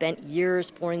 China has spent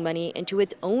years pouring money into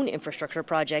its own infrastructure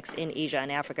projects in Asia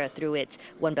and Africa through its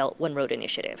One Belt, One Road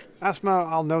initiative. Asma,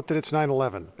 I'll note that it's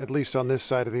 9/11, at least on this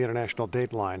side of the international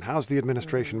date line. How's the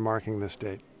administration marking this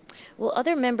date? Well,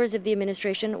 other members of the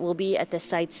administration will be at the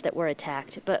sites that were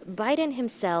attacked, but Biden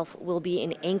himself will be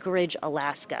in Anchorage,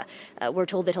 Alaska. We're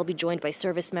told that he'll be joined by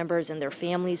service members and their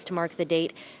families to mark the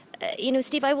date.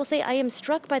 Steve, I will say I am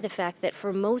struck by the fact that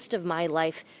for most of my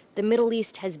life, The Middle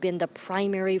East has been the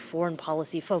primary foreign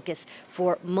policy focus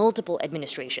for multiple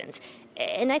administrations.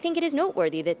 And I think it is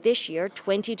noteworthy that this year,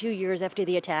 22 years after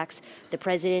the attacks, the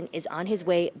president is on his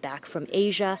way back from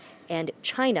Asia, and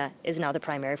China is now the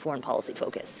primary foreign policy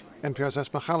focus. NPR's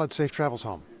Esma Khalid, safe travels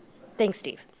home. Thanks,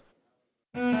 Steve.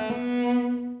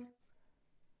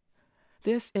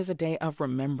 This is a day of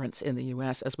remembrance in the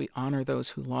U.S. as we honor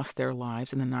those who lost their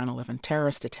lives in the 9/11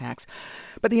 terrorist attacks.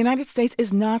 But the United States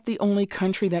is not the only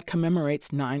country that commemorates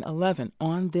 9/11.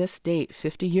 On this date,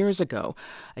 50 years ago,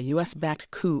 a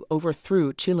U.S.-backed coup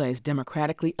overthrew Chile's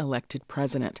democratically elected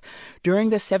president.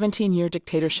 During the 17-year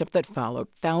dictatorship that followed,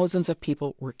 thousands of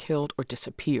people were killed or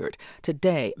disappeared.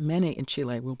 Today, many in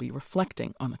Chile will be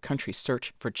reflecting on the country's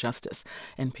search for justice.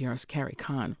 NPR's Carrie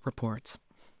Kahn reports.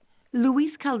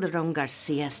 Luis Calderón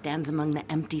Garcia stands among the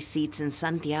empty seats in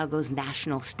Santiago's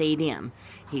National Stadium.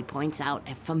 He points out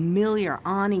a familiar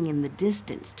awning in the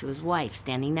distance to his wife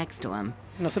standing next to him.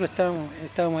 That's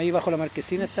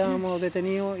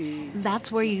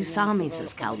where you saw me,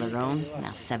 says Calderón,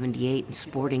 now 78 and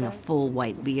sporting a full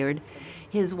white beard.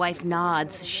 His wife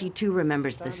nods. She too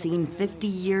remembers the scene 50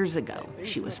 years ago.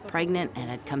 She was pregnant and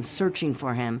had come searching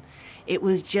for him. It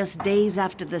was just days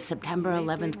after the September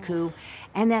 11th coup,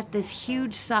 and at this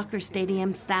huge soccer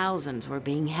stadium, thousands were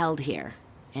being held here.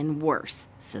 And worse,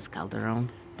 says Calderón.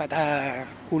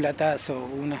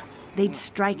 They'd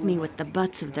strike me with the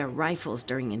butts of their rifles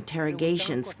during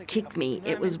interrogations, kick me.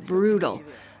 It was brutal.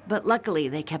 But luckily,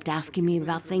 they kept asking me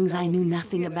about things I knew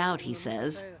nothing about, he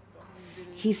says.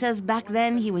 He says back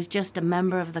then he was just a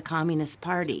member of the Communist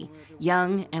Party,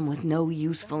 young and with no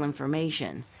useful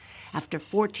information. After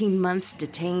 14 months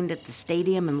detained at the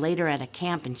stadium and later at a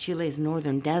camp in Chile's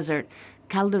northern desert,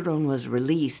 Calderón was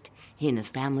released. He and his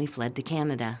family fled to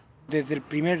Canada. Desde el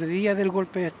primer día del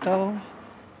golpe de Estado,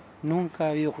 nunca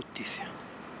ha habido justicia.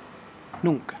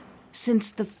 Nunca.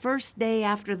 Since the first day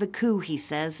after the coup, he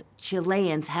says,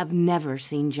 Chileans have never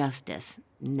seen justice.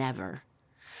 Never.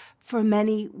 For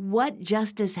many, what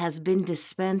justice has been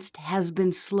dispensed has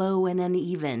been slow and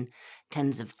uneven.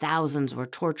 Tens of thousands were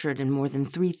tortured and more than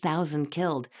 3,000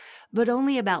 killed, but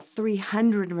only about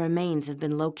 300 remains have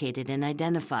been located and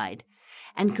identified.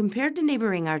 And compared to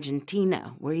neighboring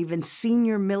Argentina, where even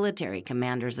senior military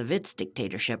commanders of its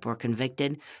dictatorship were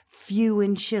convicted, few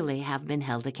in Chile have been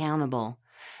held accountable.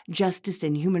 Justice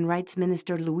and Human Rights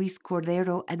Minister Luis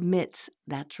Cordero admits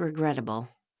that's regrettable.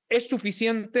 ¿Es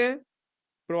suficiente?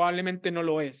 Probablemente no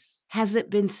lo es. Has it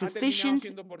been sufficient?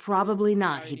 Probably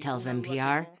not, he tells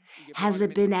NPR. Has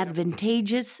it been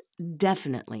advantageous?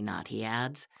 Definitely not, he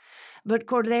adds. But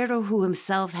Cordero, who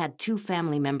himself had 2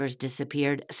 family members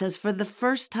disappeared, says for the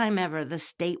first time ever, the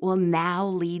state will now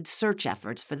lead search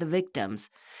efforts for the victims.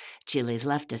 Chile's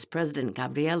leftist president,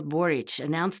 Gabriel Boric,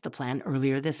 announced the plan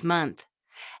earlier this month.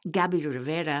 Gaby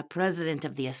Rivera, president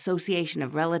of the Association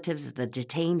of Relatives of the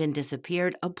Detained and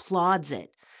Disappeared, applauds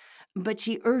it. But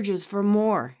she urges for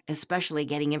more, especially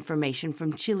getting information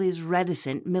from Chile's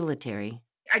reticent military.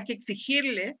 Hay que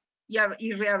exigirle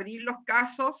y reabrir los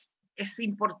casos. Es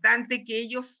importante que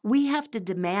ellos... We have to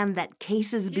demand that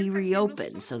cases be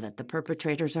reopened so that the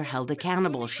perpetrators are held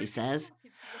accountable, she says.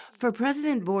 For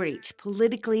President Boric,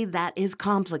 politically that is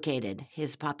complicated.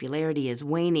 His popularity is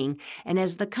waning, and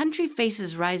as the country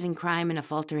faces rising crime and a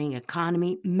faltering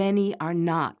economy, many are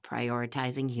not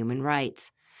prioritizing human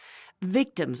rights.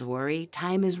 Victims worry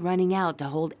time is running out to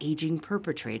hold aging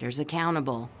perpetrators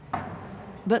accountable.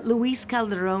 But Luis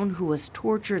Calderón, who was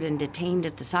tortured and detained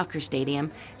at the soccer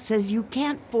stadium, says you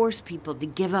can't force people to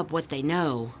give up what they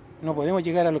know. No podemos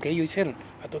llegar a lo que ellos hicieron,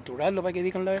 a torturarlo para que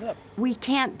digan la verdad. We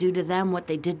can't do to them what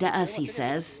they did to us, he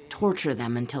says, torture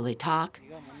them until they talk.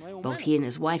 Both he and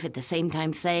his wife at the same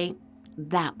time say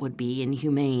that would be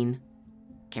inhumane.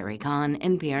 Carrie Kahn,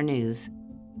 NPR News.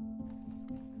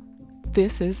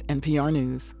 This is NPR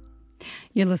News.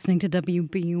 You're listening to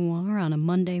WBUR on a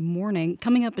Monday morning.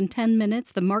 Coming up in 10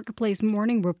 minutes, the Marketplace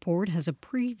Morning Report has a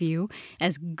preview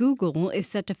as Google is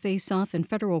set to face off in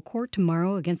federal court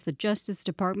tomorrow against the Justice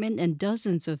Department and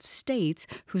dozens of states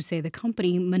who say the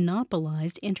company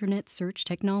monopolized internet search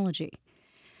technology.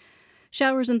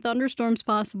 Showers and thunderstorms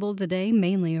possible today,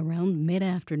 mainly around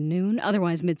mid-afternoon,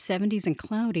 otherwise mid-70s and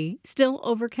cloudy. Still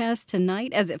overcast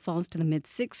tonight as it falls to the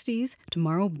mid-60s.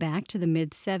 Tomorrow back to the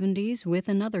mid-70s with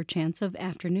another chance of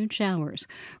afternoon showers.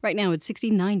 Right now it's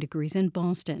 69 degrees in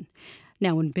Boston.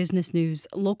 Now, in business news,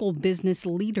 local business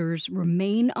leaders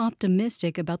remain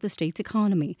optimistic about the state's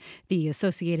economy. The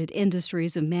Associated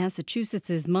Industries of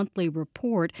Massachusetts' monthly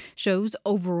report shows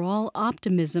overall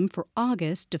optimism for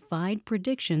August defied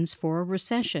predictions for a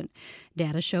recession.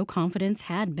 Data show confidence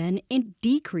had been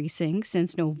decreasing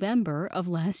since November of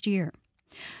last year.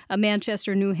 A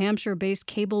Manchester, New Hampshire-based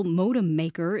cable modem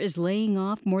maker is laying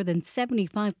off more than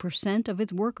 75% of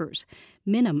its workers.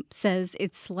 Minim says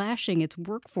it's slashing its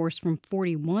workforce from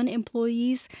 41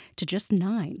 employees to just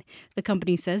 9. The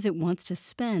company says it wants to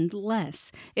spend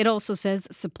less. It also says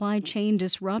supply chain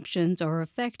disruptions are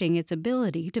affecting its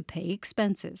ability to pay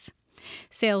expenses.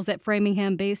 Sales at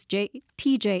Framingham-based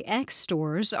TJX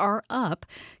stores are up.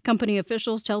 Company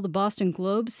officials tell the Boston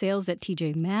Globe sales at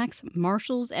TJ Maxx,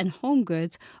 Marshalls, and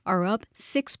HomeGoods are up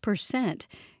 6%.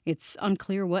 It's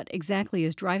unclear what exactly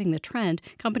is driving the trend.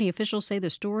 Company officials say the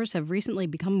stores have recently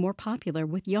become more popular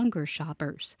with younger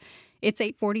shoppers. It's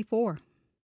 8:44.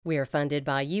 We're funded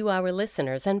by you, our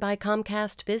listeners, and by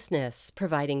Comcast Business,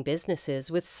 providing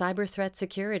businesses with cyber threat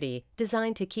security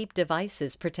designed to keep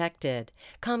devices protected.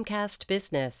 Comcast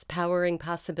Business, powering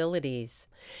possibilities.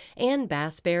 And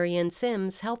Bassberry &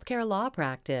 Sims Healthcare Law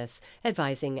Practice,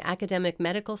 advising academic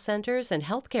medical centers and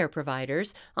healthcare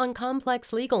providers on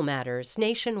complex legal matters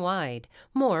nationwide.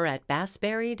 More at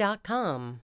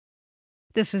bassberry.com.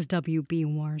 This is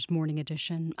WBUR's Morning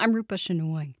Edition. I'm Rupa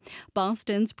Shenoy.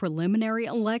 Boston's preliminary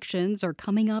elections are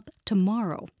coming up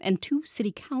tomorrow, and 2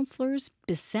 city councilors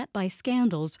beset by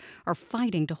scandals are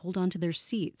fighting to hold on to their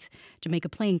seats. Jamaica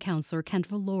Plain councilor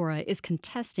Kendra Laura is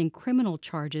contesting criminal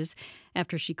charges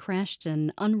after she crashed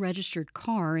an unregistered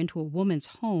car into a woman's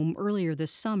home earlier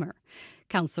this summer.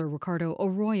 Councilor Ricardo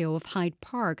Arroyo of Hyde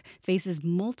Park faces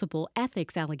multiple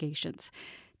ethics allegations.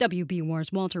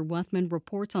 WBUR's Walter Wuthman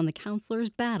reports on the councilors'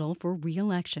 battle for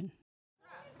re-election.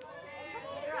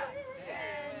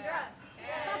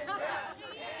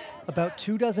 About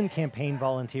 24 campaign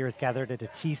volunteers gathered at a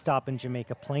tea stop in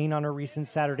Jamaica Plain on a recent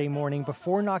Saturday morning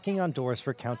before knocking on doors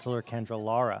for Councilor Kendra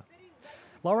Laura.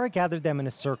 Laura gathered them in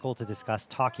a circle to discuss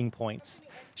talking points.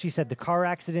 She said the car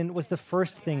accident was the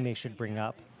first thing they should bring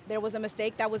up. There was a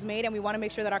mistake that was made, and we want to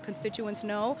make sure that our constituents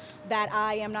know that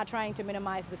I am not trying to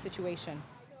minimize the situation.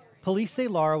 Police say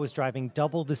Laura was driving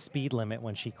double the speed limit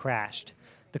when she crashed.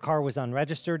 The car was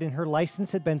unregistered and her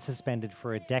license had been suspended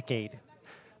for a decade.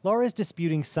 Laura is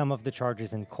disputing some of the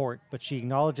charges in court, but she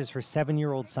acknowledges her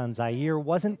 7-year-old son Zaire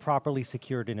wasn't properly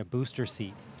secured in a booster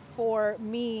seat. For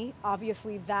me,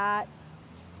 obviously, that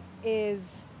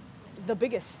is the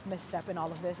biggest misstep in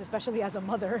all of this, especially as a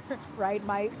mother, right?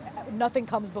 Nothing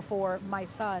comes before my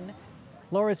son.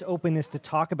 Laura's openness to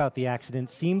talk about the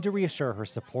accident seemed to reassure her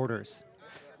supporters.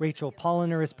 Rachel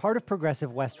Polliner is part of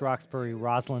Progressive West Roxbury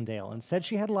Roslindale and said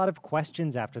she had a lot of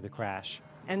questions after the crash.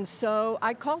 And so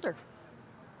I called her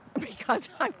because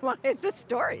I wanted the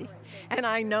story. And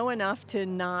I know enough to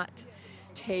not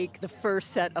take the first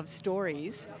set of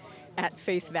stories at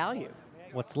face value.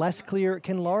 What's less clear,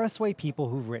 can Laura sway people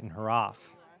who've written her off?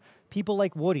 People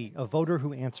like Woody, a voter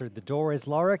who answered the door as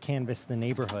Laura canvassed the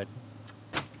neighborhood.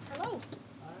 Hello.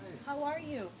 How are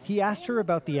you? He asked her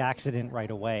about the accident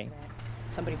right away.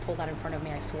 Somebody pulled out in front of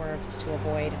me. I swerved to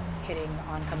avoid hitting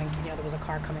oncoming. There was a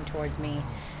car coming towards me,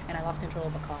 and I lost control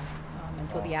of the car. And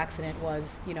so the accident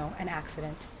was, an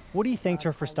accident. Woody thanked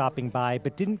her for stopping by,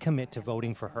 but didn't commit to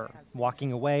voting for her.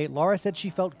 Walking away, Laura said she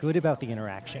felt good about the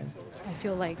interaction. I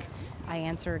feel like I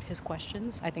answered his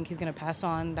questions. I think he's going to pass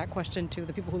on that question to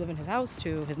the people who live in his house,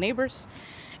 to his neighbors,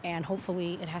 and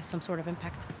hopefully it has some sort of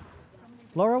impact.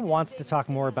 Laura wants to talk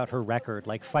more about her record,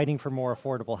 like fighting for more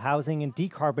affordable housing and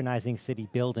decarbonizing city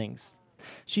buildings.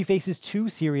 She faces 2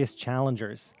 serious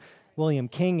challengers. William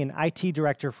King, an IT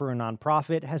director for a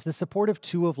nonprofit, has the support of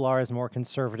 2 of Laura's more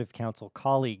conservative council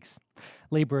colleagues.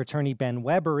 Labor attorney Ben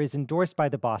Weber is endorsed by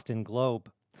the Boston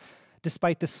Globe.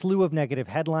 Despite the slew of negative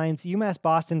headlines, UMass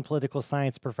Boston political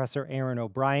science professor Aaron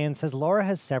O'Brien says Laura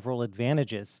has several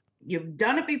advantages. You've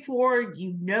done it before.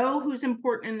 You know who's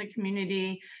important in the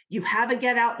community. You have a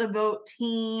get out the vote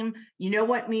team. You know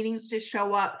what meetings to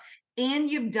show up. And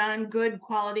you've done good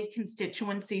quality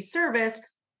constituency service,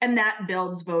 and that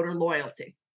builds voter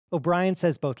loyalty. O'Brien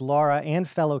says both Laura and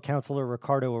fellow councilor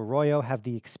Ricardo Arroyo have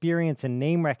the experience and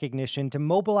name recognition to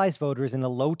mobilize voters in a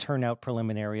low turnout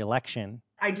preliminary election.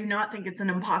 I do not think it's an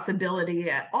impossibility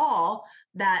at all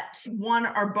that one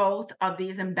or both of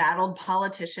these embattled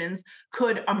politicians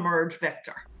could emerge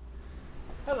victor.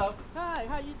 Hello. Hi,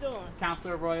 how you doing?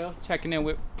 Councilor Arroyo, checking in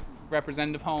with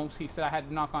Representative Holmes. He said I had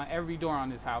to knock on every door on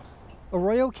this house.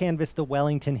 Arroyo canvassed the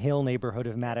Wellington Hill neighborhood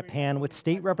of Mattapan with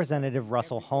State Representative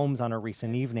Russell Holmes on a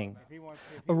recent evening.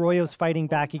 Arroyo's fighting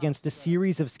back against a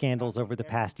series of scandals over the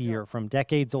past year, from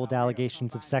decades-old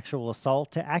allegations of sexual assault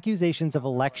to accusations of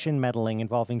election meddling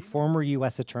involving former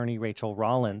U.S. Attorney Rachel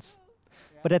Rollins.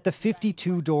 But at the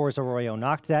 52 doors Arroyo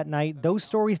knocked that night, those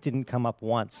stories didn't come up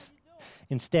once.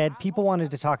 Instead, people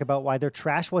wanted to talk about why their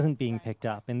trash wasn't being picked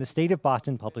up in the state of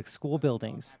Boston public school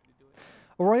buildings.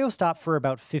 Arroyo stopped for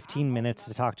about 15 minutes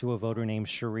to talk to a voter named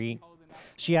Cherie.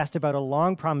 She asked about a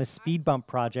long-promised speed bump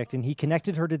project, and he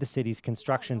connected her to the city's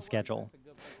construction schedule.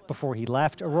 Before he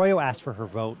left, Arroyo asked for her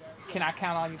vote. Can I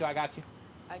count on you? I got you.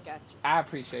 I got you. I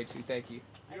appreciate you. Thank you.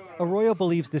 Arroyo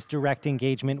believes this direct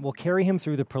engagement will carry him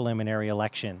through the preliminary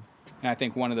election. And I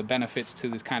think one of the benefits to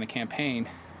this kind of campaign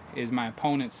is my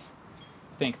opponents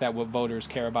think that what voters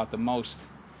care about the most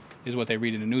is what they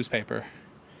read in the newspaper.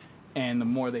 And the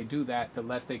more they do that, the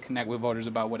less they connect with voters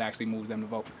about what actually moves them to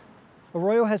vote.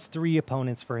 Arroyo has 3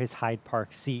 opponents for his Hyde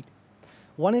Park seat.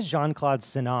 One is Jean-Claude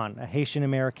Sinan, a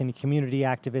Haitian-American community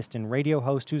activist and radio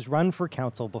host who's run for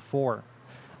council before.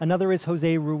 Another is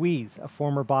Jose Ruiz, a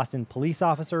former Boston police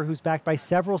officer who's backed by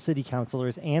several city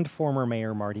councilors and former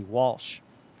Mayor Marty Walsh.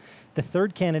 The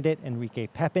third candidate, Enrique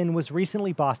Pepin, was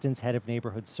recently Boston's head of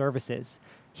neighborhood services.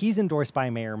 He's endorsed by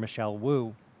Mayor Michelle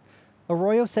Wu.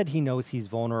 Arroyo said he knows he's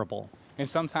vulnerable. And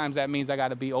sometimes that means I got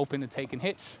to be open to taking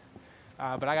hits.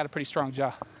 But I got a pretty strong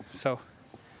jaw. So,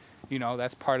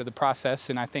 that's part of the process.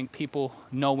 And I think people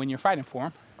know when you're fighting for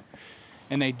them.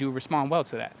 And they do respond well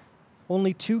to that.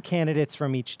 Only 2 candidates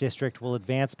from each district will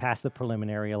advance past the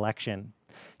preliminary election.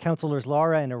 Councilors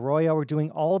Lara and Arroyo are doing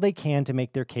all they can to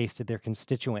make their case to their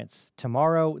constituents.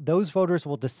 Tomorrow, those voters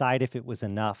will decide if it was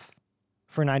enough.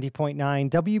 For 90.9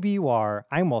 WBUR,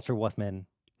 I'm Walter Wuthman.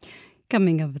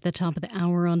 Coming up at the top of the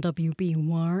hour on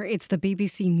WBUR, it's the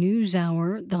BBC News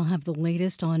Hour. They'll have the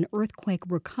latest on earthquake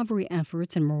recovery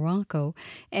efforts in Morocco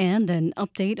and an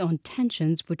update on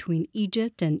tensions between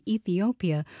Egypt and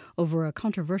Ethiopia over a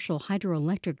controversial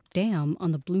hydroelectric dam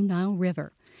on the Blue Nile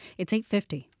River. It's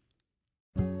 8:50.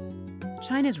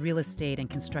 China's real estate and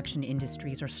construction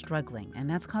industries are struggling, and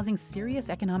that's causing serious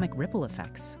economic ripple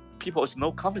effects. People is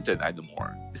no confidence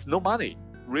anymore. It's no money.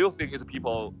 Real thing is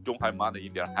people don't have money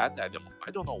in their hand anymore.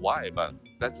 I don't know why, but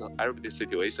that's everybody's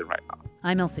situation right now.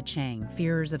 I'm Elsa Chang.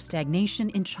 Fears of stagnation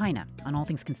in China on All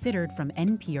Things Considered from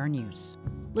NPR News.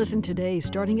 Listen today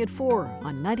starting at 4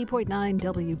 on 90.9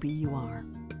 WBUR.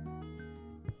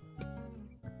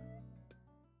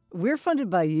 We're funded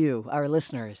by you, our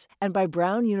listeners, and by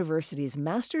Brown University's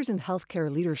Masters in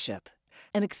Healthcare Leadership,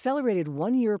 an accelerated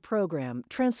 1-year program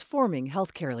transforming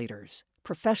healthcare leaders.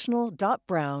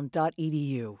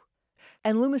 Professional.brown.edu.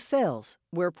 And Loomis Sales,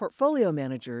 where portfolio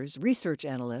managers, research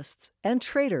analysts, and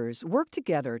traders work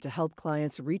together to help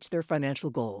clients reach their financial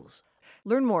goals.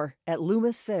 Learn more at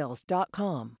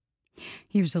loomissales.com.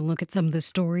 Here's a look at some of the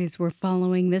stories we're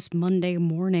following this Monday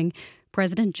morning.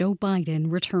 President Joe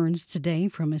Biden returns today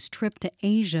from his trip to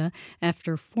Asia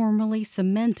after formally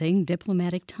cementing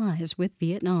diplomatic ties with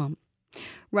Vietnam.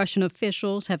 Russian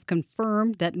officials have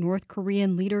confirmed that North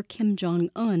Korean leader Kim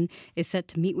Jong-un is set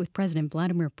to meet with President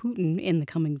Vladimir Putin in the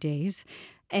coming days.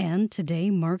 And today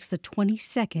marks the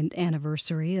 22nd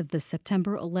anniversary of the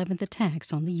September 11th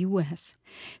attacks on the U.S.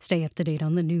 Stay up to date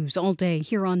on the news all day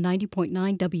here on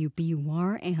 90.9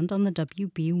 WBUR and on the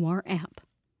WBUR app.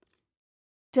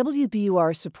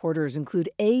 WBUR supporters include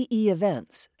AE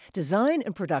Events, design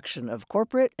and production of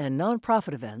corporate and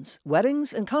nonprofit events,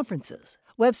 weddings, and conferences.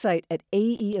 Website at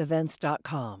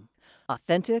aeevents.com.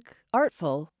 Authentic,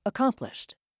 artful,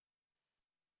 accomplished.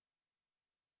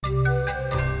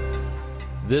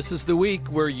 This is the week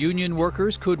where union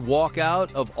workers could walk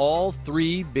out of all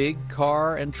 3 big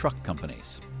car and truck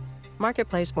companies.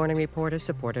 Marketplace Morning Report is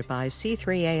supported by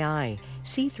C3 AI.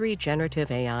 C3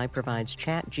 Generative AI provides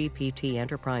ChatGPT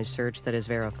enterprise search that is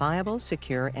verifiable,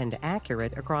 secure, and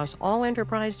accurate across all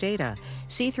enterprise data.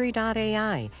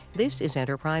 C3.ai. This is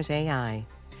enterprise AI.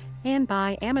 And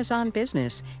by Amazon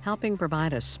Business, helping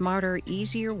provide a smarter,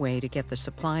 easier way to get the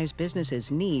supplies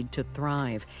businesses need to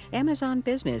thrive. Amazon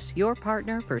Business, your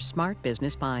partner for smart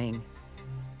business buying.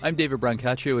 I'm David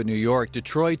Brancaccio in New York.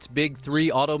 Detroit's big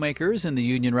 3 automakers and the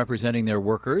union representing their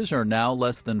workers are now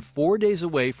less than 4 days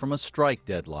away from a strike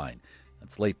deadline.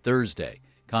 That's late Thursday.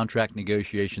 Contract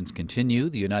negotiations continue,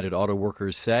 the United Auto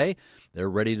Workers say. They're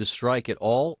ready to strike at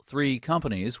all 3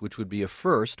 companies, which would be a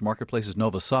first. Marketplace's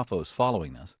Nova Safo is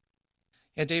following this.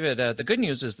 Yeah, David, the good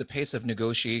news is the pace of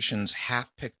negotiations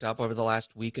have picked up over the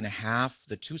last week and a half.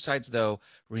 The 2 sides, though,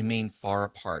 remain far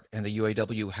apart, and the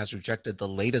UAW has rejected the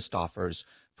latest offers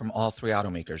from all 3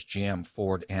 automakers, GM,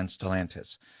 Ford, and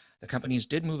Stellantis. The companies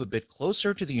did move a bit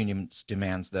closer to the union's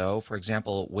demands, though. For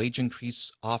example, wage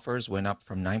increase offers went up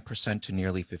from 9% to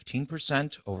nearly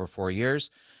 15% over 4 years.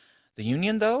 The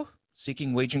union, though,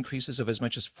 seeking wage increases of as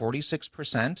much as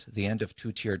 46%, the end of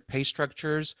two-tiered pay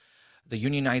structures, the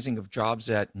unionizing of jobs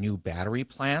at new battery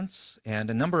plants, and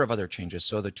a number of other changes.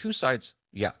 So the two sides,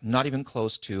 not even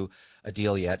close to a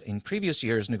deal yet. In previous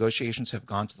years, negotiations have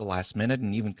gone to the last minute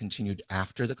and even continued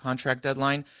after the contract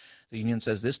deadline. The union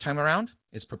says this time around,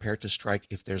 it's prepared to strike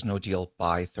if there's no deal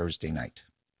by Thursday night.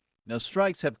 Now,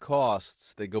 strikes have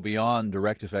costs. They go beyond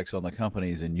direct effects on the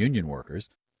companies and union workers.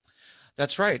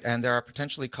 That's right. And there are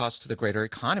potentially costs to the greater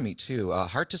economy, too.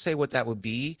 Hard to say what that would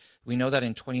be. We know that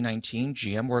in 2019,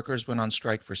 GM workers went on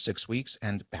strike for 6 weeks.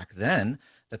 And back then,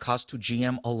 the cost to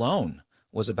GM alone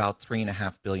was about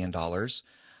 $3.5 billion.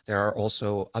 There are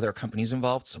also other companies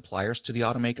involved, suppliers to the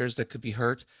automakers that could be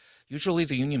hurt. Usually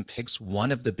the union picks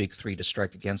one of the big three to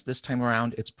strike against. This time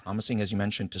around, it's promising, as you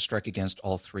mentioned, to strike against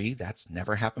all three. That's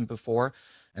never happened before.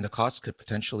 And the costs could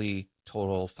potentially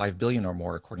total $5 billion or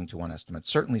more, according to one estimate.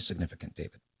 Certainly significant,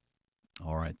 David.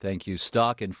 All right, thank you.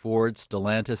 Stock in Ford,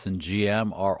 Stellantis, and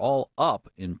GM are all up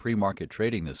in pre-market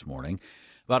trading this morning.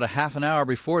 About a half an hour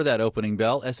before that opening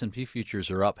bell, S&P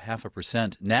futures are up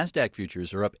 0.5%. NASDAQ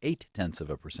futures are up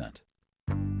 0.8%.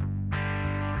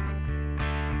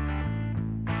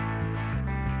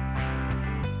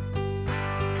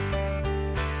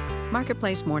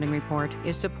 Marketplace Morning Report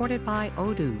is supported by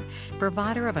Odoo,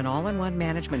 provider of an all-in-one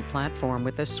management platform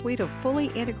with a suite of fully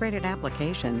integrated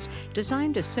applications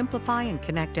designed to simplify and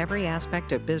connect every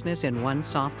aspect of business in one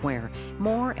software.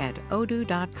 More at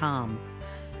odoo.com.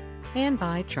 And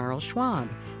by Charles Schwab.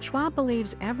 Schwab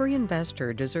believes every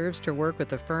investor deserves to work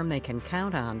with a firm they can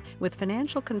count on, with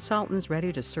financial consultants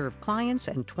ready to serve clients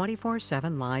and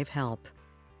 24/7 live help.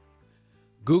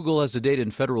 Google has a date in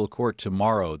federal court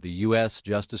tomorrow. The U.S.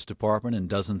 Justice Department and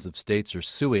dozens of states are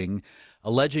suing,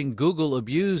 alleging Google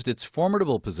abused its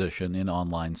formidable position in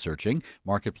online searching.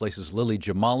 Marketplace's Lily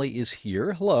Jamali is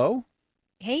here. Hello.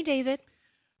 Hey, David.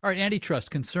 All right, antitrust,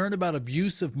 concern about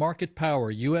abuse of market power,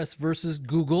 U.S. versus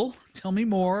Google. Tell me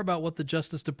more about what the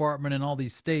Justice Department and all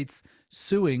these states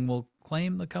suing will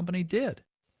claim the company did.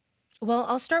 Well,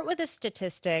 I'll start with a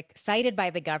statistic cited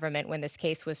by the government when this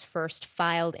case was first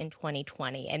filed in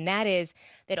 2020, and that is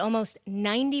that almost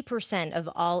 90% of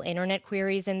all internet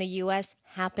queries in the U.S.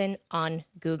 happen on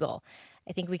Google.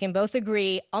 I think we can both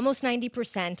agree, almost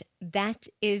 90%, that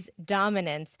is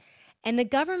dominance. And the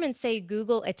government say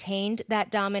Google attained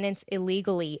that dominance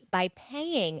illegally by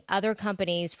paying other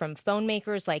companies, from phone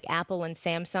makers like Apple and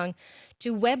Samsung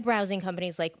to web browsing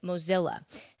companies like Mozilla.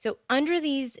 So under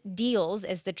these deals,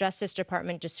 as the Justice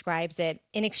Department describes it,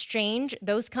 in exchange,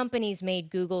 those companies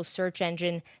made Google's search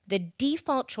engine the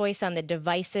default choice on the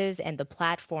devices and the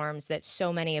platforms that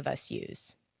so many of us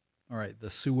use. All right, the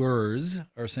suers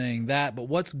are saying that, but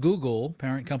what's Google,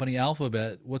 parent company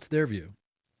Alphabet, what's their view?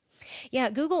 Yeah,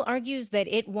 Google argues that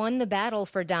it won the battle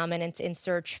for dominance in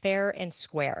search fair and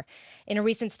square. In a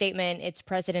recent statement, its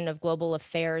president of global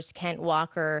affairs, Kent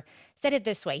Walker, said it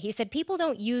this way. He said, people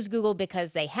don't use Google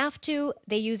because they have to.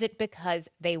 They use it because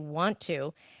they want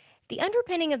to. The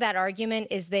underpinning of that argument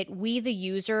is that we, the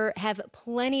user, have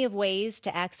plenty of ways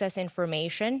to access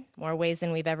information, more ways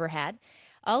than we've ever had.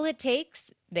 All it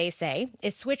takes, they say,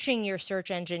 is switching your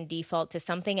search engine default to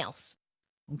something else.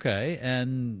 Okay,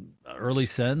 and early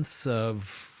sense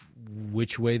of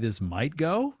which way this might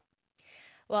go?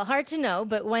 Well, hard to know,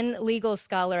 but one legal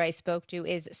scholar I spoke to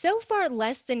is so far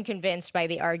less than convinced by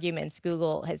the arguments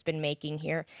Google has been making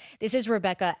here. This is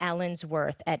Rebecca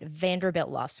Allensworth at Vanderbilt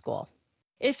Law School.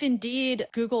 If indeed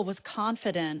Google was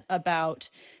confident about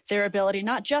their ability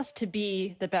not just to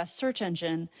be the best search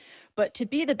engine, but to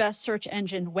be the best search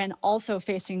engine when also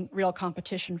facing real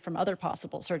competition from other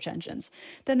possible search engines,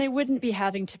 then they wouldn't be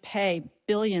having to pay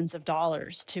billions of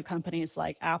dollars to companies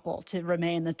like Apple to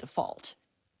remain the default.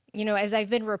 You know, as I've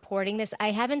been reporting this,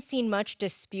 I haven't seen much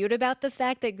dispute about the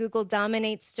fact that Google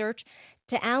dominates search.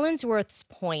 To Allensworth's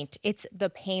point, it's the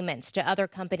payments to other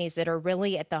companies that are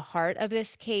really at the heart of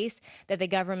this case that the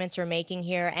governments are making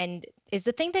here, and is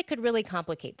the thing that could really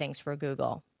complicate things for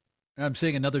Google. I'm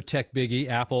seeing another tech biggie,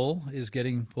 Apple, is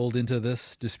getting pulled into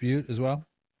this dispute as well.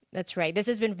 That's right. This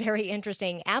has been very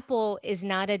interesting. Apple is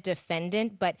not a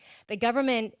defendant, but the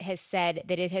government has said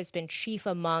that it has been chief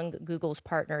among Google's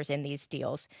partners in these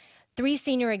deals. 3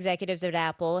 senior executives at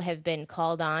Apple have been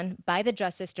called on by the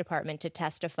Justice Department to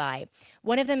testify.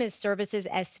 One of them is Services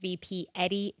SVP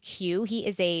Eddie Q. He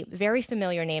is a very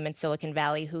familiar name in Silicon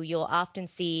Valley who you'll often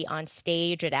see on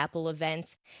stage at Apple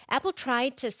events. Apple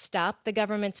tried to stop the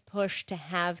government's push to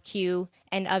have Q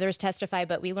and others testify,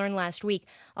 but we learned last week,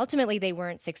 ultimately they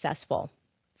weren't successful.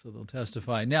 So they'll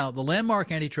testify. Now, the landmark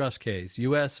antitrust case,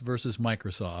 U.S. versus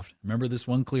Microsoft, remember this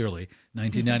one clearly,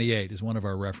 1998 is one of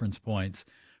our reference points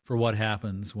for what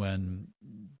happens when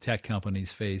tech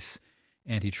companies face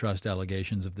antitrust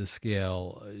allegations of this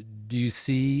scale. Do you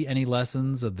see any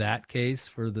lessons of that case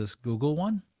for this Google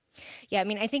one? Yeah, I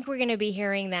mean, I think we're going to be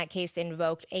hearing that case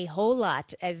invoked a whole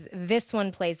lot as this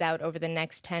one plays out over the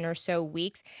next 10 or so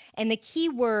weeks. And the key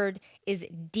word is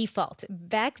default.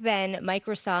 Back then,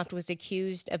 Microsoft was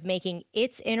accused of making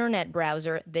its internet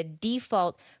browser the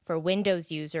default for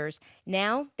Windows users.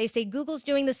 Now, they say Google's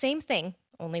doing the same thing,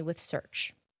 only with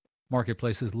search.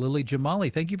 Marketplace's Lily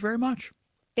Jamali, thank you very much.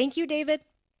 Thank you, David.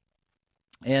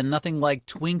 And nothing like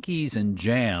Twinkies and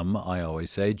jam, I always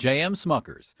say. J.M.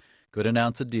 Smuckers could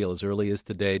announce a deal as early as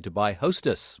today to buy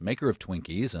Hostess, maker of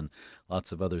Twinkies and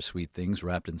lots of other sweet things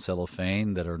wrapped in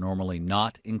cellophane that are normally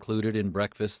not included in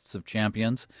breakfasts of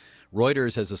champions.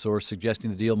 Reuters has a source suggesting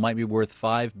the deal might be worth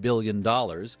 $5 billion.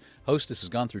 Hostess has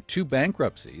gone through 2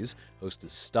 bankruptcies.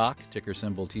 Hostess stock, ticker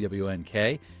symbol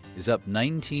TWNK, is up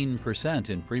 19%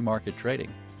 in pre-market trading.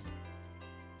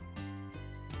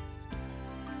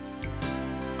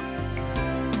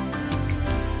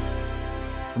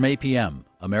 From APM,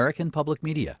 American Public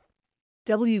Media.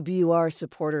 WBUR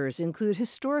supporters include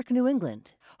Historic New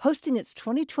England, hosting its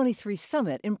 2023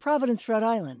 summit in Providence, Rhode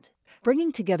Island,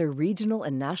 bringing together regional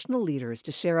and national leaders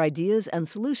to share ideas and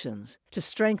solutions to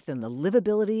strengthen the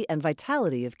livability and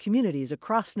vitality of communities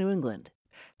across New England.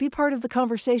 Be part of the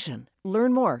conversation.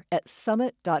 Learn more at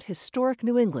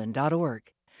summit.historicnewengland.org.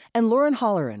 And Lauren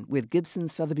Holleran with Gibson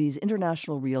Sotheby's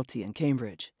International Realty in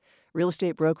Cambridge, real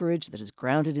estate brokerage that is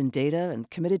grounded in data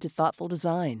and committed to thoughtful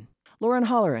design.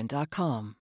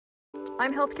 LaurenHolleran.com.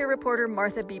 I'm healthcare reporter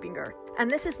Martha Biebinger,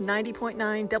 and this is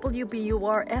 90.9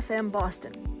 WBUR FM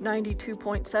Boston,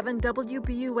 92.7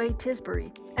 WBUA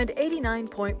Tisbury, and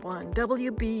 89.1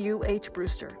 WBUH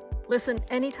Brewster. Listen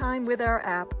anytime with our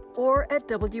app or at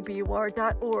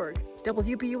WBUR.org.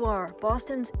 WBUR,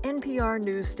 Boston's NPR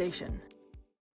news station.